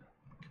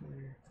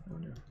color. Oh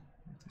no,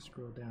 I have to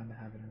scroll down to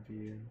have it in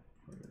view.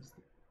 Where is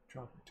the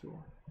dropper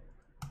tool?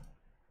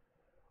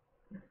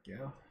 There we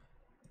go.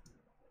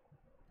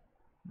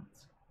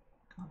 Let's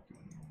copy.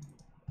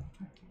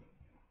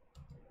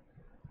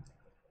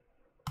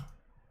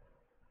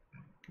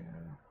 Go.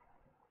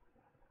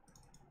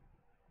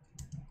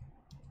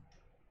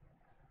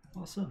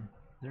 Awesome.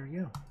 There we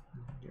go.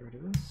 Get rid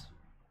of this.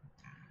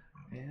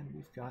 And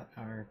we've got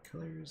our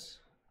colors,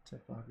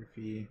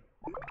 typography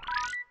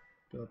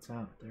built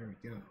out. There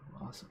we go.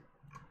 Awesome.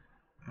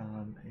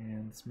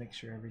 And let's make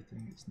sure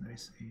everything is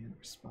nice and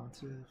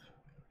responsive.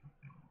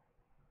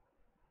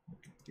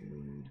 Looking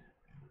good.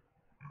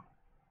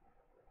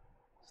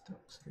 Still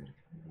looks good.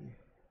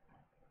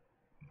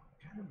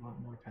 Kind of want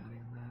more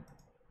padding on that.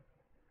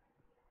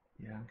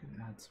 Yeah, I'm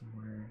gonna add some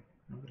more.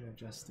 I'm gonna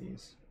adjust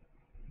these.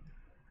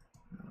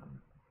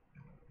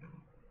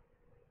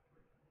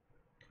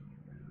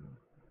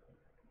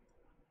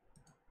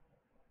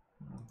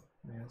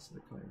 Yeah, that's the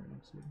color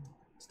right, so we can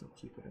still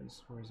keep it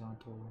as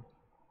horizontal.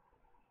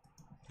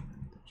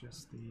 And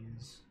adjust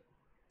these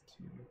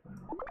to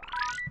about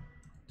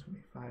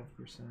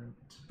 25%.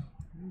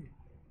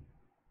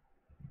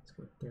 Let's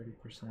go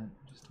 30%,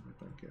 just to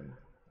look like a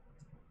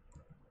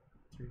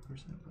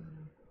 3%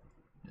 better.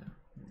 Yeah,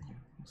 there we go.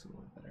 Looks a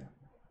little better.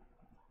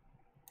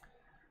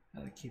 I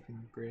like keeping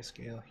the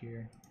grayscale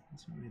here.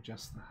 Let's maybe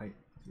adjust the height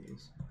of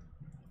these.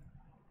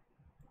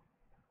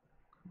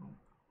 Cool.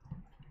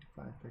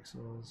 55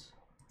 pixels.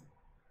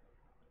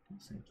 Do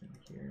the same thing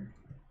here.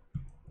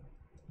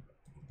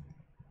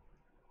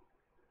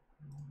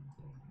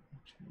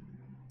 Each of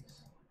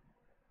these.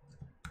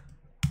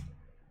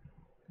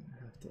 Gonna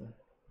have to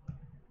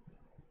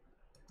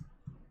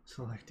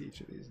select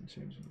each of these and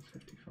change them to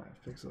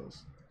 55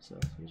 pixels. So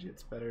usually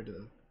it's better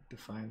to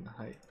define the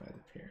height by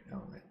the parent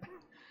element.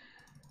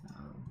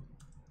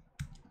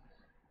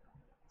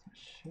 I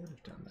should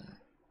have done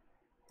that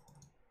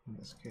in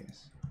this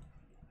case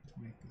to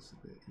make this a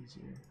bit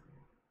easier.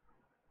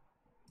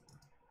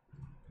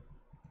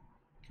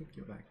 Could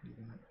go back and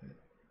do that, but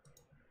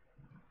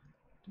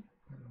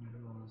I don't know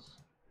who else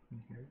in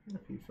here. We've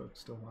got a few folks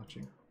still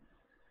watching.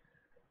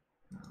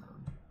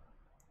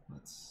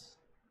 Let's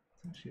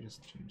actually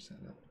just change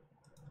that up.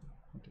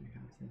 What do we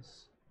have this?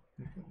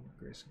 We've got more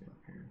grayscale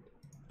parent.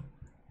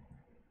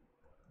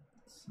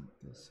 Set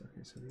this.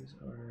 Okay, so these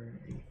are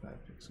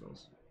 85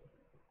 pixels.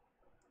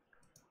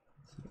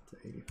 Set it to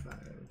 85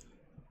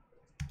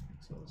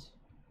 pixels.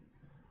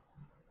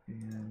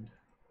 And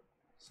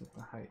set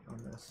the height on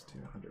this to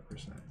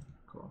 100%.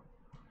 Cool.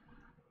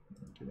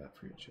 And do that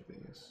for each of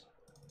these.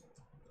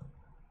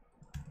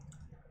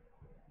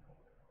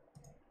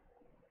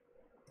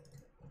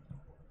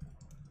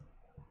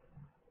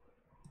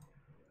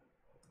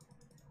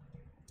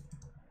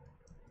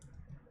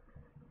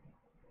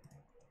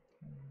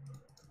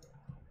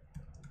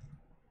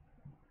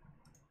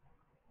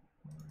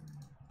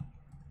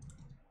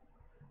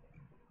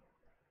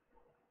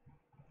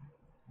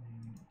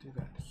 do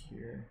that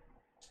here.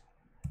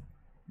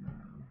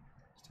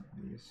 Let's take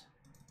these.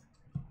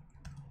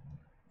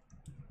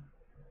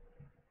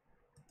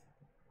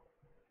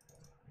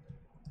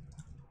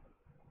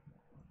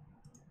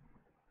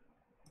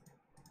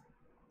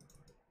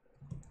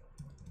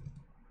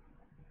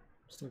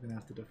 Still gonna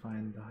have to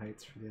define the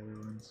heights for the other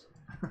ones.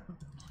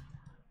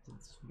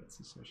 That's what it's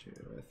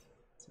associated with.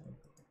 So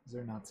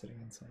they're not sitting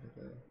inside of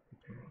the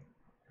parent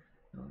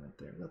element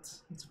there.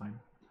 That's fine.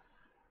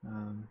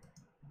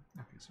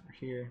 Okay, so we're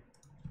here.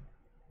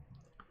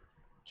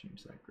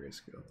 Change that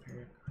grayscale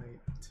parent height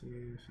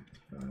to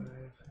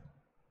 55.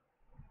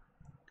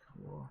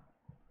 Cool.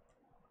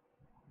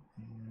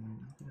 And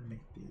I'm gonna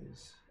make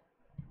these.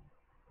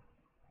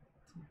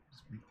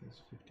 Just make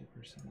these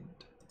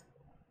 50%.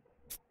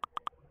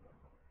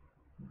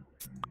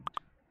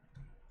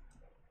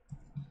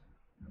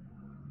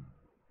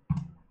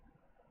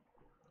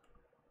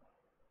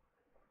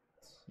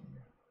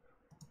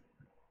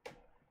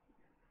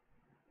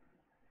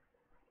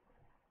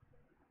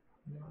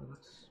 No, it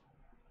looks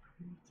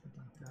pretty good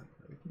like that,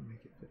 but we can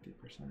make it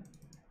 50%.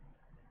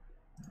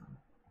 I'm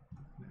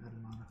gonna add a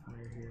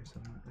modifier here so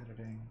I'm not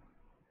editing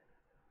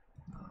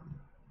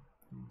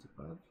ones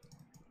above.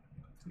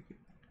 Let's make it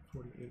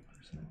 48%.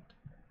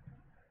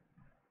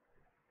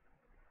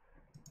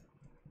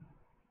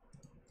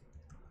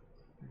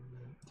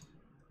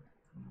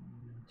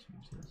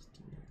 Change this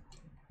to 10%.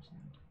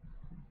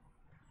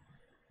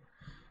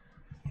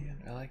 And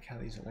I like how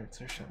these alerts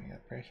are showing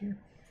up right here.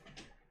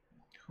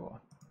 Cool.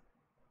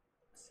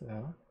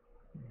 So,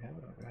 we have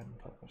it. I'll go ahead and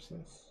publish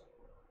this.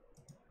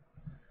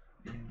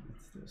 And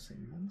it's the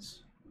same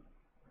ones.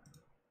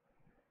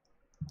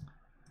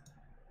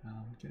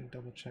 Gonna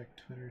double check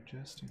Twitter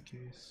just in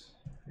case.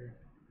 Here.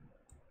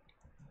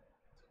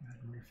 Let's go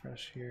ahead and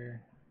refresh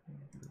here. Go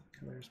to the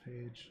colors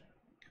page.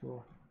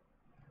 Cool.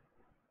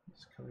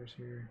 These colors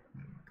here,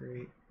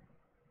 great.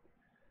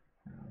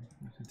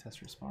 I can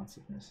test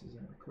responsiveness as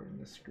I'm recording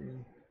this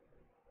screen.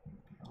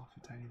 Be off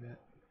a tiny bit.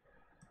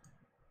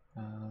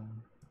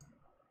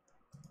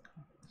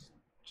 Just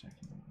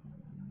checking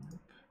map.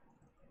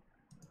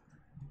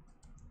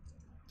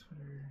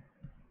 Twitter.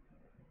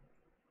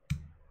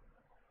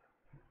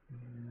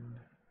 And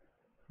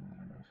I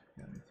don't know if we've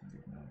got anything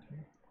going on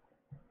here.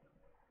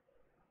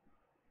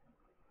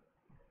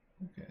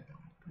 Okay,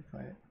 pretty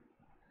quiet.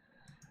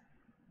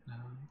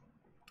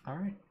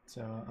 Alright,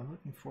 so I'm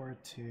looking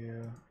forward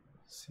to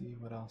see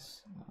what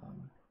else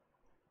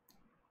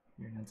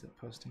Aaron ends up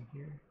posting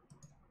here.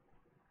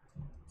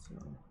 So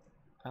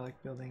I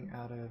like building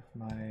out of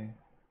my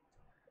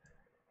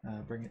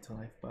bring it to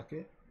life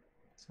bucket.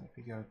 So if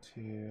we go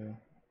to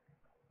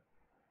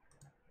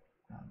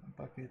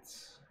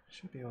buckets,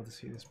 should be able to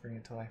see this bring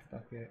it to life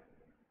bucket.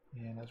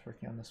 And I was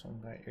working on this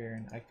one by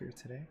Aaron Iker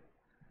today.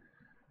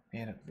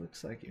 And it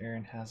looks like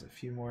Aaron has a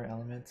few more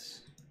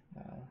elements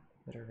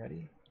that are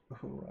ready.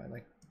 Oh, I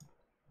like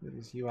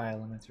these UI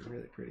elements are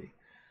really pretty.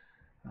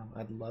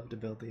 I'd love to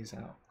build these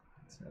out.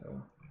 So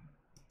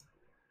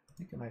I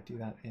think I might do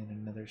that in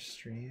another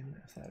stream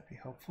if that would be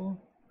helpful.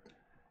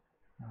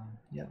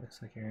 Yeah, it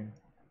looks like Aaron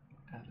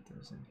added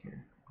those in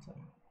here. So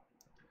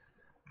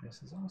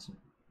this is awesome.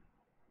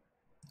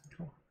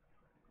 Cool.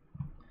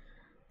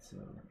 So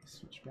let me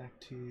switch back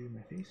to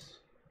my face.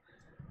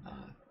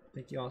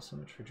 Thank you all so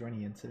much for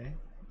joining in today.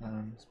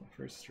 It's my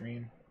first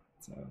stream,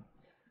 so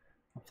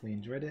hopefully you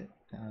enjoyed it.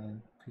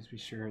 Please be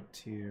sure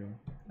to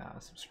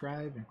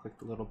subscribe and click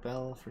the little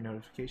bell for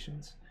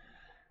notifications.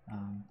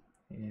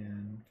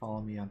 And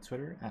follow me on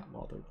Twitter at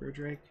Waldo.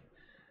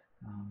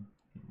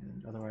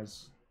 And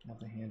otherwise, I have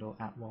the handle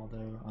at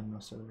Waldo on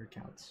most other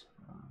accounts.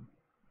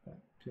 But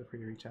feel free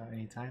to reach out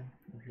anytime.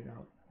 We're here to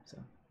help. So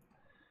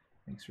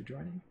thanks for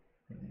joining,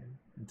 and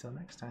until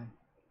next time,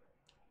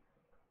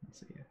 I'll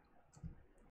see you.